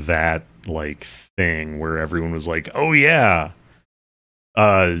like that like thing where everyone was like, "Oh yeah,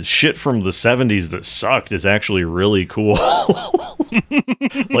 shit from the 70s that sucked is actually really cool."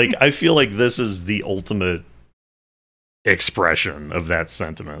 Like, I feel like this is the ultimate expression of that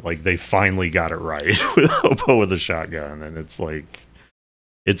sentiment. Like, they finally got it right with Hobo with a Shotgun, and it's like,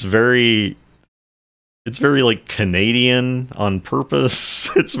 it's very like Canadian on purpose.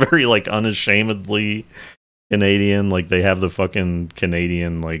 It's very like unashamedly Canadian. Like, they have the fucking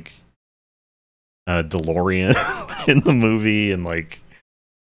Canadian like DeLorean in the movie, and like,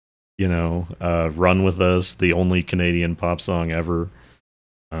 you know, Run With Us, the only Canadian pop song ever.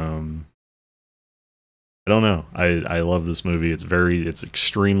 I don't know. I love this movie. It's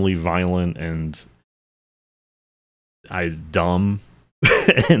extremely violent and dumb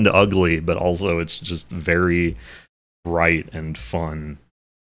and ugly, but also it's just very bright and fun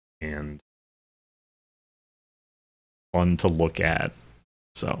and fun to look at.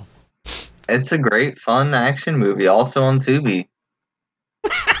 So It's a great, fun action movie, also on Tubi.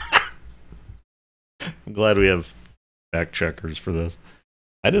 I'm glad we have fact checkers for this.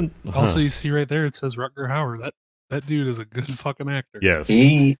 I didn't. Also, you see right there, it says Rutger Hauer. That dude is a good fucking actor. Yes,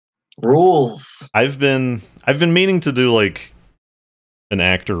 he rules. I've been meaning to do like an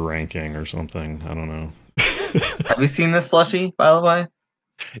actor ranking or something. I don't know. Have you seen this, Slushie, by the way?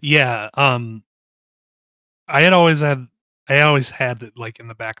 Yeah. I always had it like in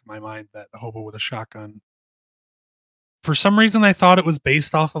the back of my mind that Hobo with a Shotgun. For some reason, I thought it was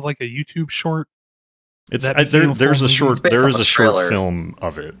based off of like a YouTube short. There's a short film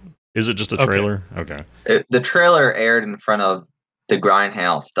of it. Is it just a trailer? Okay. The trailer aired in front of the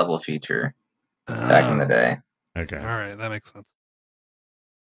Grindhouse double feature back in the day. Okay. All right, that makes sense.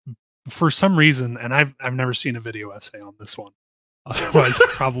 For some reason, and I've never seen a video essay on this one. Otherwise, I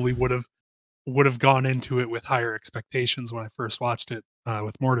probably would have gone into it with higher expectations when I first watched it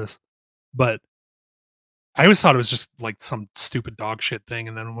with Mortis. But I always thought it was just like some stupid dog shit thing.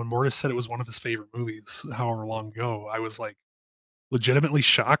 And then when Mortis said it was one of his favorite movies, however long ago, I was like legitimately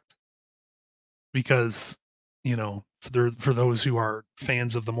shocked because, you know, for those who are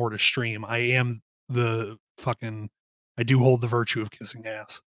fans of the Mortis stream, I do hold the virtue of kissing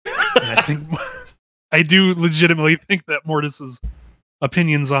ass. And I think I do legitimately think that Mortis's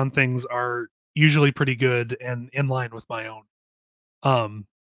opinions on things are usually pretty good and in line with my own.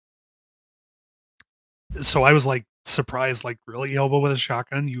 So I was like surprised, like, really, Hobo with a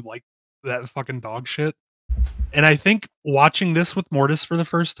Shotgun? You like that fucking dog shit? And I think watching this with Mortis for the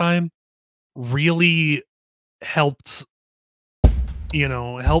first time really helped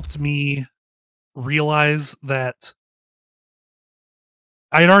me realize that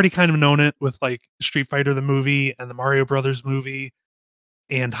I had already kind of known it with like Street Fighter the movie and the Mario Brothers movie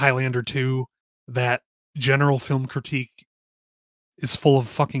and Highlander 2, that general film critique is full of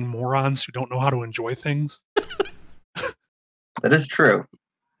fucking morons who don't know how to enjoy things. That is true.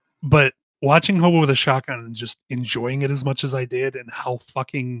 But watching Hobo with a Shotgun and just enjoying it as much as I did, and how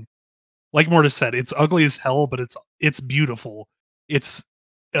fucking, like Mortis said, it's ugly as hell, but it's beautiful. It's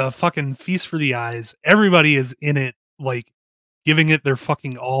a fucking feast for the eyes. Everybody is in it, like, giving it their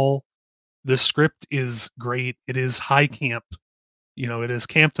fucking all. The script is great. It is high camp. You know, it is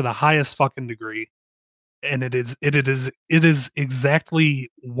camp to the highest fucking degree. And it is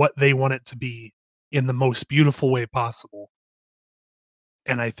exactly what they want it to be in the most beautiful way possible.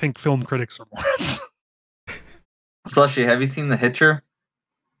 And I think film critics are morons. Slushie, have you seen The Hitcher?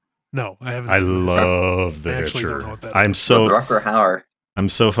 No, I haven't. I love The Hitcher. I'm so Rutger Hauer. I'm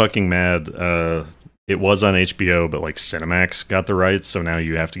so fucking mad. It was on HBO, but like Cinemax got the rights, so now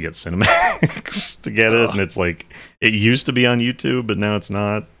you have to get Cinemax to get it. And it's like, it used to be on YouTube, but now it's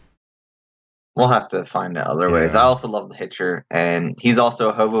not. We'll have to find out other ways. I also love The Hitcher, and he's also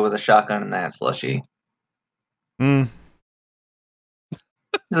a hobo with a shotgun in that, Slushie. He's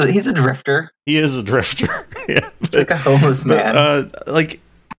a drifter. He is a drifter. Yeah, it's like a homeless man. Like,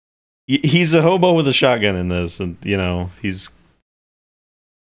 he's a hobo with a shotgun in this, and you know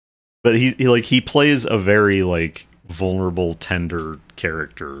but he plays a very like vulnerable, tender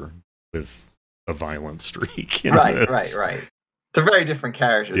character with a violent streak. Right. They're very different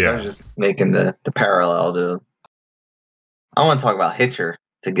characters. Yeah. I was just making the parallel to. I want to talk about Hitcher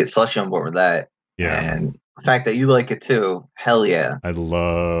to get Slushie on board with that. Yeah. And the fact that you like it too, hell yeah. I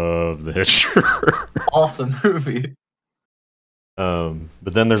love The Hitcher. Awesome movie.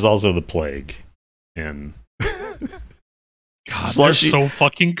 But then there's also The Plague, and God, they're so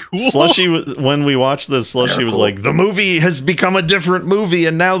fucking cool. Slushie was, when we watched this, Slushie was like, the movie has become a different movie,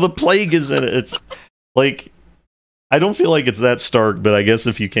 and now the plague is in it. It's like, I don't feel like it's that stark, but I guess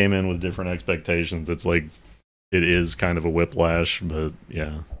if you came in with different expectations, it's like, it is kind of a whiplash, but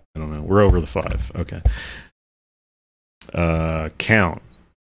yeah, I don't know. We're over the 5. Okay. Count.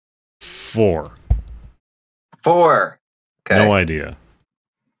 4. 4. Okay. No idea.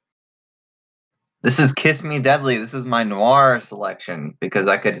 This is Kiss Me Deadly. This is my noir selection because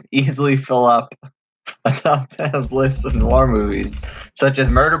I could easily fill up a top 10 list of noir movies, such as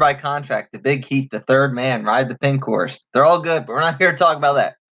Murder by Contract, The Big Heat, The Third Man, Ride the Pink Horse. They're all good, but we're not here to talk about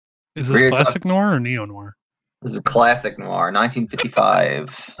that. Is this classic noir or neo-noir? This is classic noir,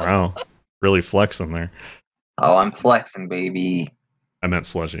 1955. Wow. Really flexing there. Oh, I'm flexing, baby. I meant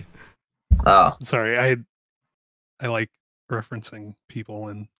Slushie. Oh. Sorry, I like referencing people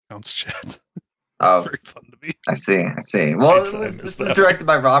in Count's chat. Oh, it's very fun to me. I see. Well, this is directed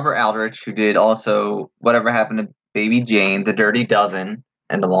by Robert Aldrich, who did also Whatever Happened to Baby Jane, The Dirty Dozen,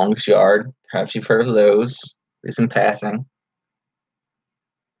 and The Longest Yard. Perhaps you've heard of those. At least in passing.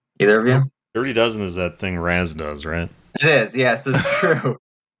 Either of you? Dirty Dozen is that thing Raz does, right? It is, yes, it's true.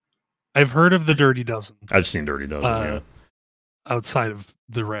 I've heard of The Dirty Dozen. I've seen Dirty Dozen, yeah. Outside of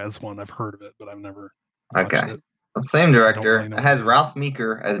the Raz one, I've heard of it, but I've never watched it. The same director. It has Ralph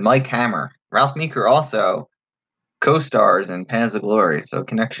Meeker as Mike Hammer. Ralph Meeker also co-stars in Paths of Glory, so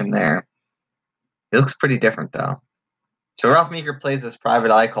connection there. It looks pretty different, though. So Ralph Meeker plays this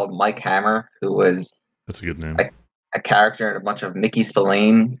private eye called Mike Hammer, who was that's a good name. A character in a bunch of Mickey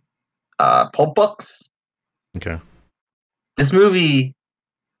Spillane pulp books. Okay. This movie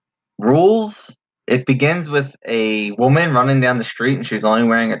rules. It begins with a woman running down the street, and she's only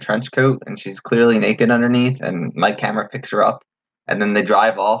wearing a trench coat, and she's clearly naked underneath, and Mike Hammer picks her up, and then they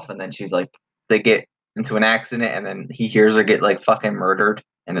drive off, and then she's like, they get into an accident, and then he hears her get like fucking murdered,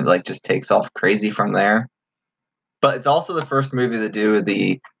 and it like just takes off crazy from there. But it's also the first movie to do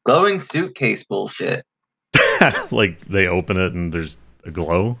the glowing suitcase bullshit. Like they open it and there's a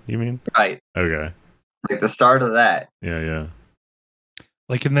glow, you mean? Right. Okay. Like the start of that. Yeah.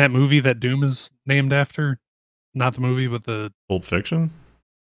 Like in that movie that Doom is named after? Not the movie, but the Pulp Fiction?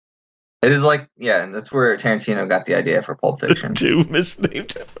 It is like, yeah, and that's where Tarantino got the idea for Pulp Fiction. Doom is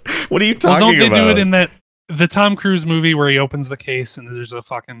named. What are you talking about? Don't they do it in the Tom Cruise movie where he opens the case and there's a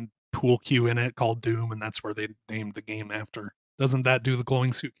fucking pool cue in it called Doom, and that's where they named the game after? Doesn't that do the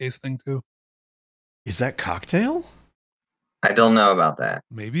glowing suitcase thing too? Is that Cocktail? I don't know about that.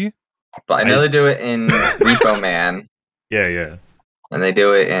 Maybe. But I know they do it in Repo Man. Yeah. And they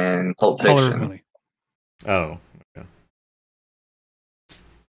do it in Pulp Fiction. Color of Money. Oh, okay.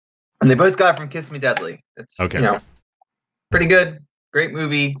 And they both got it from Kiss Me Deadly. It's pretty good. Great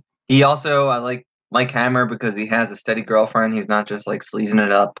movie. He also, I like Mike Hammer because he has a steady girlfriend. He's not just like sleazing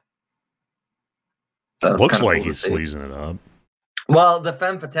it up. So looks like he's sleazing it up. Well, the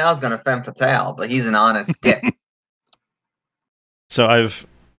femme fatale is gonna femme fatale, but he's an honest dick. So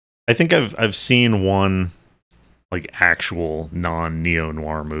I think I've seen one like actual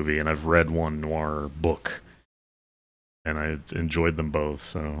non-neo-noir movie, and I've read one noir book, and I enjoyed them both.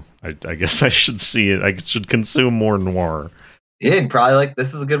 So I guess I should see it. I should consume more noir. Yeah, you'd probably like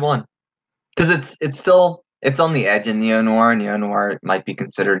this is a good one because it's on the edge in neo-noir. Neo-noir might be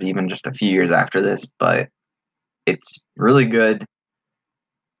considered even just a few years after this, but it's really good.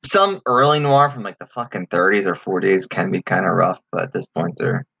 Some early noir from like the fucking 30s or 40s can be kind of rough, but at this point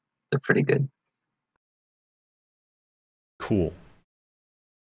they're pretty good. Cool.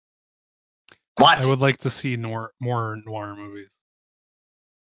 I would like to see more noir movies.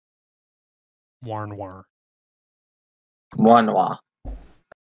 Noir.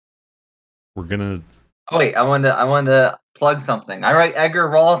 We're gonna. Oh wait, I wanted to plug something. I write Edgar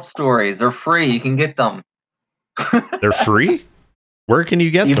Rolfe stories. They're free. You can get them. They're free? Where can you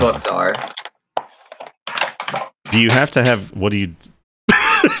get them? Ebooks are. Do you have to have? What do you?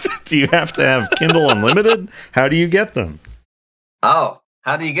 Do you have to have Kindle Unlimited? How do you get them? Oh,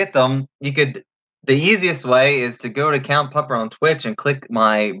 how do you get them? The easiest way is to go to CountPupper on Twitch and click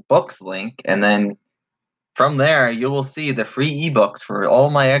my books link, and then from there you will see the free ebooks for all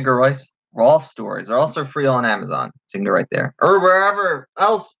my Edgar Rolfe stories. They're also free on Amazon, so you can go right there or wherever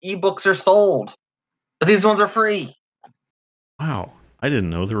else ebooks are sold. But these ones are free. Wow, I didn't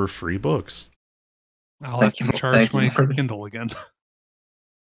know there were free books. I'll have to charge my Kindle again.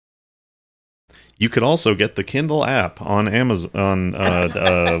 You could also get the Kindle app on Amazon.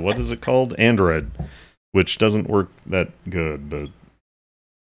 What is it called? Android, which doesn't work that good, but.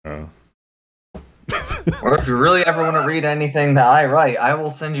 Or if you really ever want to read anything that I write, I will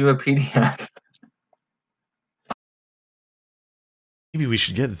send you a PDF. Maybe we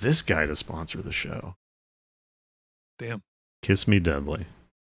should get this guy to sponsor the show. Damn. Kiss Me Deadly.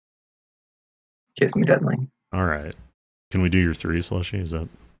 Kiss Me Deadly. All right. Can we do your 3, Slushie? Is that?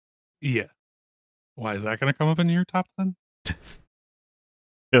 Yeah. Why is that going to come up in your top 10? Yeah,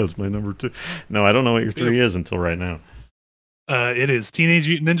 that's my number 2. No, I don't know what your 3 is until right now. It is Teenage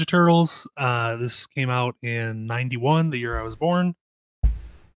Mutant Ninja Turtles. This came out in 91, the year I was born.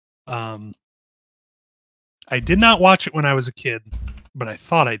 I did not watch it when I was a kid, but I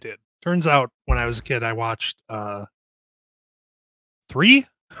thought I did. Turns out when I was a kid, I watched 3?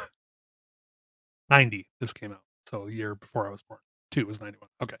 90, this came out. So the year before I was born. 2 was 91.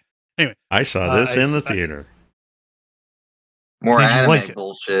 Okay. Anyway. I saw this in the theater. More Did you anime like it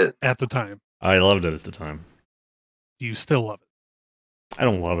bullshit. at the time? I loved it at the time. Do you still love it? I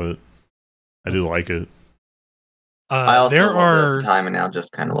don't love it. I do like it. I also there loved it at are the time and now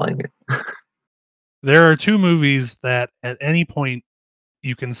just kind of like it. there are 2 movies that at any point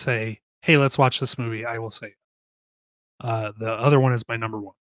you can say, "Hey, let's watch this movie." I will say. The other one is my number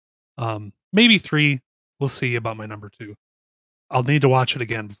 1. Maybe 3. We'll see about my number 2. I'll need to watch it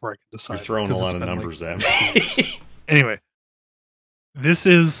again before I can decide. You're throwing a lot of numbers at me. Anyway, this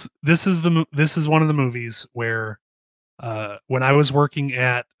is one of the movies where when I was working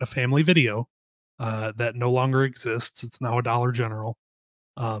at a Family Video that no longer exists, it's now a Dollar General.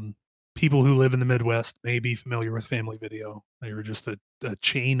 People who live in the Midwest may be familiar with Family Video. They were just a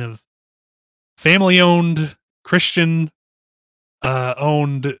chain of family-owned, Christian-owned.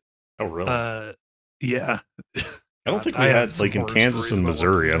 Oh, really? Yeah. I don't think we had, like in Kansas and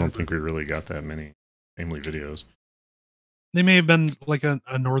Missouri, I don't think we really got that many Family Videos. They may have been like a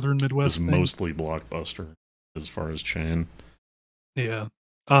northern Midwest It was thing. mostly Blockbuster as far as chain. Yeah.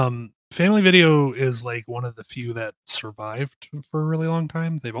 Family Video is like one of the few that survived for a really long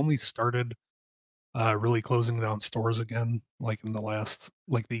time. They've only started really closing down stores again, like in the last,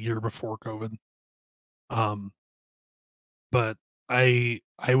 like the year before COVID. But I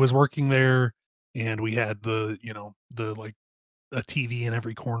was working there, and we had the like a TV in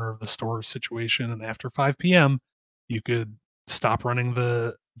every corner of the store situation. And after 5 p.m., you could stop running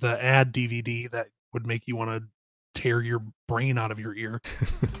the ad DVD that would make you want to tear your brain out of your ear,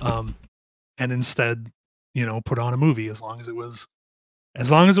 and instead, put on a movie. As long as it was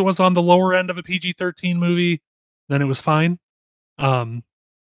on the lower end of a PG-13 movie, then it was fine.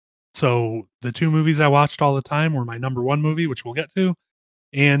 So the 2 movies I watched all the time were my number 1 movie, which we'll get to,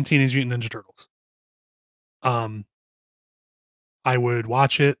 and Teenage Mutant Ninja Turtles. I would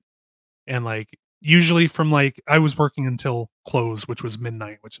watch it, and like usually from like I was working until close, which was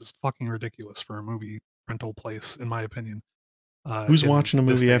midnight, which is fucking ridiculous for a movie rental place, in my opinion. Who's watching a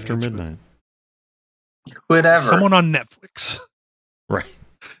movie after midnight? Whatever. Someone on Netflix. Right.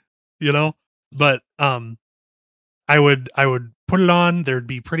 But I would put it on. There'd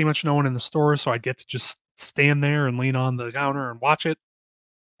be pretty much no one in the store, so I'd get to just stand there and lean on the counter and watch it.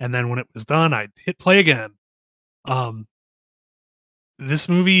 And then when it was done, I'd hit play again. This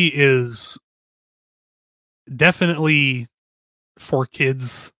movie is definitely for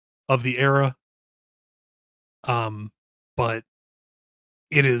kids of the era. But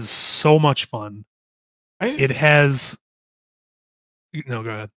it is so much fun. It has. No, go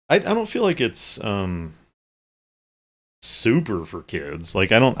ahead. I don't feel like it's super for kids.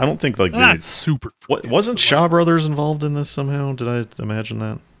 Like I don't think like not super. What wasn't Shaw Brothers involved in this somehow? Did I imagine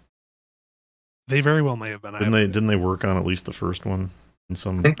that? They very well may have been. Didn't they work on at least the first one in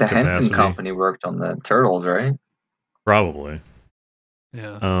some I think the capacity? Henson Company worked on the Turtles, right? Probably.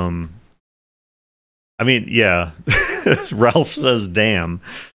 Yeah. I mean, yeah. Ralph says damn.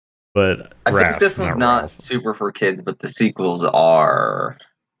 But I think this one's not super for kids, but the sequels are.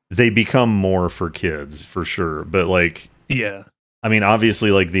 They become more for kids, for sure. But like, yeah. I mean, obviously,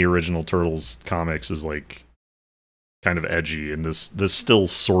 like the original Turtles comics is like kind of edgy, and this still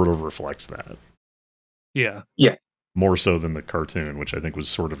sort of reflects that. Yeah. Yeah. More so than the cartoon, which I think was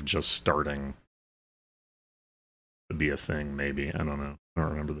sort of just starting to be a thing. Maybe I don't know. I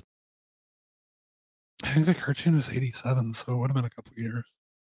don't remember I think the cartoon was 87, so it would have been a couple of years.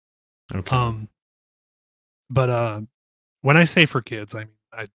 Okay. But when I say for kids, I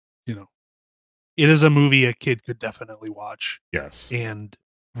mean, it is a movie a kid could definitely watch. Yes. And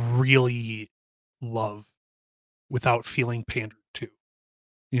really love without feeling pandered to.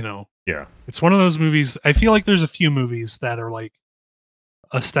 Yeah. It's one of those movies. I feel like there's a few movies that are like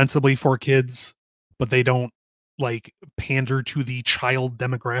ostensibly for kids, but they don't like pander to the child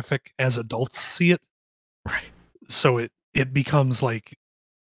demographic as adults see it. Right. So it becomes like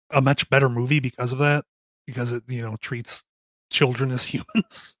a much better movie because of that, because it treats children as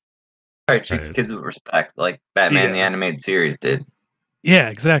humans. Right, treats kids with respect, like Batman the Animated Series did. Yeah,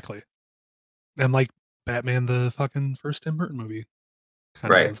 exactly. And like Batman, the fucking first Tim Burton movie,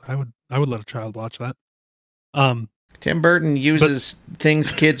 kind of Right. does. I would let a child watch that. Tim Burton uses things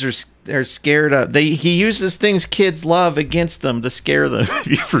kids are scared of. He uses things kids love against them to scare them. Have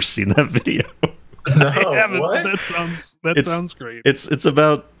you ever seen that video? No, I haven't, what? but that sounds great. It's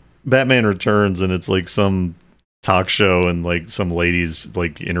about Batman Returns, and it's like some talk show, and like some ladies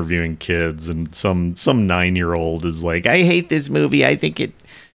like interviewing kids, and some 9-year-old is like, I hate this movie. I think it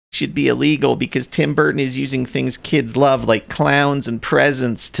should be illegal because Tim Burton is using things kids love, like clowns and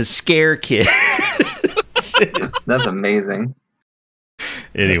presents, to scare kids. That's amazing.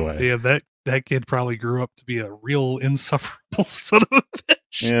 Anyway, Yeah, that kid probably grew up to be a real insufferable son of a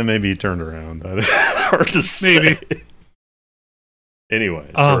bitch. yeah, maybe he turned around. Hard to say. Maybe.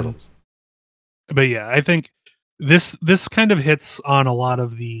 Anyway, Turtles. But yeah, I think this kind of hits on a lot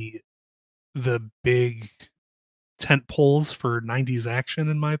of the big tent poles for 90s action,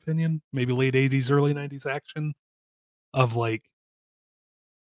 in my opinion. Maybe late 80s, early 90s action of like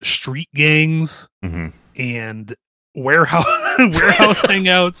street gangs and warehouse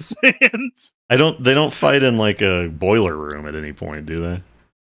hangouts. And they don't fight in like a boiler room at any point, do they?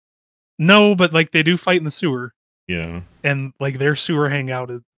 no, but like they do fight in the sewer. Yeah. And like their sewer hangout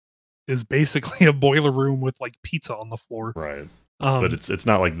is basically a boiler room with like pizza on the floor. Right. But it's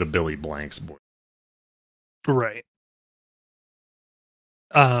not like the Billy Blanks boy. Right.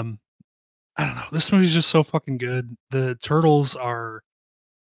 I don't know. This movie's just so fucking good. The turtles are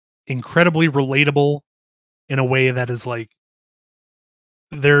incredibly relatable in a way that is like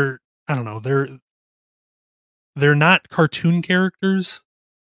they're not cartoon characters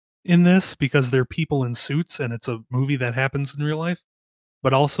in this because they're people in suits and it's a movie that happens in real life,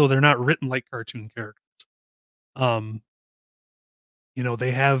 but also they're not written like cartoon characters.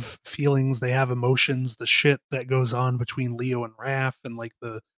 They have feelings, they have emotions, the shit that goes on between Leo and Raph, and like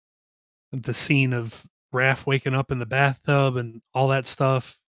the scene of Raph waking up in the bathtub and all that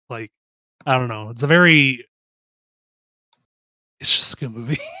stuff. Like, I don't know. It's just a good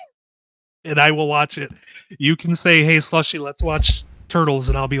movie. And I will watch it. You can say, hey, Slushie, let's watch Turtles.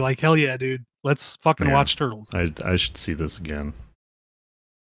 And I'll be like, hell yeah, dude. Let's fucking watch Turtles. I should see this again.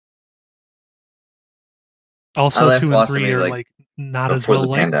 Also, 2 and 3 are like not as well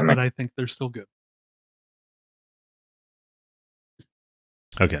liked, but I think they're still good.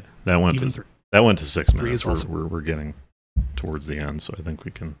 Okay, that went to 6 minutes. We're getting towards the end, so I think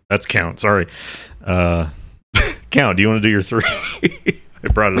we can. That's Count. Sorry, Count. Do you want to do your 3? I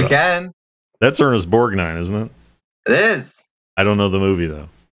brought it up. We can. That's Ernest Borgnine, isn't it? It is. I don't know the movie though.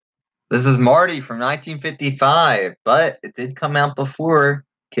 This is Marty from 1955, but it did come out before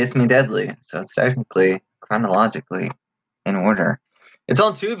Kiss Me Deadly, so it's technically chronologically in order. It's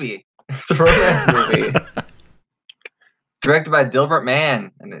on Tubi. It's a romance movie. Directed by Dilbert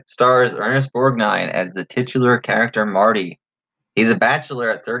Mann, and it stars Ernest Borgnine as the titular character Marty. He's a bachelor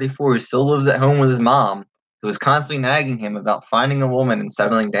at 34 who still lives at home with his mom, who is constantly nagging him about finding a woman and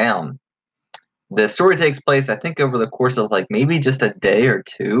settling down. The story takes place, I think, over the course of like maybe just a day or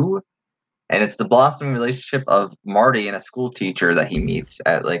two, and it's the blossoming relationship of Marty and a school teacher that he meets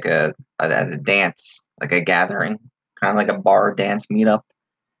at like at a dance, like a gathering, kind of like a bar dance meetup.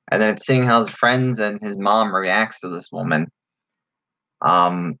 And then it's seeing how his friends and his mom reacts to this woman.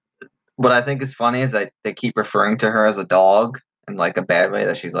 What I think is funny is that they keep referring to her as a dog in like a bad way,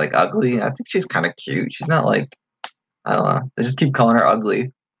 that she's like ugly. I think she's kind of cute. She's not like, I don't know. They just keep calling her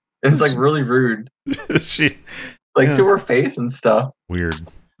ugly. It's like really rude. She's to her face and stuff. Weird.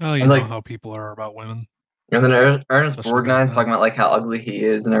 Oh, you know how people are about women. And then Ernest Borgnine's talking about like how ugly he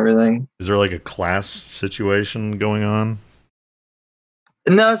is and everything. Is there like a class situation going on?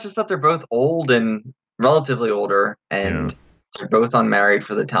 No, it's just that they're both old and relatively older, and they're both unmarried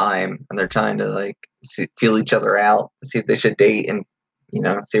for the time, and they're trying to like feel each other out to see if they should date, and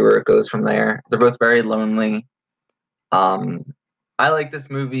see where it goes from there. They're both very lonely. I like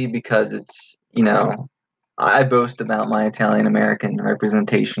this movie because it's I boast about my Italian American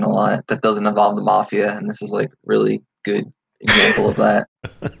representation a lot. That doesn't involve the mafia, and this is like really good example of that.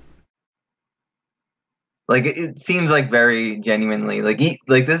 Like it seems like very genuinely like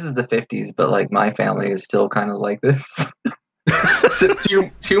this is the 50s, but like my family is still kind of like this. So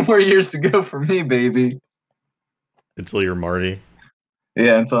two more years to go for me, baby. Until you're Marty.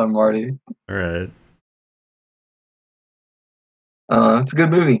 Yeah, until I'm Marty. All right. It's a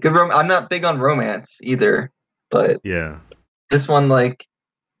good movie. Good I'm not big on romance either, but yeah, this one, like,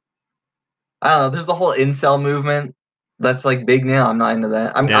 I don't know. There's the whole incel movement that's like big now. I'm not into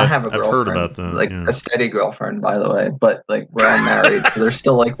that. I have a girlfriend. I've heard about that. Like a steady girlfriend, by the way, but like we're unmarried, so there's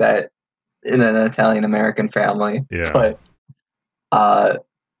still like that in an Italian American family. Yeah. But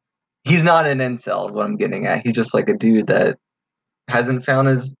He's not an incel, is what I'm getting at. He's just like a dude that hasn't found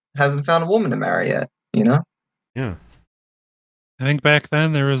a woman to marry yet. You know? Yeah. I think back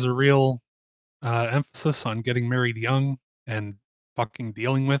then there was a real emphasis on getting married young and fucking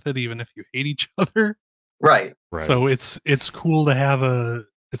dealing with it, even if you hate each other. Right. So it's cool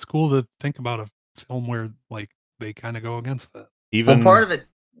to think about a film where like they kind of go against that. Even part of it,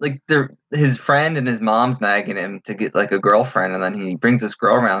 like his friend and his mom's nagging him to get like a girlfriend, and then he brings this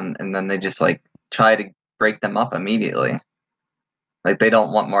girl around, and then they just like try to break them up immediately. Like they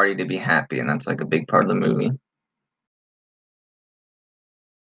don't want Marty to be happy, and that's like a big part of the movie.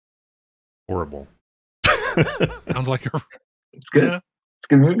 horrible. Sounds like It's good. Yeah. It's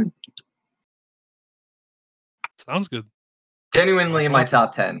a good movie. Sounds good. Genuinely in my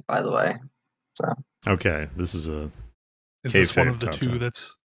top 10, by the way. So Okay, this is a. Is this one kayfabe of the top two 10.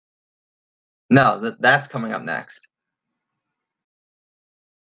 that's no, that's coming up next.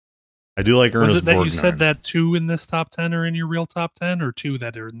 I do like was Ernest it that you Borgnine. said that two in this top 10 are in your real top 10, or two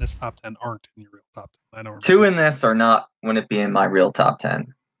that are in this top 10 aren't in your real top 10? I don't remember. Two in this are not wouldn't be in my real top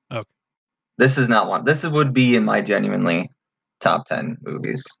 10. Okay. This is not one. This would be in my genuinely top 10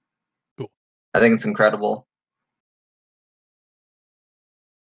 movies. Cool. I think it's incredible.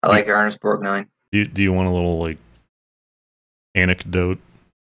 I like Ernest Borgnine. Do you want a little like anecdote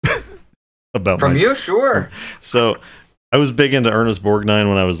about From you? Sure. So I was big into Ernest Borgnine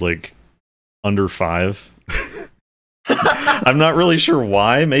when I was like under 5. I'm not really sure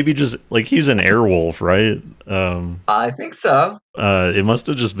why. Maybe just like he's an Airwolf, right? I think so. It must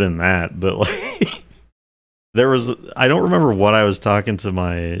have just been that, but like I don't remember what I was talking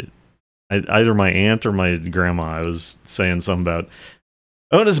to either my aunt or my grandma. I was saying something about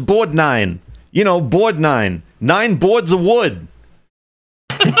Ernest Borgnine. You know, Borgnine. 9 boards of wood.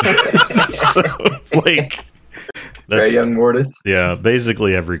 So like Very young Mortis. Yeah,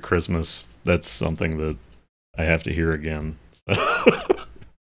 basically every Christmas that's something that I have to hear again. So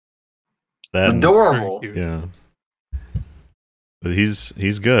It's adorable. Yeah. But he's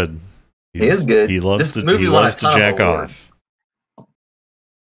good. He is good. He loves This to movie won a ton of jack awards. off.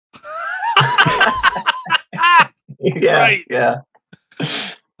 Yeah, Right. yeah.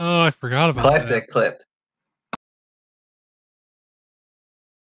 Oh, I forgot about Classic clip.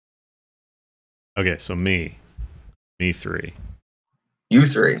 Okay, so me 3 You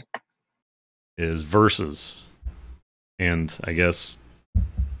 3. is Versus, and I guess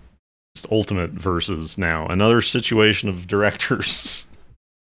just ultimate Versus now. Another situation of directors.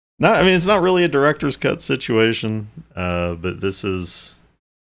 No, I mean it's not really a director's cut situation, but this is.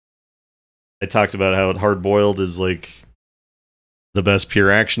 I talked about how Hard Boiled is like the best pure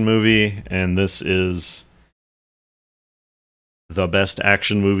action movie, and this is the best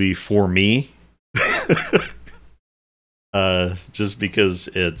action movie for me. Just because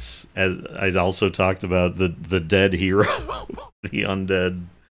it's, as I also talked about, the dead hero, the undead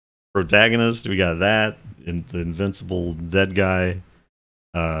protagonist. We got that in the invincible dead guy.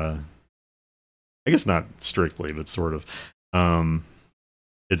 I guess not strictly, but sort of.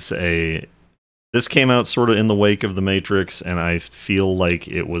 This came out sort of in the wake of The Matrix, and I feel like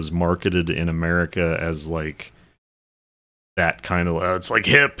it was marketed in America as like that kind of it's like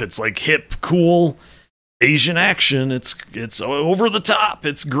hip, cool Asian action. It's over the top.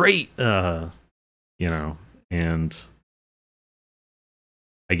 It's great. And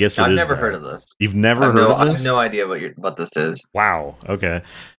I guess I've never heard of this. You've never heard of this? I have no idea what this is. Wow. Okay.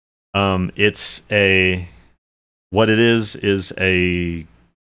 What it is a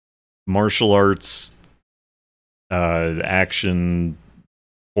martial arts action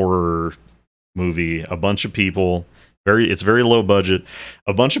horror movie. A bunch of people, it's very low budget.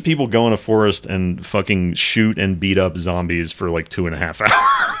 A bunch of people go in a forest and fucking shoot and beat up zombies for like 2.5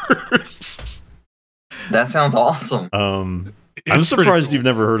 hours. That sounds awesome. I'm surprised cool. You've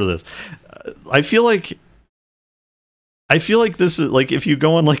never heard of this. I feel like this is like if you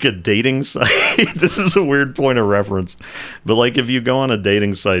go on like a dating site. This is a weird point of reference, but like if you go on a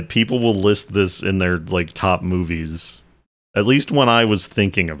dating site, people will list this in their like top movies. At least when I was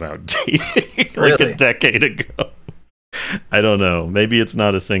thinking about dating, like a decade ago. I don't know. Maybe it's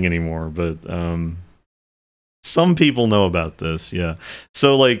not a thing anymore, but some people know about this. Yeah.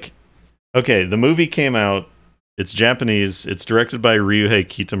 So like, okay, the movie came out. It's Japanese. It's directed by Ryuhei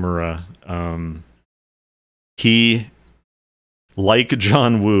Kitamura. He, like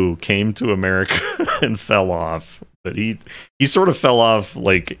John Woo, came to America and fell off, but he sort of fell off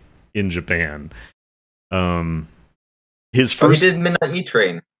like in Japan. His first. He did Midnight Meat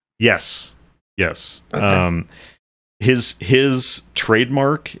Train. Yes. Okay. his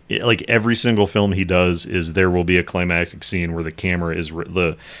trademark, like every single film he does, is there will be a climactic scene where the camera is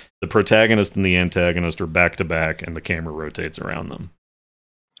the protagonist and the antagonist are back to back, and the camera rotates around them.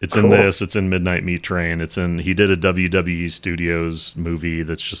 It's cool. In this. It's in Midnight Meat Train. It's in. He did a WWE Studios movie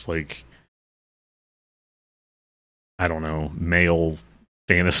that's just like, I don't know, male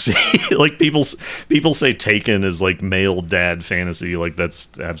fantasy. Like people say Taken is like male dad fantasy. Like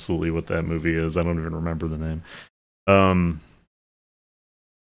that's absolutely what that movie is. I don't even remember the name.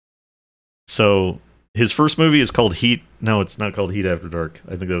 So his first movie is called Heat. No, it's not called Heat After Dark.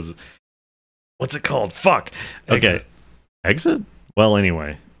 I think that was. What's it called? Fuck. Okay. Exit? Well,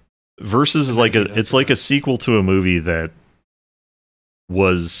 anyway. Versus is like it's like a sequel to a movie that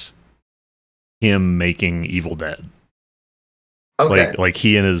was him making Evil Dead. Okay. Like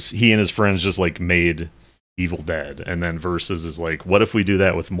he and his friends just like made Evil Dead, and then Versus is like, what if we do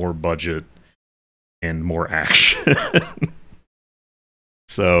that with more budget and more action?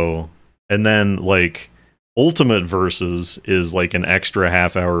 So, and then like Ultimate Versus is like an extra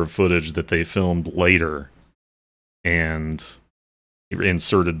half hour of footage that they filmed later and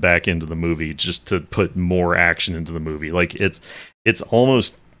inserted back into the movie just to put more action into the movie. Like it's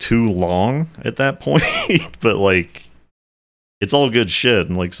almost too long at that point, but like it's all good shit,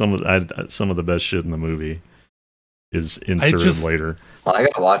 and like some of the best shit in the movie is inserted later. Well, I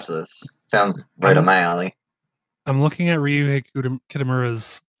gotta watch this. Sounds right up my alley. I'm looking at Ryuhei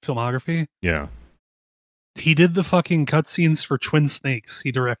Kitamura's filmography. Yeah. He did the fucking cutscenes for Twin Snakes.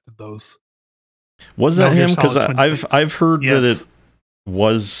 He directed those. Was that him? Because I've heard that it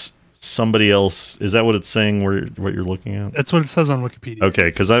was somebody else. Is that what it's saying? What you're looking at? That's what it says on Wikipedia. Okay,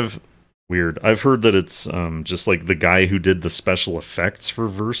 because I've heard that it's just like the guy who did the special effects for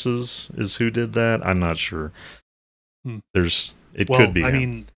Versus is who did that. I'm not sure. Could be. I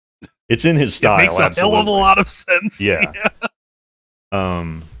mean, it's in his style. It makes a hell of a lot of sense. Yeah.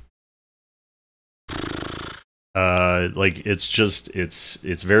 Like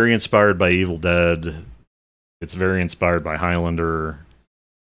it's very inspired by Evil Dead. It's very inspired by Highlander.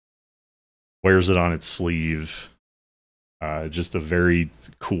 Wears it on its sleeve. Just a very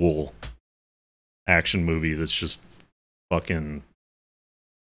cool action movie that's just fucking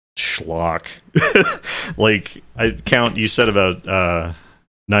schlock. Like you said about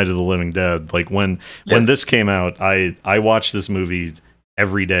Night of the Living Dead. Like when this came out, I watched this movie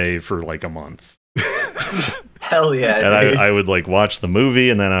every day for like a month. Hell yeah! And I would like watch the movie,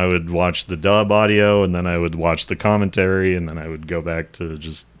 and then I would watch the dub audio, and then I would watch the commentary, and then I would go back to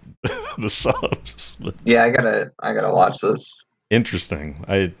just the subs. Yeah, I gotta watch this. Interesting.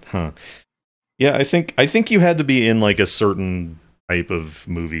 Yeah, I think you had to be in like a certain type of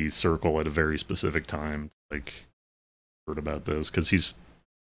movie circle at a very specific time. Like heard about this because he's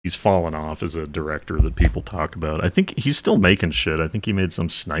fallen off as a director that people talk about. I think he's still making shit. I think he made some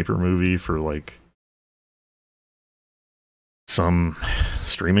sniper movie for like some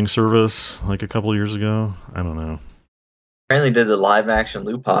streaming service like a couple years ago. I don't know. Apparently did the live action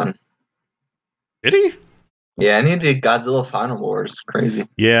Lupin. Did he? Yeah, and he did Godzilla Final Wars. Crazy.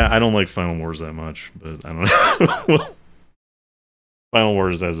 Yeah, I don't like Final Wars that much, but I don't know. Final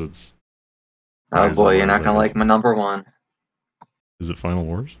Wars has its... Oh boy, you're not gonna like my number one. Is it Final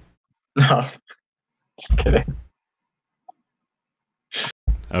Wars? No. Just kidding.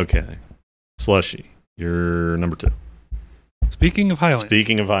 Okay. Slushie, you're number 2. Speaking of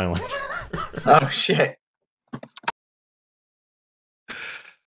Highlander. Oh shit.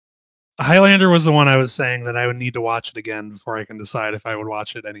 Highlander was the one I was saying that I would need to watch it again before I can decide if I would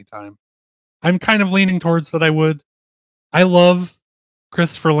watch it anytime. I'm kind of leaning towards that I would. I love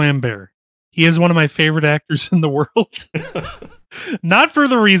Christopher Lambert. He is one of my favorite actors in the world. Not for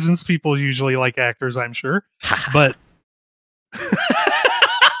the reasons people usually like actors, I'm sure. But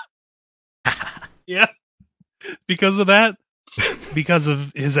yeah. Because of that. Because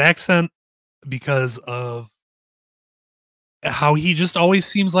of his accent. Because of how he just always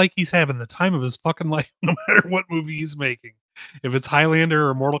seems like he's having the time of his fucking life, no matter what movie he's making. If it's Highlander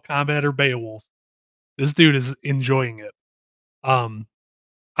or Mortal Kombat or Beowulf, this dude is enjoying it.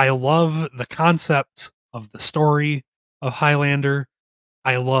 I love the concept of the story of Highlander.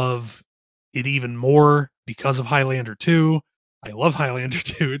 I love it even more because of Highlander 2. I love Highlander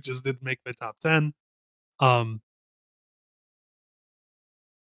 2. It just didn't make the top 10.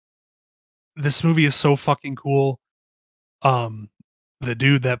 This movie is so fucking cool. The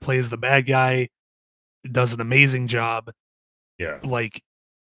dude that plays the bad guy does an amazing job. Yeah. Like,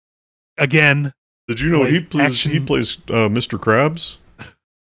 again. Did you know like he plays Mr. Krabs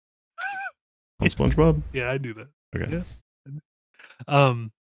on SpongeBob? Yeah, I knew that. Okay. Yeah.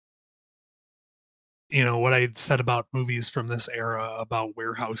 what I said about movies from this era about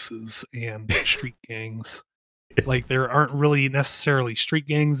warehouses and street gangs. Like, there aren't really necessarily street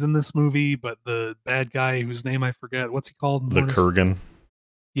gangs in this movie, but the bad guy whose name I forget, what's he called? The Kurgan.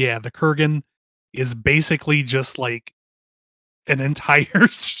 Yeah, the Kurgan is basically just like an entire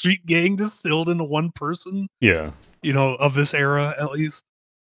street gang distilled into one person. Yeah. Of this era at least.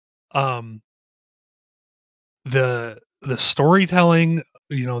 The storytelling,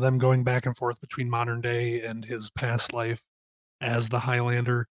 them going back and forth between modern day and his past life as the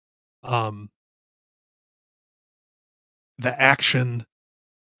Highlander. The action,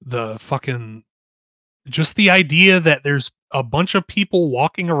 the fucking, just the idea that there's a bunch of people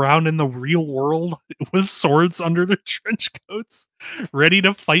walking around in the real world with swords under their trench coats, ready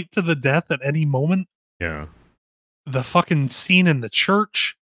to fight to the death at any moment. Yeah. The fucking scene in the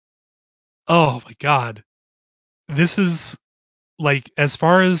church. Oh my God. This is, like, as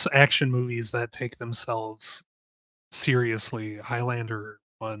far as action movies that take themselves seriously, Highlander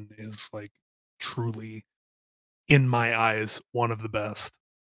 1 is, like, truly, in my eyes, one of the best.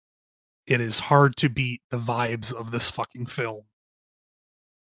 It is hard to beat the vibes of this fucking film.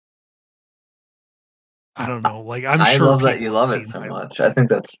 I don't know. Like, I love that you love it so much. I think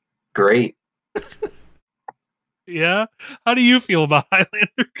that's great. Yeah? How do you feel about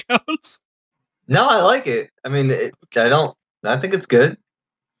Highlander, Counts? No, I like it. I mean, I think it's good.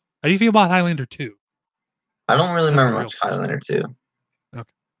 How do you feel about Highlander 2? I don't really remember much Highlander 2.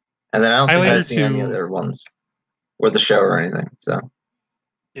 Okay. And then I don't think I've seen 2, any other ones. Or the show or anything, so.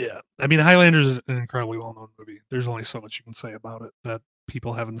 Yeah. I mean, Highlander is an incredibly well-known movie. There's only so much you can say about it that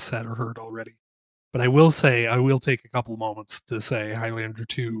people haven't said or heard already. But I will take a couple moments to say Highlander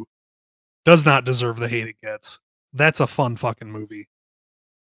 2 does not deserve the hate it gets. That's a fun fucking movie.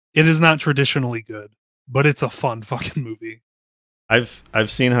 It is not traditionally good, but it's a fun fucking movie. I've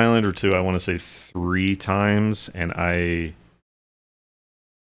seen Highlander 2, I want to say 3 times, and I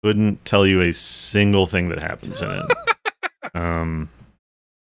couldn't tell you a single thing that happens in it.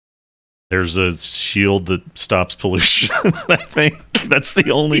 There's a shield that stops pollution. I think that's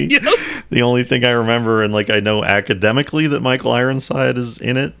the only thing I remember, and like I know academically that Michael Ironside is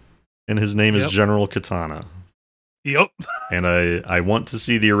in it, and his name is General Katana. Yep. And I want to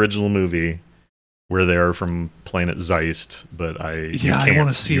see the original movie where they are from planet Zeist, but I want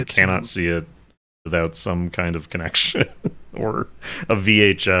to see it. You cannot see it without some kind of connection or a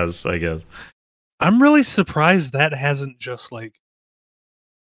VHS, I guess. I'm really surprised that hasn't just like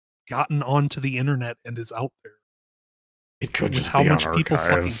gotten onto the internet and is out there. It could just be on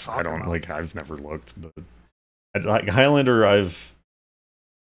Archive. I don't like. I've never looked, but like Highlander, I've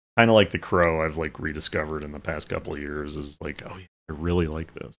kind of like The Crow. I've like rediscovered in the past couple of years. Is like, oh yeah, I really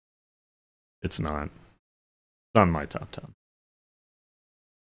like this. It's not on my top 10.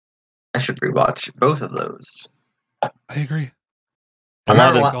 I should rewatch both of those. I agree. I'm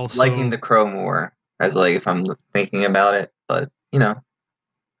not liking The Crow more, as like if I'm thinking about it, but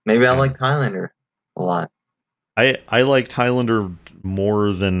maybe I like Highlander a lot. I liked Highlander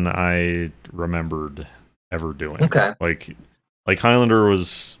more than I remembered ever doing. Okay. Like Highlander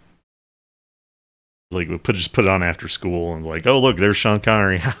was like we just put it on after school and like, oh look, there's Sean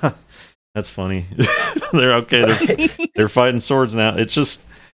Connery. That's funny. They're okay. They're fighting swords now. It's just,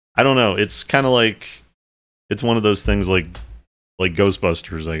 I don't know. It's kind of like, it's one of those things like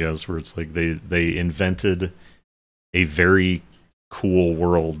Ghostbusters, I guess, where it's like they invented a very cool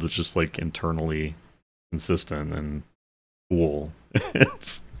world that's just like internally consistent and cool.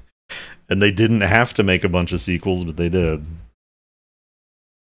 And they didn't have to make a bunch of sequels, but they did.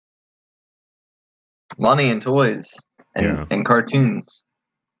 Money and toys and cartoons.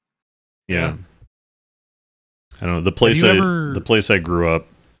 Yeah. I don't know. The place I grew up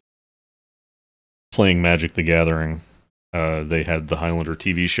playing Magic the Gathering, they had the Highlander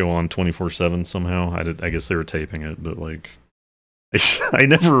TV show on 24/7 somehow. I guess they were taping it, but like I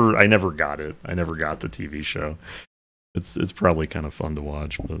never got it. I never got the TV show. It's probably kind of fun to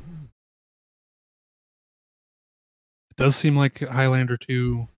watch, but it does seem like Highlander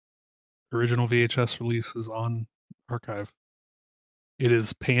 2 original VHS release is on archive. It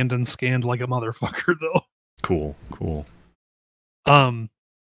is panned and scanned like a motherfucker, though. Cool.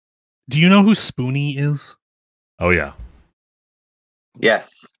 Do you know who Spoonie is? Oh yeah.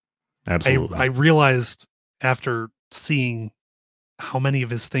 Yes. Absolutely. I realized after seeing how many of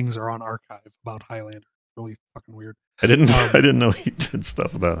his things are on archive about Highlander. Really fucking weird. I didn't know he did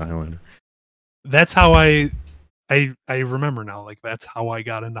stuff about Highlander. That's how I remember now. Like that's how I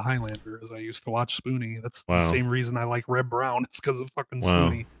got into Highlander. As I used to watch Spoonie. That's the same reason I like Red Brown. It's because of fucking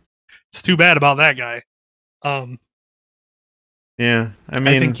Spoonie. It's too bad about that guy. Yeah, I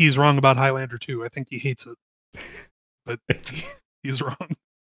I think he's wrong about Highlander too. I think he hates it, but he's wrong.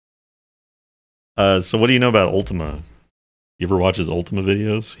 So what do you know about Ultima? You ever watch his Ultima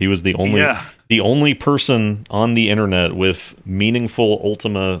videos? He was the only person on the internet with meaningful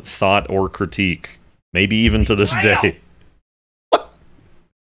Ultima thought or critique, maybe even to this day.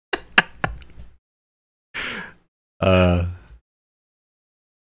 So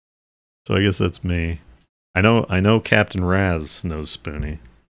I guess that's me. I know Captain Raz knows Spoonie.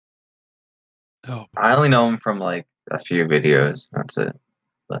 Oh, I only know him from like a few videos. That's it.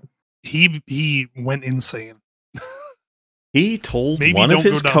 But he went insane. He told Maybe one of don't go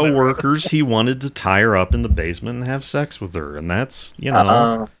his down that coworkers he wanted to tie her up in the basement and have sex with her, and that's, you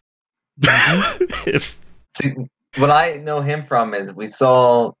know, if see, what I know him from is we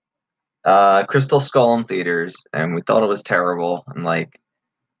saw Crystal Skull in theaters, and we thought it was terrible. And like,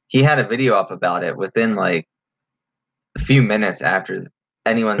 he had a video up about it within like a few minutes after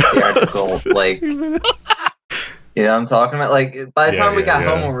anyone's theatrical, like, you know what I'm talking about? Like, by the time we got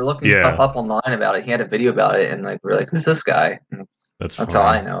home and we were looking stuff up online about it, he had a video about it, and like, we're like, who's this guy? And that's how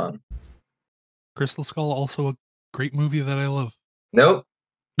I know him. Crystal Skull, also a great movie that I love. Nope.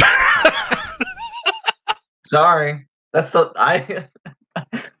 Sorry. That's the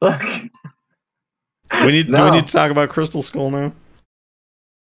look. Do we need to talk about Crystal Skull now?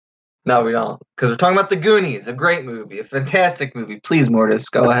 No, we don't. Because we're talking about The Goonies, a great movie, a fantastic movie. Please, Mortis,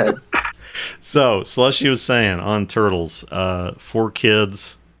 go ahead. So, Slushie was saying on Turtles, for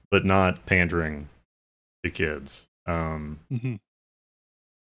kids, but not pandering to kids. I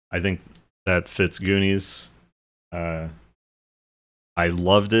think that fits Goonies. I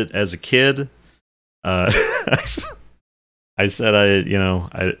loved it as a kid. I said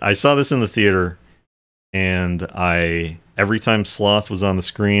I saw this in the theater, and every time Sloth was on the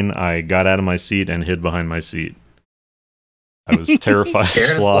screen, I got out of my seat and hid behind my seat. I was terrified of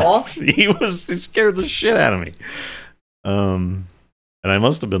Sloth. He scared the shit out of me. And I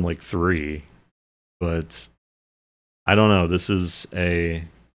must have been like 3, but I don't know. This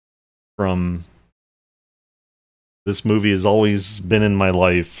movie has always been in my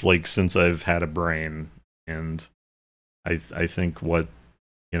life, like, since I've had a brain, and I think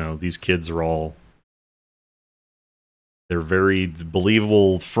these kids are all, they're very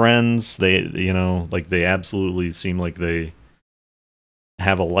believable friends. They, they absolutely seem like they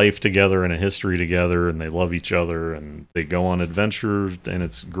have a life together and a history together, and they love each other, and they go on adventures, and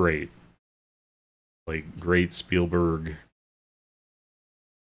it's great. Like, great Spielberg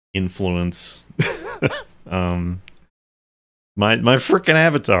influence. My frickin'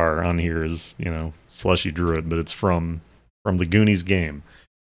 avatar on here is, Slushie drew it, but it's from the Goonies game.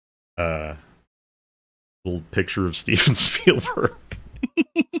 Little picture of Steven Spielberg.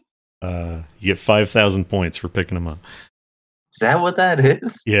 You get 5,000 points for picking him up. Is that what that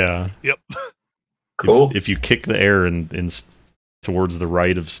is? Yeah. Yep. Cool. If you kick the air and towards the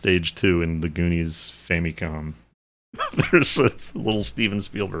right of stage 2 in the Goonies Famicom, there's a little Steven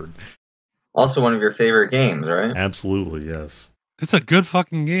Spielberg. Also one of your favorite games, right? Absolutely, yes. It's a good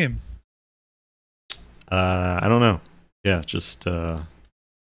fucking game. I don't know. Yeah, just I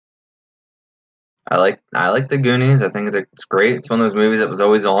like the Goonies. I think it's great. It's one of those movies that was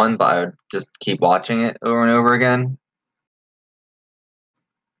always on, but I would just keep watching it over and over again.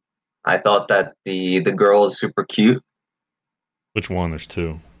 I thought that the girl is super cute. Which one? There's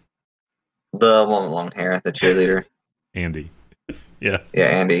 2. The one with long hair, the cheerleader. Andy. Yeah. Yeah,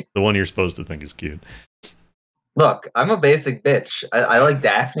 Andy. The one you're supposed to think is cute. Look, I'm a basic bitch. I like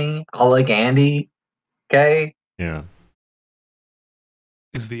Daphne. I like Andy. Okay? Yeah.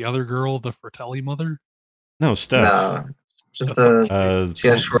 Is the other girl the Fratelli mother? No, Steph. No. Just she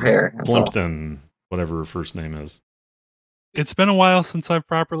has short hair. Plumpton, whatever her first name is. It's been a while since I've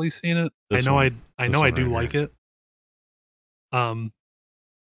properly seen it. This I know one. I This know I one do right like here. it.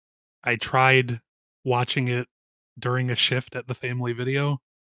 I tried watching it during a shift at the Family Video,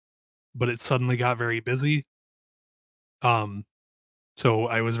 but it suddenly got very busy. So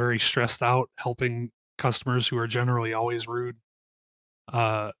I was very stressed out helping customers who are generally always rude,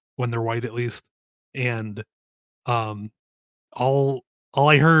 when they're white at least. And all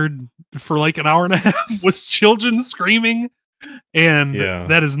I heard for like an hour and a half was children screaming, and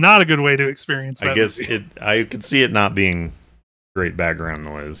that is not a good way to experience that. I guess movie. I could see it not being great background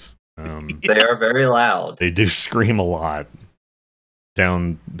noise. They are very loud. They do scream a lot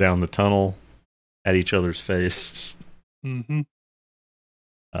down the tunnel at each other's face. Mm-hmm.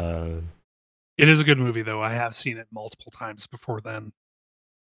 It is a good movie, though. I have seen it multiple times before then.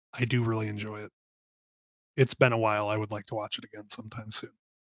 I do really enjoy it. It's been a while. I would like to watch it again sometime soon.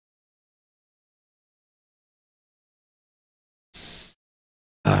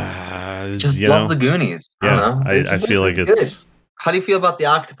 Just love the Goonies. I don't know. I feel like it's good. How do you feel about the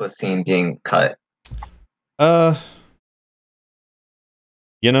octopus scene being cut? I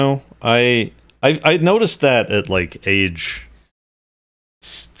noticed that at like age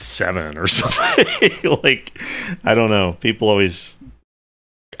 7 or something. Like, I don't know. People always.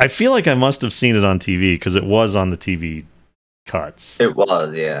 I feel like I must have seen it on TV because it was on the TV cuts. It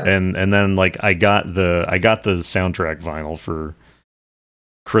was, yeah. And then like I got the soundtrack vinyl for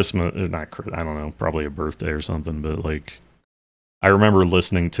Christmas. I don't know, probably a birthday or something. But like, I remember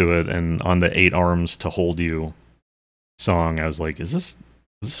listening to it, and on the 8 Arms to Hold You song, I was like, is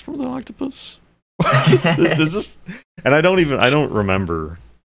this from the Octopus? is this? And I don't remember.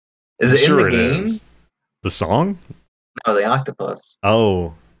 Is it in the game? The song? No, the octopus.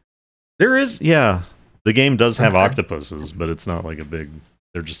 Oh, there is. Yeah, the game does have octopuses, but it's not like a big.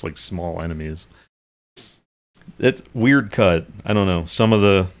 They're just like small enemies. It's weird cut. I don't know. Some of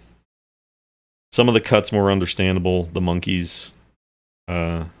the cuts more understandable. The monkeys.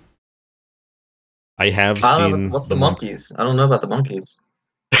 I have seen. What's the monkeys? I don't know about the monkeys.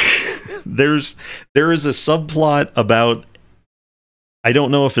 There is a subplot about. I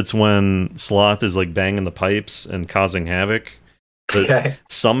don't know if it's when Sloth is like banging the pipes and causing havoc, but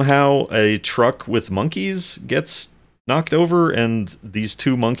somehow a truck with monkeys gets knocked over, and these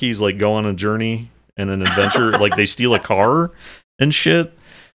 2 monkeys like go on a journey and an adventure. Like they steal a car and shit.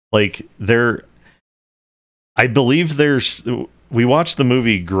 Like I believe we watched the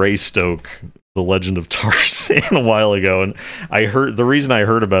movie Greystoke, The Legend of Tarzan a while ago, and the reason I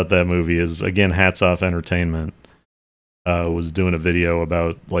heard about that movie is, again, Hats Off Entertainment was doing a video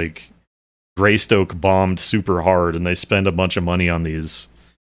about like Greystoke bombed super hard, and they spend a bunch of money on these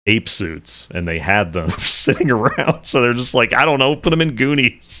ape suits, and they had them sitting around, so they're just like, I don't know, put them in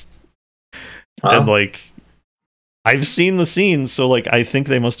Goonies. And like, I've seen the scenes, so like I think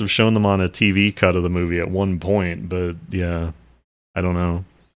they must have shown them on a TV cut of the movie at one point, but yeah, I don't know.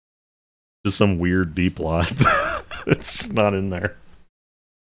 Just some weird B plot. It's not in there.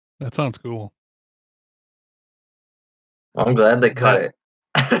 That sounds cool. I'm glad they cut it.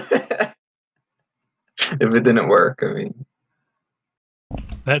 If it didn't work, I mean.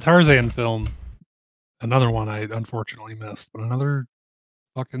 That Tarzan film, another one I unfortunately missed, but another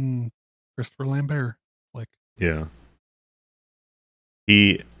fucking Christopher Lambert. Like, yeah.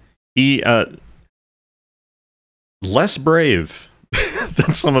 He less brave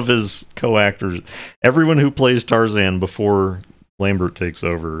than some of his co-actors. Everyone who plays Tarzan before Lambert takes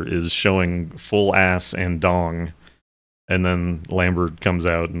over is showing full ass and dong. And then Lambert comes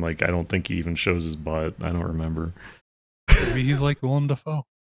out and like, I don't think he even shows his butt. I don't remember. Maybe he's like Willem Dafoe.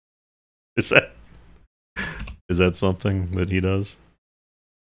 Is that something that he does?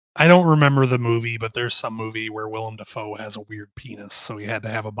 I don't remember the movie, but there's some movie where Willem Dafoe has a weird penis, so he had to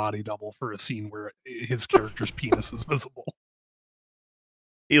have a body double for a scene where his character's penis is visible.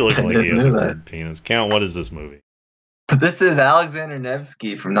 He looks like he has a weird penis. Count, what is this movie? This is Alexander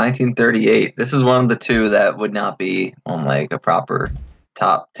Nevsky from 1938. This is one of the 2 that would not be on like a proper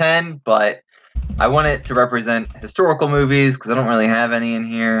top 10, but I want it to represent historical movies because I don't really have any in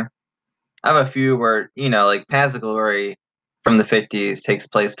here. I have a few where, like Paths of Glory from the 50s takes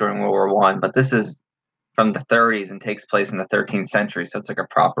place during World War I, but this is from the 30s and takes place in the 13th century, so it's like a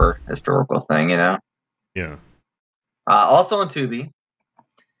proper historical thing, Yeah. Also on Tubi.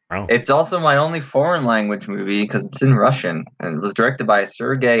 Wow. It's also my only foreign language movie because it's in Russian, and it was directed by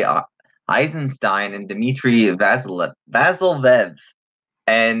Sergei Eisenstein and Dmitry Vasilyev.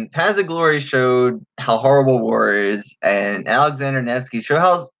 And Paths of Glory showed how horrible war is, and Alexander Nevsky showed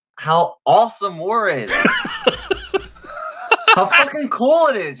how awesome war is. How fucking cool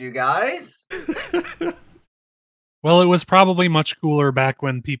it is, you guys. Well, it was probably much cooler back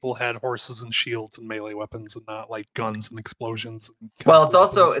when people had horses and shields and melee weapons and not like guns and explosions. Well,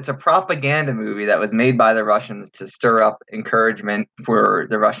 it's a propaganda movie that was made by the Russians to stir up encouragement for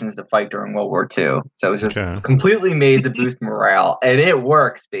the Russians to fight during World War II. So it was just completely made to boost morale, and it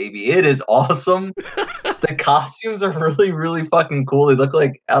works, baby. It is awesome. The costumes are really, really fucking cool. They look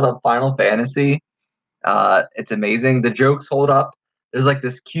like out of Final Fantasy. It's amazing. The jokes hold up. There's like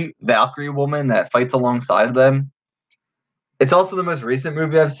this cute Valkyrie woman that fights alongside of them. It's also the most recent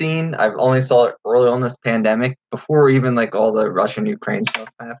movie I've seen. I've only saw it early on this pandemic, before even like all the Russian-Ukraine stuff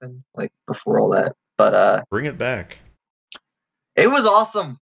happened, like before all that. But bring it back. It was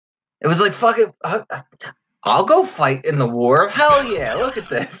awesome. It was like, fuck it, I'll go fight in the war. Hell yeah! Look at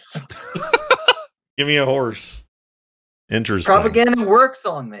this. Give me a horse. Interesting. Propaganda works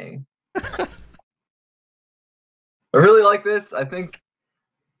on me. I really like this. I think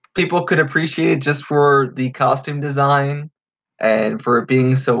people could appreciate it just for the costume design and for it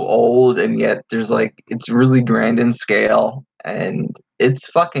being so old, and yet there's like it's really grand in scale, and it's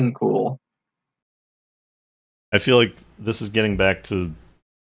fucking cool. I feel like this is getting back to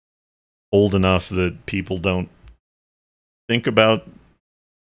old enough that people don't think about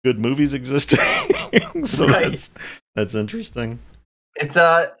good movies existing. So Right. that's interesting. It's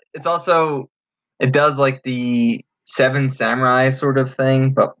also it does like the Seven Samurai sort of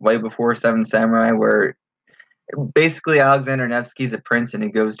thing, but way before Seven Samurai, where basically Alexander Nevsky's a prince and he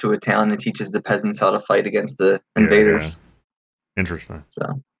goes to a town and teaches the peasants how to fight against the invaders. Yeah. Interesting.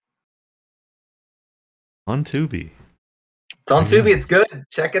 So On Tubi. it's on Tubi. It's good.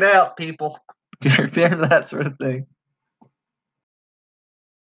 Check it out, people. If you're into that sort of thing.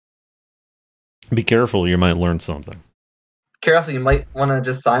 Be careful, you might learn something. Careful, you might want to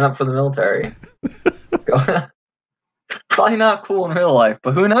just sign up for the military. Probably not cool in real life,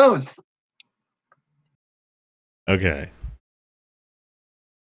 but who knows? Okay.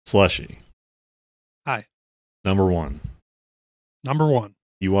 Slushie. Hi. Number one.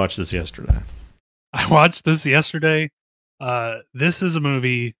 You watched this yesterday. I watched this yesterday. This is a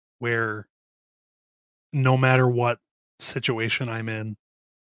movie where no matter what situation I'm in,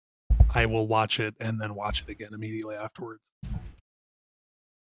 I will watch it and then watch it again immediately afterwards.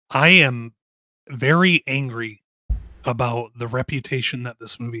 I am very angry about the reputation that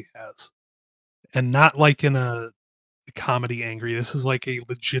this movie has. And not like in a comedy angry. This is like a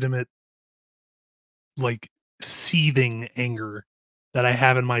legitimate, like, seething anger that I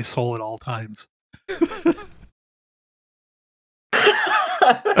have in my soul at all times. I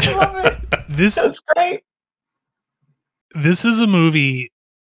love it. That's great. This is a movie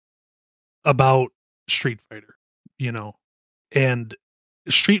about Street Fighter, you know. And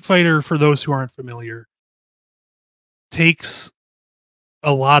Street Fighter, for those who aren't familiar, takes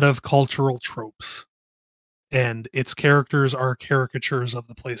a lot of cultural tropes, and its characters are caricatures of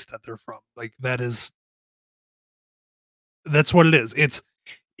the place that they're from. Like that's what it is. It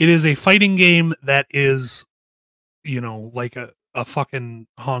is a fighting game that is, you know, like a fucking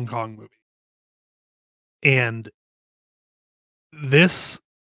Hong Kong movie. And this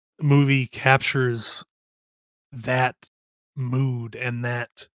movie captures that mood and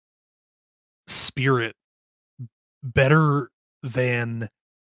that spirit better than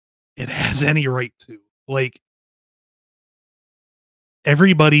it has any right to. Like,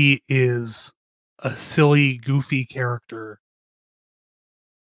 everybody is a silly, goofy character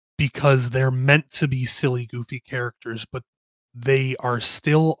because they're meant to be silly, goofy characters, but they are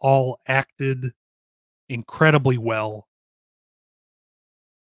still all acted incredibly well.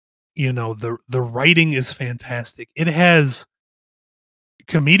 You know, the writing is fantastic. It has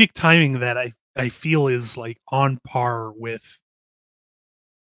comedic timing that I feel is like on par with,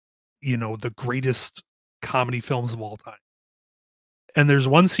 you know, the greatest comedy films of all time. And there's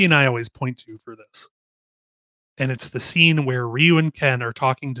one scene I always point to for this. And it's the scene where Ryu and Ken are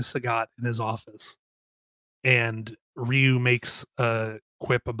talking to Sagat in his office. And Ryu makes a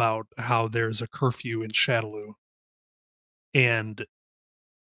quip about how there's a curfew in Shadaloo. And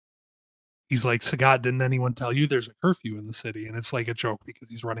he's like, Sagat, didn't anyone tell you there's a curfew in the city? And it's like a joke because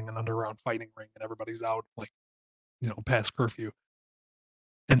he's running an underground fighting ring and everybody's out, like, you know, past curfew.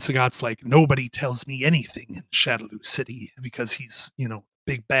 And Sagat's like, nobody tells me anything in Shadaloo City because he's, you know,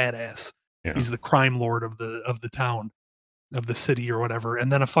 big badass. Yeah. He's the crime lord of the town, of the city or whatever.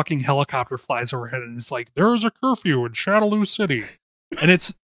 And then a fucking helicopter flies overhead and it's like, there's a curfew in Shadaloo City. And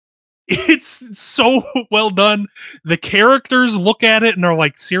it's so well done. The characters look at it and are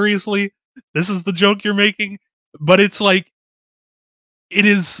like, seriously, this is the joke you're making? But it's like, it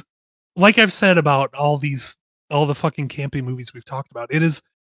is, like I've said about all the fucking campy movies we've talked about. It is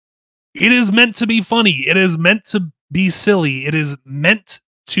meant to be funny. It is meant to be silly. It is meant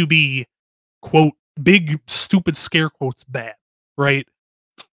to be, quote, big, stupid scare quotes bad, right?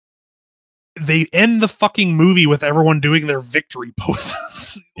 They end the fucking movie with everyone doing their victory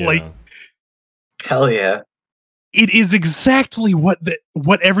poses. Yeah. Like, hell yeah. It is exactly what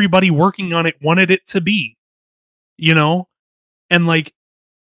everybody working on it wanted it to be, you know? And like,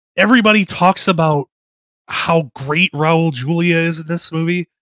 everybody talks about how great Raul Julia is in this movie,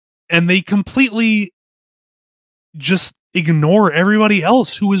 and they completely just ignore everybody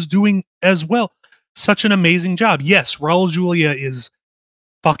else who is doing as well such an amazing job. Yes, Raul Julia is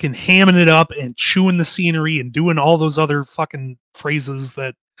fucking hamming it up and chewing the scenery and doing all those other fucking phrases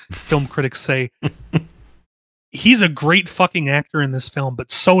that film critics say. He's a great fucking actor in this film,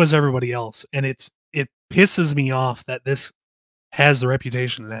 but so is everybody else. And it pisses me off that this has the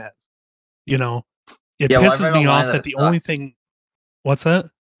reputation it has. You know, it pisses me off that the only thing. What's that?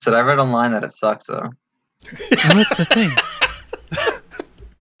 Said I read online that it sucks though. Well, that's the thing.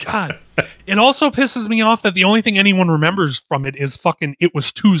 God. It also pisses me off that the only thing anyone remembers from it is fucking It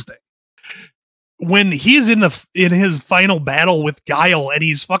Was Tuesday. When he's in his final battle with Guile and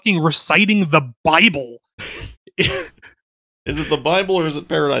he's fucking reciting the Bible. Is it the Bible or is it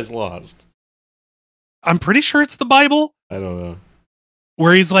Paradise Lost? I'm pretty sure it's the Bible. I don't know.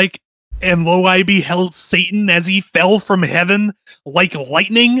 Where he's like, and lo, I beheld Satan as he fell from heaven like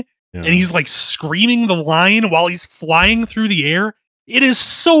lightning. Yeah. And he's like screaming the line while he's flying through the air. It is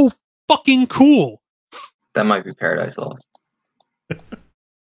so fucking cool. That might be Paradise Lost.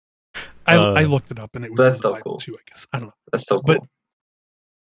 I looked it up and it was That's in the so Bible cool. too, I guess. I don't know. That's so cool. But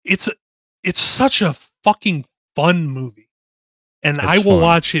it's such a fucking fun movie. And It's I will fun.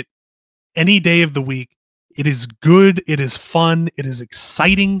 watch it any day of the week. It is good. It is fun. It is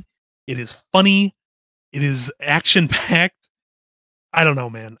exciting. It is funny. It is action-packed. I don't know,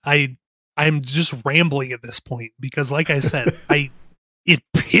 man. I'm just rambling at this point because, like I said, it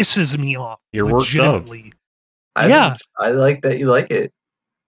pisses me off. You're worked up. legitimately. I like that you like it.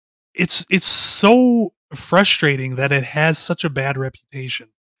 It's so frustrating that it has such a bad reputation.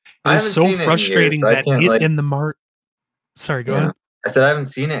 I It's haven't so seen it in frustrating years, so I that can't, it like- and the Mark. Sorry, go ahead. I said I haven't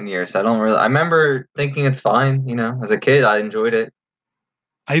seen it in years, so I don't really. I remember thinking it's fine. You know, as a kid, I enjoyed it.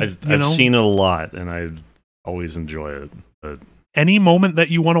 I've seen it a lot, and I always enjoy it. But any moment that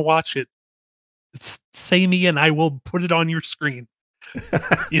you want to watch it, say me and I will put it on your screen.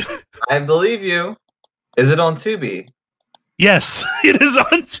 Yeah. I believe you. Is it on Tubi? Yes, it is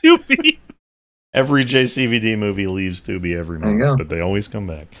on Tubi. every JCVD movie leaves Tubi every There you month, go. but they always come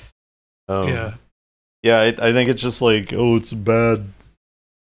back. Yeah. Yeah, I think it's just like, oh, it's a bad,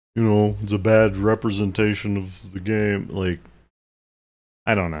 it's a bad representation of the game. Like,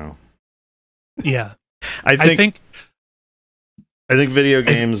 I don't know. Yeah. I I think think video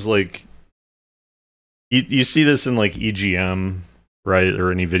games, like, you see this in, like, EGM, right?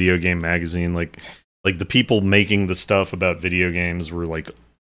 Or any video game magazine. Like the people making the stuff about video games were, like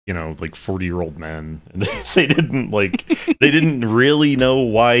 40-year-old men. And they didn't really know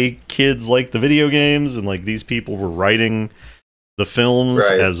why kids like the video games. And, like, these people were writing the films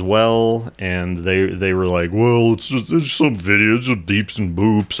Right. as well. And they were like, well, it's some video. It's just beeps and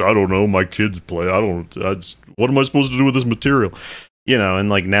boops. I don't know. My kids play. What am I supposed to do with this material? And,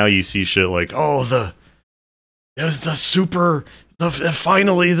 like, now you see shit like, oh,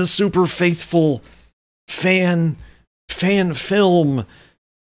 finally the super faithful fan film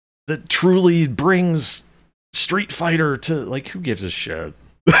that truly brings Street Fighter to, like, who gives a shit?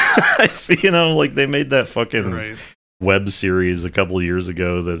 I see, like, they made that fucking right. web series a couple of years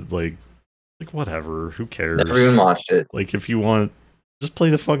ago that, like whatever, who cares? Never even watched it. Like, if you want, just play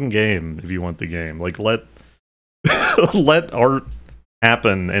the fucking game if you want the game. Like, let art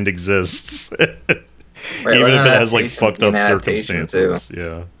happen and exists. Right, Even let if an it has, like, adaptation fucked be up an adaptation, circumstances.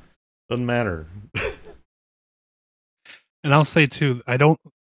 Yeah. Doesn't matter. And I'll say too,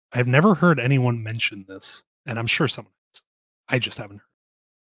 I've never heard anyone mention this, and I'm sure someone has. I just haven't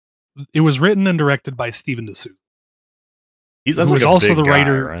heard. It was written and directed by Steven D'Souza. That's Who like was a also big the guy,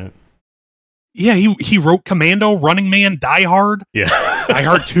 writer- right? Yeah, he wrote Commando, Running Man, Die Hard, Yeah. Die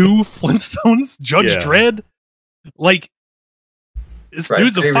Hard 2, Flintstones, Judge Yeah. Dredd. Like, this Right,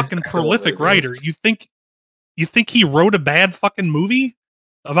 dude's a pretty fucking respectable prolific movies. writer. You think he wrote a bad fucking movie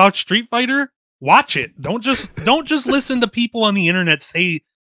about Street Fighter? Watch it. Don't just listen to people on the internet say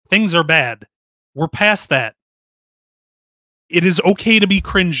things are bad. We're past that. It is okay to be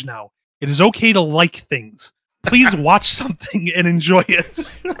cringe now. It is okay to like things. Please watch something and enjoy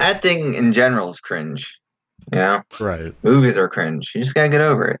it. Acting in general is cringe. Right. Movies are cringe. You just gotta get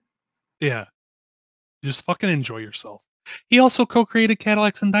over it. Yeah. Just fucking enjoy yourself. He also co-created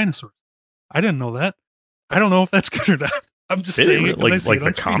Cadillacs and Dinosaurs. I didn't know that. I don't know if that's good or not. I'm just saying it 'cause I see Like it the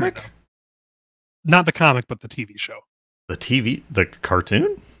on screen right comic? now. Not the comic, but the TV show. The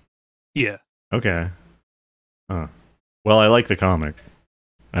cartoon? Yeah. Okay. Huh. Well, I like the comic.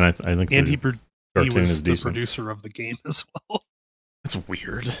 And I think And the he cartoon was is the decent. producer of the game as well. It's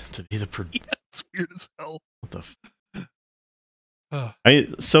weird to be the Yeah, it's weird as hell. what the f-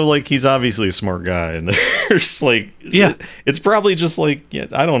 Ugh. so, like, he's obviously a smart guy, and there's, like, Yeah. it's probably just like,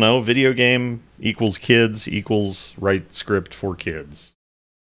 I don't know, video game equals kids equals write script for kids,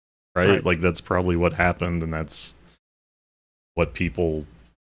 right? Like, that's probably what happened, and that's what people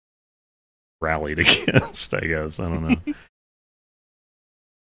rallied against, I guess. I don't know.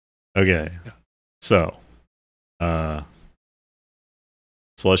 Okay, Yeah. so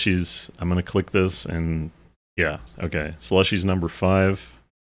Slushie's, I'm gonna click this, and yeah, okay, Slushie's number 5.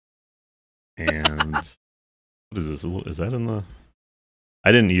 And what is this? Is that in the?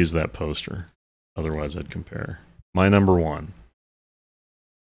 I didn't use that poster. Otherwise, I'd compare. My number 1.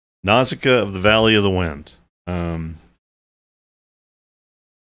 Nausicaa of the Valley of the Wind. I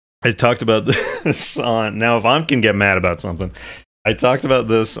talked about this on... Now, if I can get mad about something, I talked about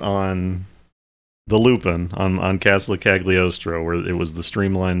this on the Lupin, on Castle Cagliostro, where it was the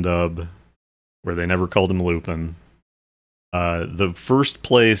streamlined dub, where they never called him Lupin. The first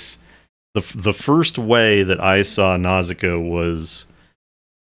place... The first way that I saw Nausicaa was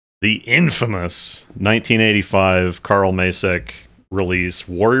the infamous 1985 Carl Macek release,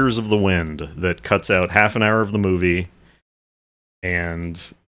 Warriors of the Wind, that cuts out half an hour of the movie and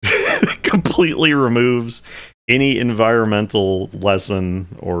completely removes any environmental lesson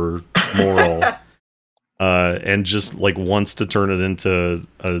or moral, and just like wants to turn it into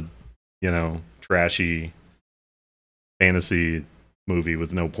a, trashy fantasy movie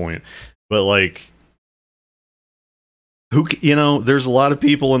with no point. But like, there's a lot of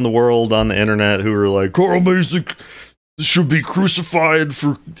people in the world on the internet who are like, Carl Macek should be crucified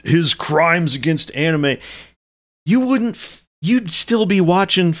for his crimes against anime. You'd still be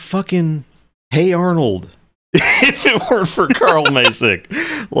watching fucking Hey Arnold if it weren't for Carl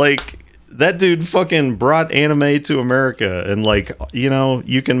Macek. Like, that dude fucking brought anime to America, and like,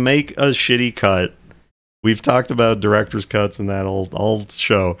 you can make a shitty cut. We've talked about director's cuts and that all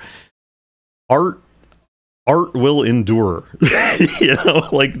show. Art will endure.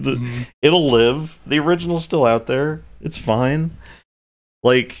 It'll live. The original's still out there. It's fine.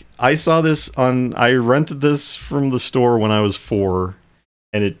 Like, I rented this from the store when I was 4,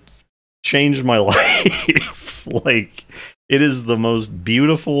 and it changed my life. Like, it is the most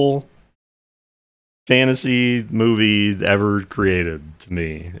beautiful fantasy movie ever created to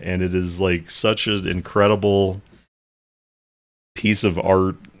me, and it is like such an incredible piece of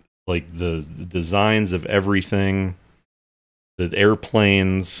art. Like the designs of everything, the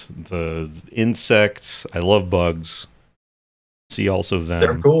airplanes, the insects. I love bugs. See also them.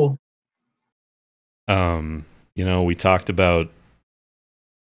 They're cool. We talked about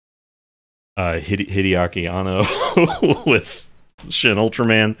Hideaki Anno with Shin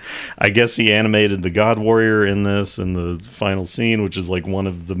Ultraman. I guess he animated the God Warrior in this, in the final scene, which is like one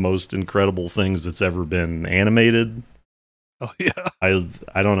of the most incredible things that's ever been animated. Oh yeah. I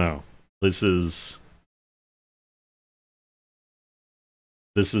don't know. This is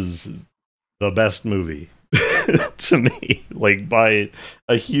the best movie to me, like by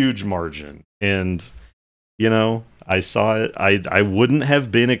a huge margin. And I saw it. I wouldn't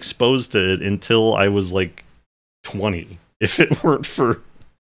have been exposed to it until I was like 20 if it weren't for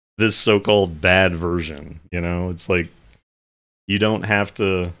this so-called bad version. It's like, you don't have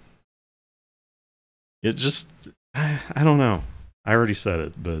to. It just, I don't know. I already said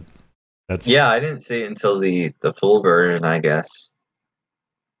it, but that's... Yeah, I didn't see it until the full version, I guess.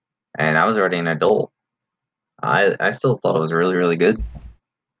 And I was already an adult. I still thought it was really, really good.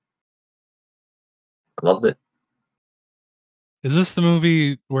 I loved it. Is this the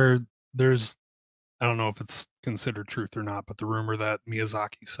movie where there's, I don't know if it's considered truth or not, but the rumor that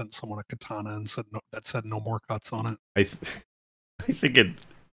Miyazaki sent someone a katana and said no more cuts on it? I think it...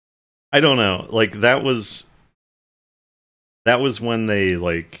 I don't know. Like, that was when they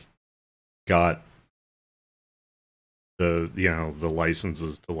like got the the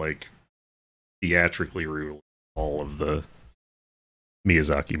licenses to like theatrically release all of the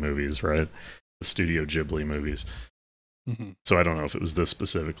Miyazaki movies, right? The Studio Ghibli movies. Mm-hmm. So I don't know if it was this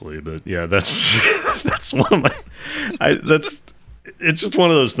specifically, but yeah, that's that's one of my. It's just one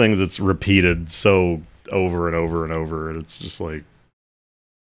of those things that's repeated so over and over and over, and it's just like,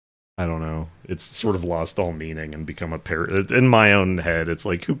 I don't know. It's sort of lost all meaning and become a parody. In my own head, it's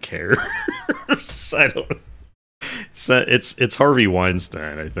like, who cares? I don't. It's Harvey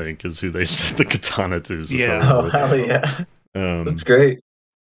Weinstein, I think, is who they sent the katana to. Supposedly. Yeah. Oh, hell yeah. That's great.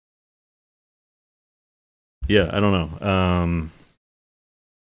 Yeah, I don't know.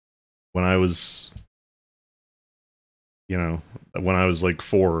 When I was, when I was like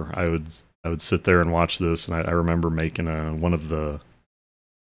 4, I would sit there and watch this, and I remember making one of the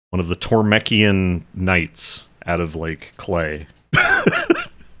Tormekian knights out of like clay. I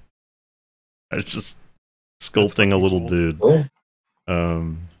was just sculpting a little dude. Cool.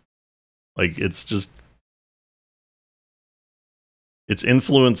 Like, it's just, it's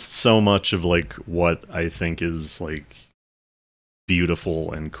influenced so much of like what I think is like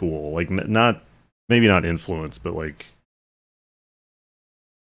beautiful and cool. Like, maybe not influenced, but like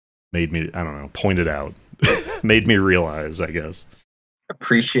made me, I don't know, pointed out, made me realize, I guess.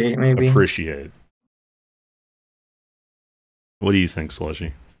 Appreciate, maybe. Appreciate. What do you think,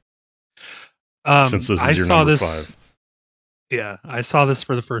 Slushie? Since this is your number 5. Yeah, I saw this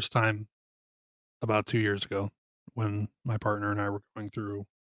for the first time about 2 years ago when my partner and I were going through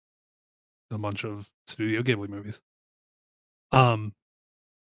a bunch of Studio Ghibli movies. I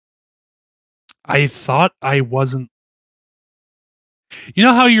thought I wasn't. You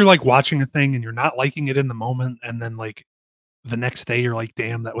know how you're like watching a thing and you're not liking it in the moment, and then like the next day you're like,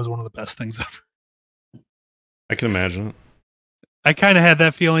 "Damn, that was one of the best things ever." I can imagine it. I kind of had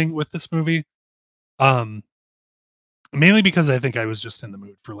that feeling with this movie, mainly because I think I was just in the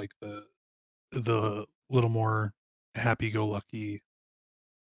mood for like the little more happy-go-lucky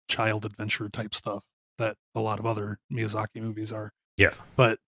child adventure type stuff that a lot of other Miyazaki movies are. Yeah,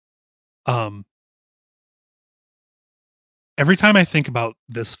 but every time I think about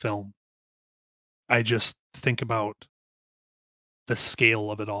this film, I just think about the scale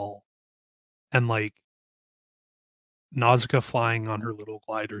of it all, and like Nausicaa flying on her little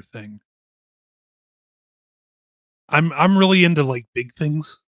glider thing. I'm really into like big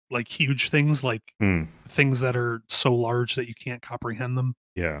things, like huge things, like things that are so large that you can't comprehend them.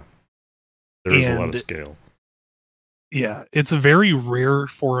 Yeah, there's a lot of scale. Yeah, it's very rare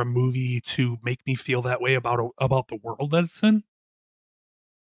for a movie to make me feel that way about the world that it's in.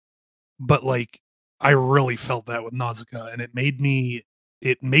 But like, I really felt that with Nausicaa, and it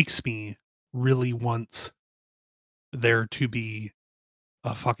makes me really want there to be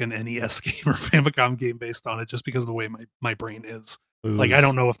a fucking NES game or Famicom game based on it, just because of the way my brain is. Like, I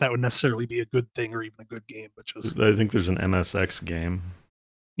don't know if that would necessarily be a good thing or even a good game, but just I think there's an MSX game.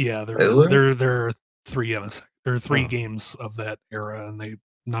 Yeah, there are three games of that era, and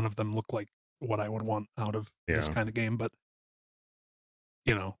none of them look like what I would want out of this kind of game. But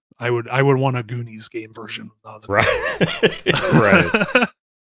you know, I would want a Goonies game version of Nausicaa. Right.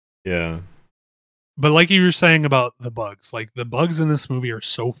 Yeah. But like you were saying about the bugs, like the bugs in this movie are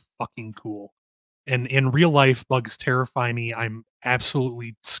so fucking cool. And in real life, bugs terrify me. I'm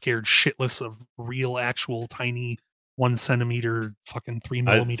absolutely scared shitless of real, actual, tiny 1 centimeter, fucking 3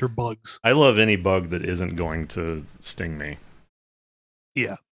 millimeter bugs. I love any bug that isn't going to sting me.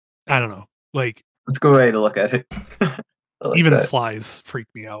 Yeah. I don't know. Like, it's a good way to look at it. Like even flies freak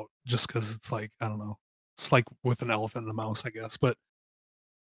me out just because it's like, I don't know. It's like with an elephant and a mouse, I guess. But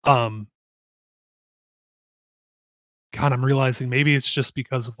God, I'm realizing maybe it's just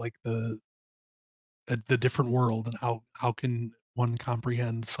because of like the different world, and how can one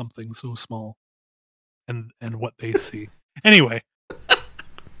comprehend something so small and what they see. Anyway,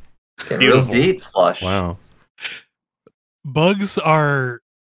 real deep, Slush. Wow. Bugs are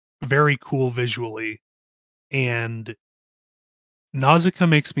very cool visually, and Nausicaa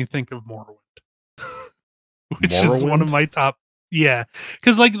makes me think of Morrowind, which is one of my top. Yeah,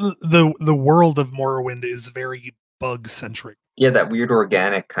 because like the world of Morrowind is very bug centric. Yeah, that weird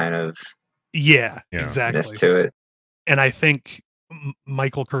organic kind of. Yeah, exactly. To it, and I think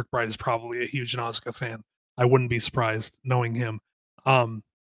Michael Kirkbride is probably a huge Nausicaa fan. I wouldn't be surprised knowing him.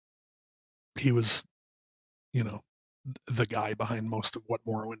 He was, the guy behind most of what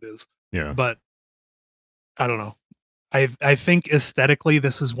Morrowind is. Yeah, but I don't know. I think aesthetically,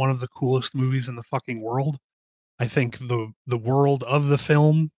 this is one of the coolest movies in the fucking world. I think the world of the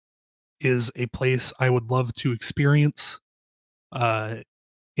film is a place I would love to experience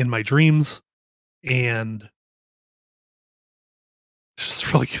in my dreams, and it's just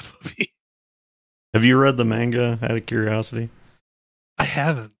a really good movie. Have you read the manga out of curiosity? I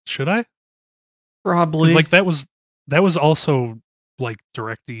haven't. Should I? Probably. Like that was also like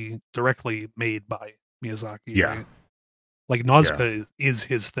directly made by Miyazaki. Yeah. Right? Like Nausicaa is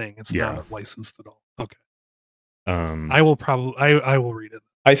his thing. It's not licensed at all. Okay. I will probably I will read it.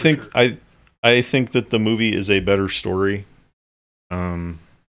 I think sure. I think that the movie is a better story.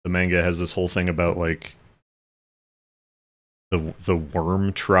 The manga has this whole thing about like the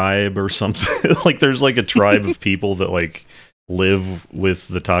worm tribe or something. Like there's like a tribe of people that like live with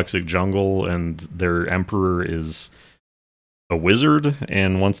the toxic jungle, and their emperor is a wizard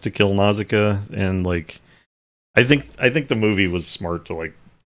and wants to kill Nausicaa. And like I think the movie was smart to like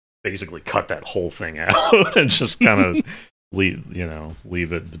basically cut that whole thing out and just kind of leave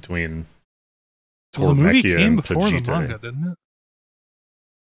it between the movie came and before Vegeta. The manga, didn't it?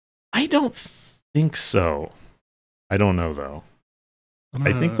 I don't think so. I don't know though.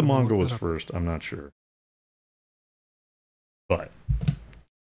 I think the manga was first. I'm not sure. But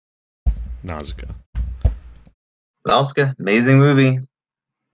Nausicaa, amazing movie.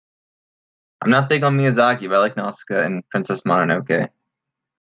 I'm not big on Miyazaki, but I like Nausicaa and Princess Mononoke.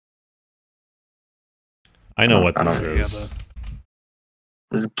 I know what this is.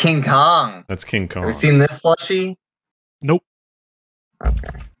 This is King Kong. That's King Kong. Have you seen this, Slushie? Nope. Okay.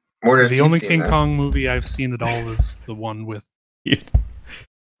 The only King Kong movie I've seen at all is the one with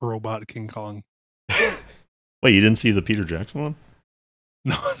robot King Kong. Wait, you didn't see the Peter Jackson one?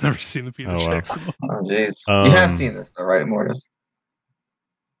 No, I've never seen the Peter Oh, wow. Jackson one. Oh, jeez. You have seen this, though, right, Mortis?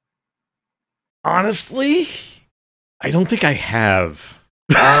 Honestly, I don't think I have.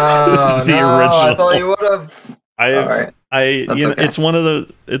 Oh, The no, original. I thought you would have. I've, Alright. That's you know, okay. it's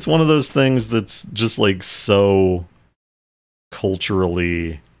one of those things that's just like so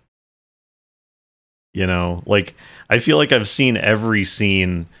culturally, you know, like I feel like I've seen every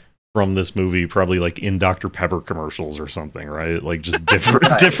scene from this movie probably like in Dr. Pepper commercials or something, right? Like just different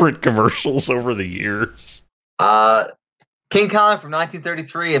Right. different commercials over the years. King Kong from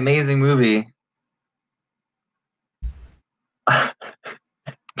 1933, amazing movie.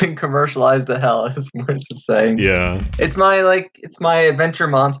 Been commercialized to hell, as Morris is saying. Yeah. It's my adventure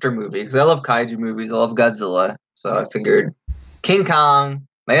monster movie because I love kaiju movies. I love Godzilla, so I figured King Kong.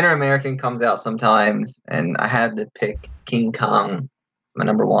 My Inner American comes out sometimes, and I had to pick King Kong, my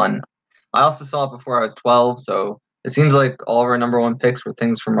number one. I also saw it before I was 12, so it seems like all of our number one picks were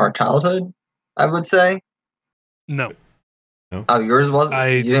things from our childhood. I would say. No, Oh, yours was. I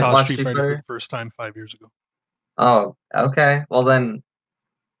You didn't saw watch Street Street Fighter for Fighter? the first time 5 years ago. Oh, okay. Well then,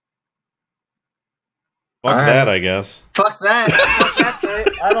 Fuck All that, right. I guess. fuck that. Fuck that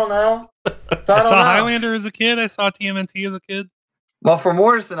shit. I don't know. So I I don't saw know. Highlander as a kid. I saw TMNT as a kid. Well, for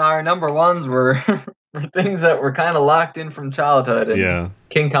Morris and I, our number ones were, were things that were kind of locked in from childhood, and Yeah.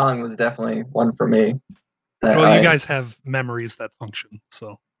 King Kong was definitely one for me. That Well, you I- guys have memories that function,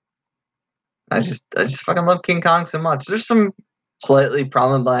 so I just fucking love King Kong so much. There's some slightly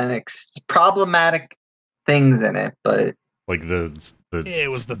problematic things in it, but Like the it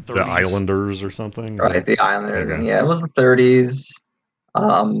was the 30s. the Islanders or something. Is right, that- the Islanders, and Okay. yeah, it was the 30s.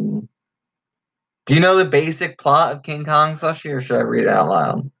 Do you know the basic plot of King Kong, Slushie, or should I read it out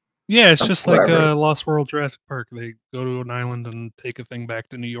loud? yeah, it's just like Whatever. Lost World Jurassic Park. They go to an island and take a thing back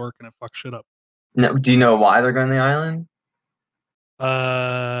to New York, and it fucks shit up. No, do you know why they're going to the island?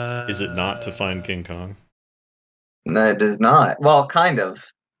 Is it not to find King Kong? No, it is not. Well, kind of.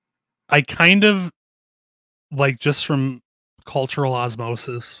 I kind of like, just from cultural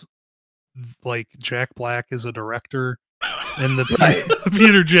osmosis, like Jack Black is a director in the Right.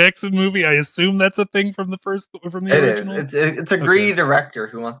 Peter Jackson movie. I assume that's a thing from the It is. original. It's a greedy director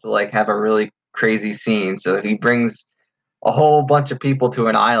who wants to like have a really crazy scene, so he brings a whole bunch of people to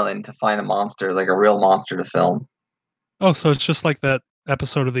an island to find a monster, like a real monster to film. Oh, so it's just like that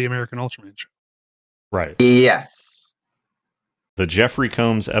episode of the American Ultraman show. Right. Yes. The Jeffrey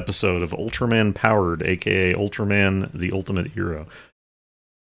Combs episode of Ultraman Powered, aka Ultraman the Ultimate Hero.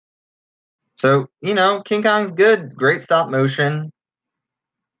 So, you know, King Kong's good. Great stop motion.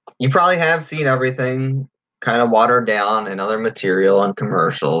 You probably have seen everything kind of watered down in other material and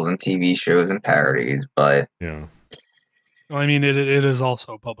commercials and TV shows and parodies, but Yeah. Well, I mean, it is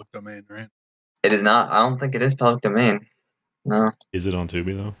also public domain, right? it is not. I don't think it is public domain. No, Is it on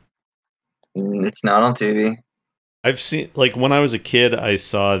Tubi though? it's not on Tubi. I've seen, like, when I was a kid, I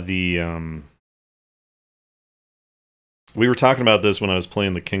saw the we were talking about this when I was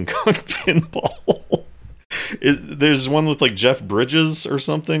playing the King Kong pinball. There's one with like Jeff Bridges or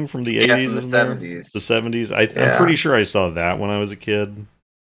something from the 80s, from the isn't there? 70s. The 70s. I'm Yeah. pretty sure I saw that when I was a kid,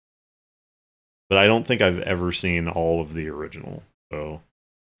 but I don't think I've ever seen all of the original. So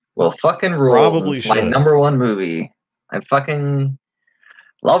Well, fucking rules. Probably It's my should. number one movie. I fucking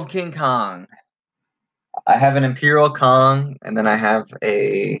love King Kong. I have an Imperial Kong, and then I have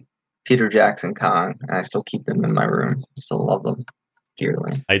a Peter Jackson Kong, and I still keep them in my room. I still love them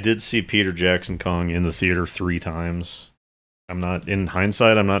dearly. I did see Peter Jackson Kong in the theater 3 times. In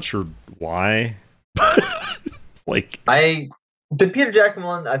hindsight, I'm not sure why. Like, The Peter Jackson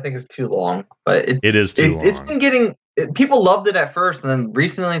one, I think, is too long, but it is too long. It's been getting people loved it at first, and then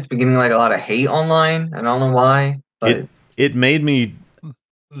recently it's been getting like a lot of hate online. I don't know why, but It made me The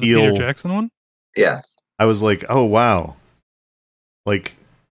Feel- Peter Jackson one? yes, I was like, oh wow, like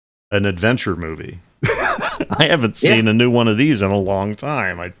an adventure movie. I haven't seen a new one of these in a long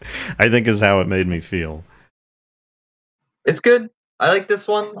time. I think is how it made me feel. it's good. I like this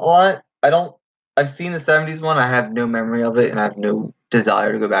one a lot. I've seen the 70s one. I have no memory of it, and I have no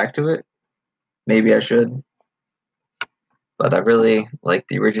desire to go back to it. Maybe I should, but I really like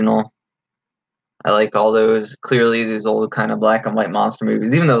the original. I like all those old kind of black and white monster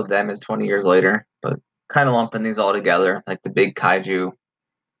movies, even though them is 20 years later, but kind of lumping these all together, like the big kaiju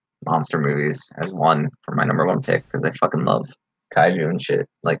monster movies as one for my number one pick, because I fucking love kaiju and shit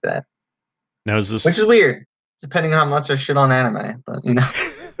like that. Now is this Which is weird, depending on how much I shit on anime, but you know,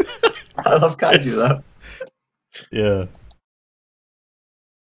 I love kaiju It's- though. Yeah.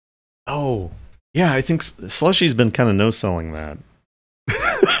 Oh, yeah. I think Slushie's been kind of no selling that.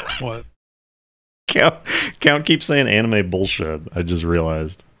 What? Count keeps saying anime bullshit. I just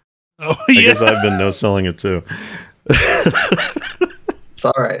realized. Oh I yeah. guess I've been no selling it too. It's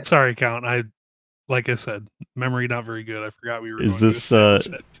all right. Sorry, Count. Like I said, memory not very good. I forgot we were. Is going this to establish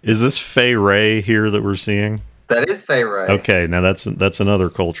that. is this Fay Ray here that we're seeing? That is Fay Ray. Okay, now that's another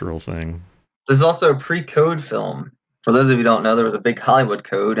cultural thing. This is also a pre-code film. For those of you who don't know, there was a big Hollywood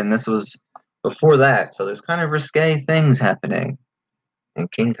code, and this was before that. So there's kind of risque things happening in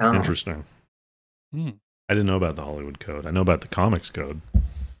King Kong. Interesting. Hmm. I didn't know about the Hollywood code. I know about the comics code.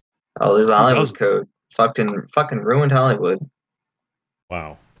 Oh, there's a Who Hollywood doesn't? code. Fucking ruined Hollywood.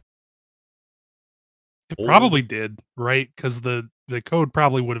 Wow. It probably did, right? Because the code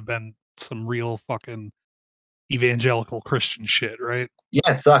probably would have been some real fucking evangelical Christian shit, right?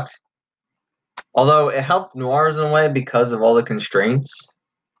 Yeah, it sucked. Although it helped noirs in a way because of all the constraints.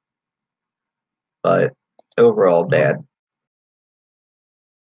 But overall, bad.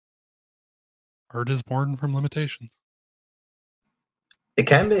 Art is born from limitations. It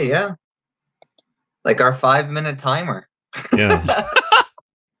can be, yeah. Like our 5-minute timer. Yeah.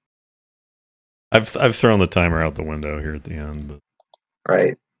 I've thrown the timer out the window here at the end, but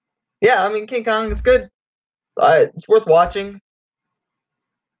Right. Yeah, I mean, King Kong is good. It's worth watching.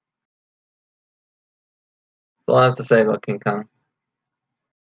 That's all I have to say about King Kong.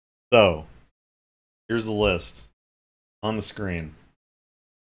 so here's the list on the screen.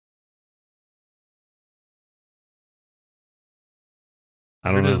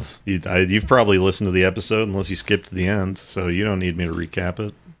 I don't There it know. is. You've probably listened to the episode unless you skipped to the end, so you don't need me to recap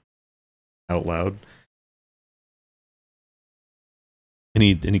it out loud.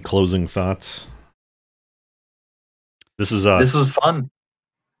 Any closing thoughts? This is us. This was fun.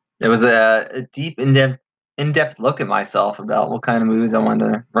 It was a deep, in-depth look at myself about what kind of movies I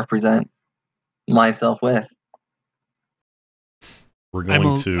wanted to represent myself with. We're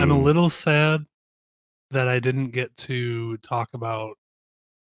going to. I'm a little sad that I didn't get to talk about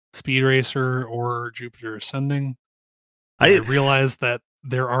Speed Racer or Jupiter Ascending. I realized that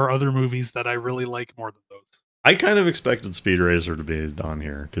there are other movies that I really like more than those. I kind of expected Speed Racer to be on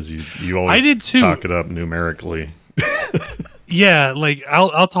here because you always I did too. talk it up numerically. Yeah, like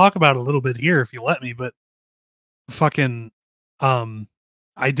I'll talk about it a little bit here if you let me, but fucking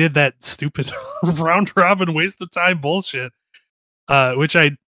I did that stupid round robin waste of time bullshit, which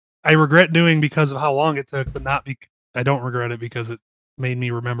I regret doing because of how long it took, but not I don't regret it because it made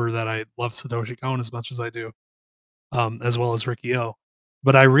me remember that I love Satoshi Kon as much as I do, as well as Ricky O.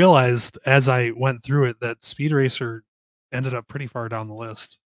 But I realized as I went through it that Speed Racer ended up pretty far down the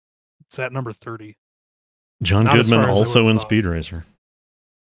list. It's at number 30. John Not as Goodman far as I also would've in thought. Speed Racer.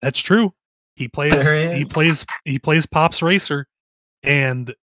 That's true. He plays There he is. he plays Pops Racer,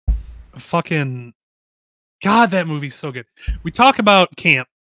 and fucking God, that movie's so good. We talk about camp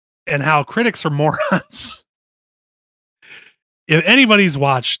and how critics are morons. If anybody's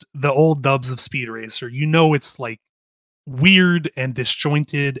watched the old dubs of Speed Racer, you know it's like weird and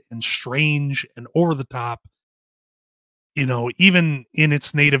disjointed and strange and over the top. You know, even in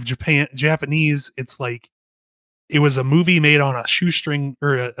its native Japanese, it's like it was a movie made on a shoestring,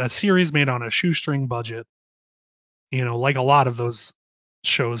 or a series made on a shoestring budget. You know, like a lot of those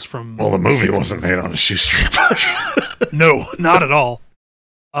shows from. Well, the movie 60s. wasn't made on a shoestring budget. No, not at all.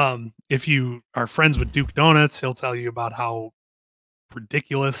 If you are friends with Duke Donuts, he'll tell you about how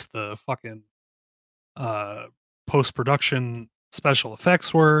ridiculous the fucking post-production special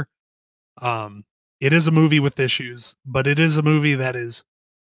effects were. It is a movie with issues, but it is a movie that is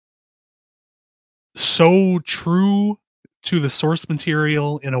so true to the source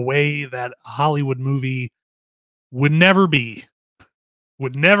material in a way that a Hollywood movie would never be.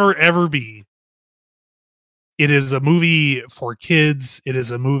 Would never, ever be. It is a movie for kids. It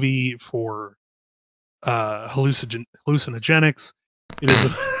is a movie for hallucinogenics. It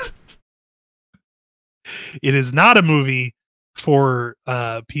is it is not a movie for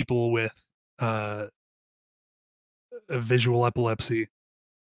people with visual epilepsy.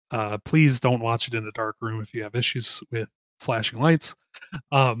 Please don't watch it in a dark room if you have issues with flashing lights.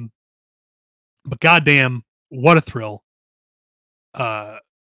 But goddamn, what a thrill.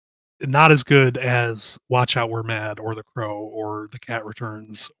 Not as good as Watch Out We're Mad or The Crow or The Cat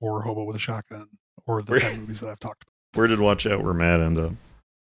Returns or Hobo with a Shotgun or the 10 movies that I've talked Where did Watch Out We're Mad end up?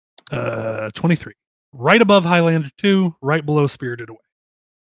 about. 23. Right above Highlander 2, right below Spirited Away.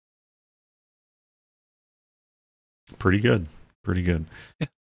 Pretty good. Pretty good.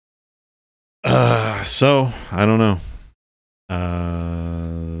 Yeah. So I don't know.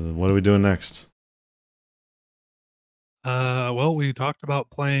 What are we doing next? Well, we talked about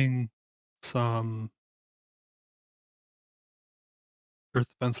playing some Earth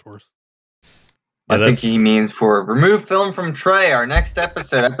Defense Force. I think he means for remove film from tray. Our next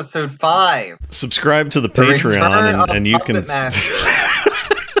episode, episode 5. Subscribe to the Return Patreon, of and you can. Puppet Master.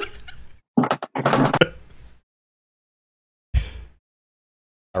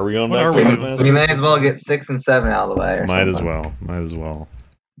 Are we going What back are to we Puppet doing? Master? We may as well get 6 and 7 out of the way. Or Might something. as well.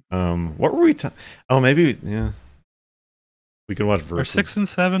 What were we? Oh, maybe yeah. We can watch Are versus. 6 and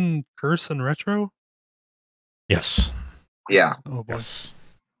 7 curse and retro? Yes. Yeah. Oh boy, Yes.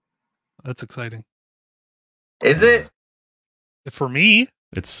 that's exciting. Is it? For me,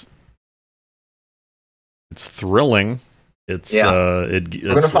 It's thrilling. It's Yeah. We're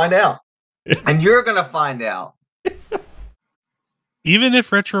gonna find out, and you're gonna find out. even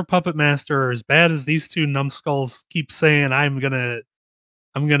if Retro Puppet Master are as bad as these two numbskulls keep saying, I'm gonna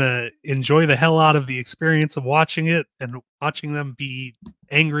enjoy the hell out of the experience of watching it and watching them be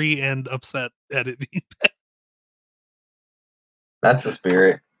angry and upset at it being bad. That's the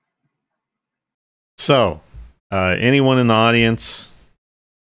spirit. So, anyone in the audience,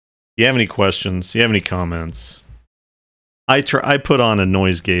 you have any questions? You have any comments? I put on a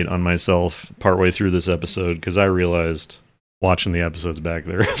noise gate on myself partway through this episode because I realized watching the episodes back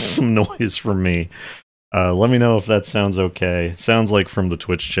there is some noise from me. Let me know if that sounds okay. Sounds like from the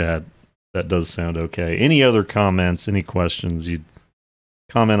Twitch chat that does sound okay. Any other comments, any questions, you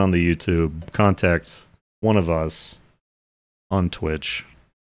comment on the YouTube, contact one of us on Twitch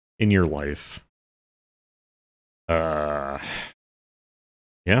in your life. Yeah.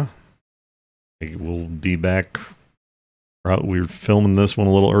 We'll be back. We're filming this one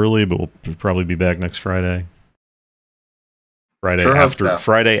a little early, but we'll probably be back next Friday. Sure hope so.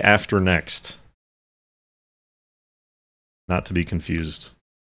 Friday after next. Not to be confused.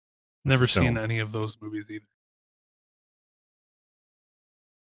 Never Film. seen any of those movies either.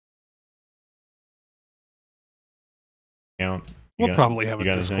 Count. We'll probably have a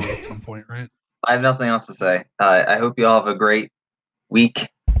got Discord anything? at some point, right? I have nothing else to say. I hope you all have a great week.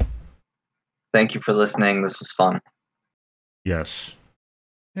 Thank you for listening. This was fun. Yes.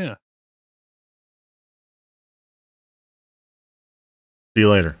 Yeah. See you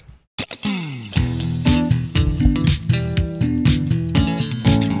later.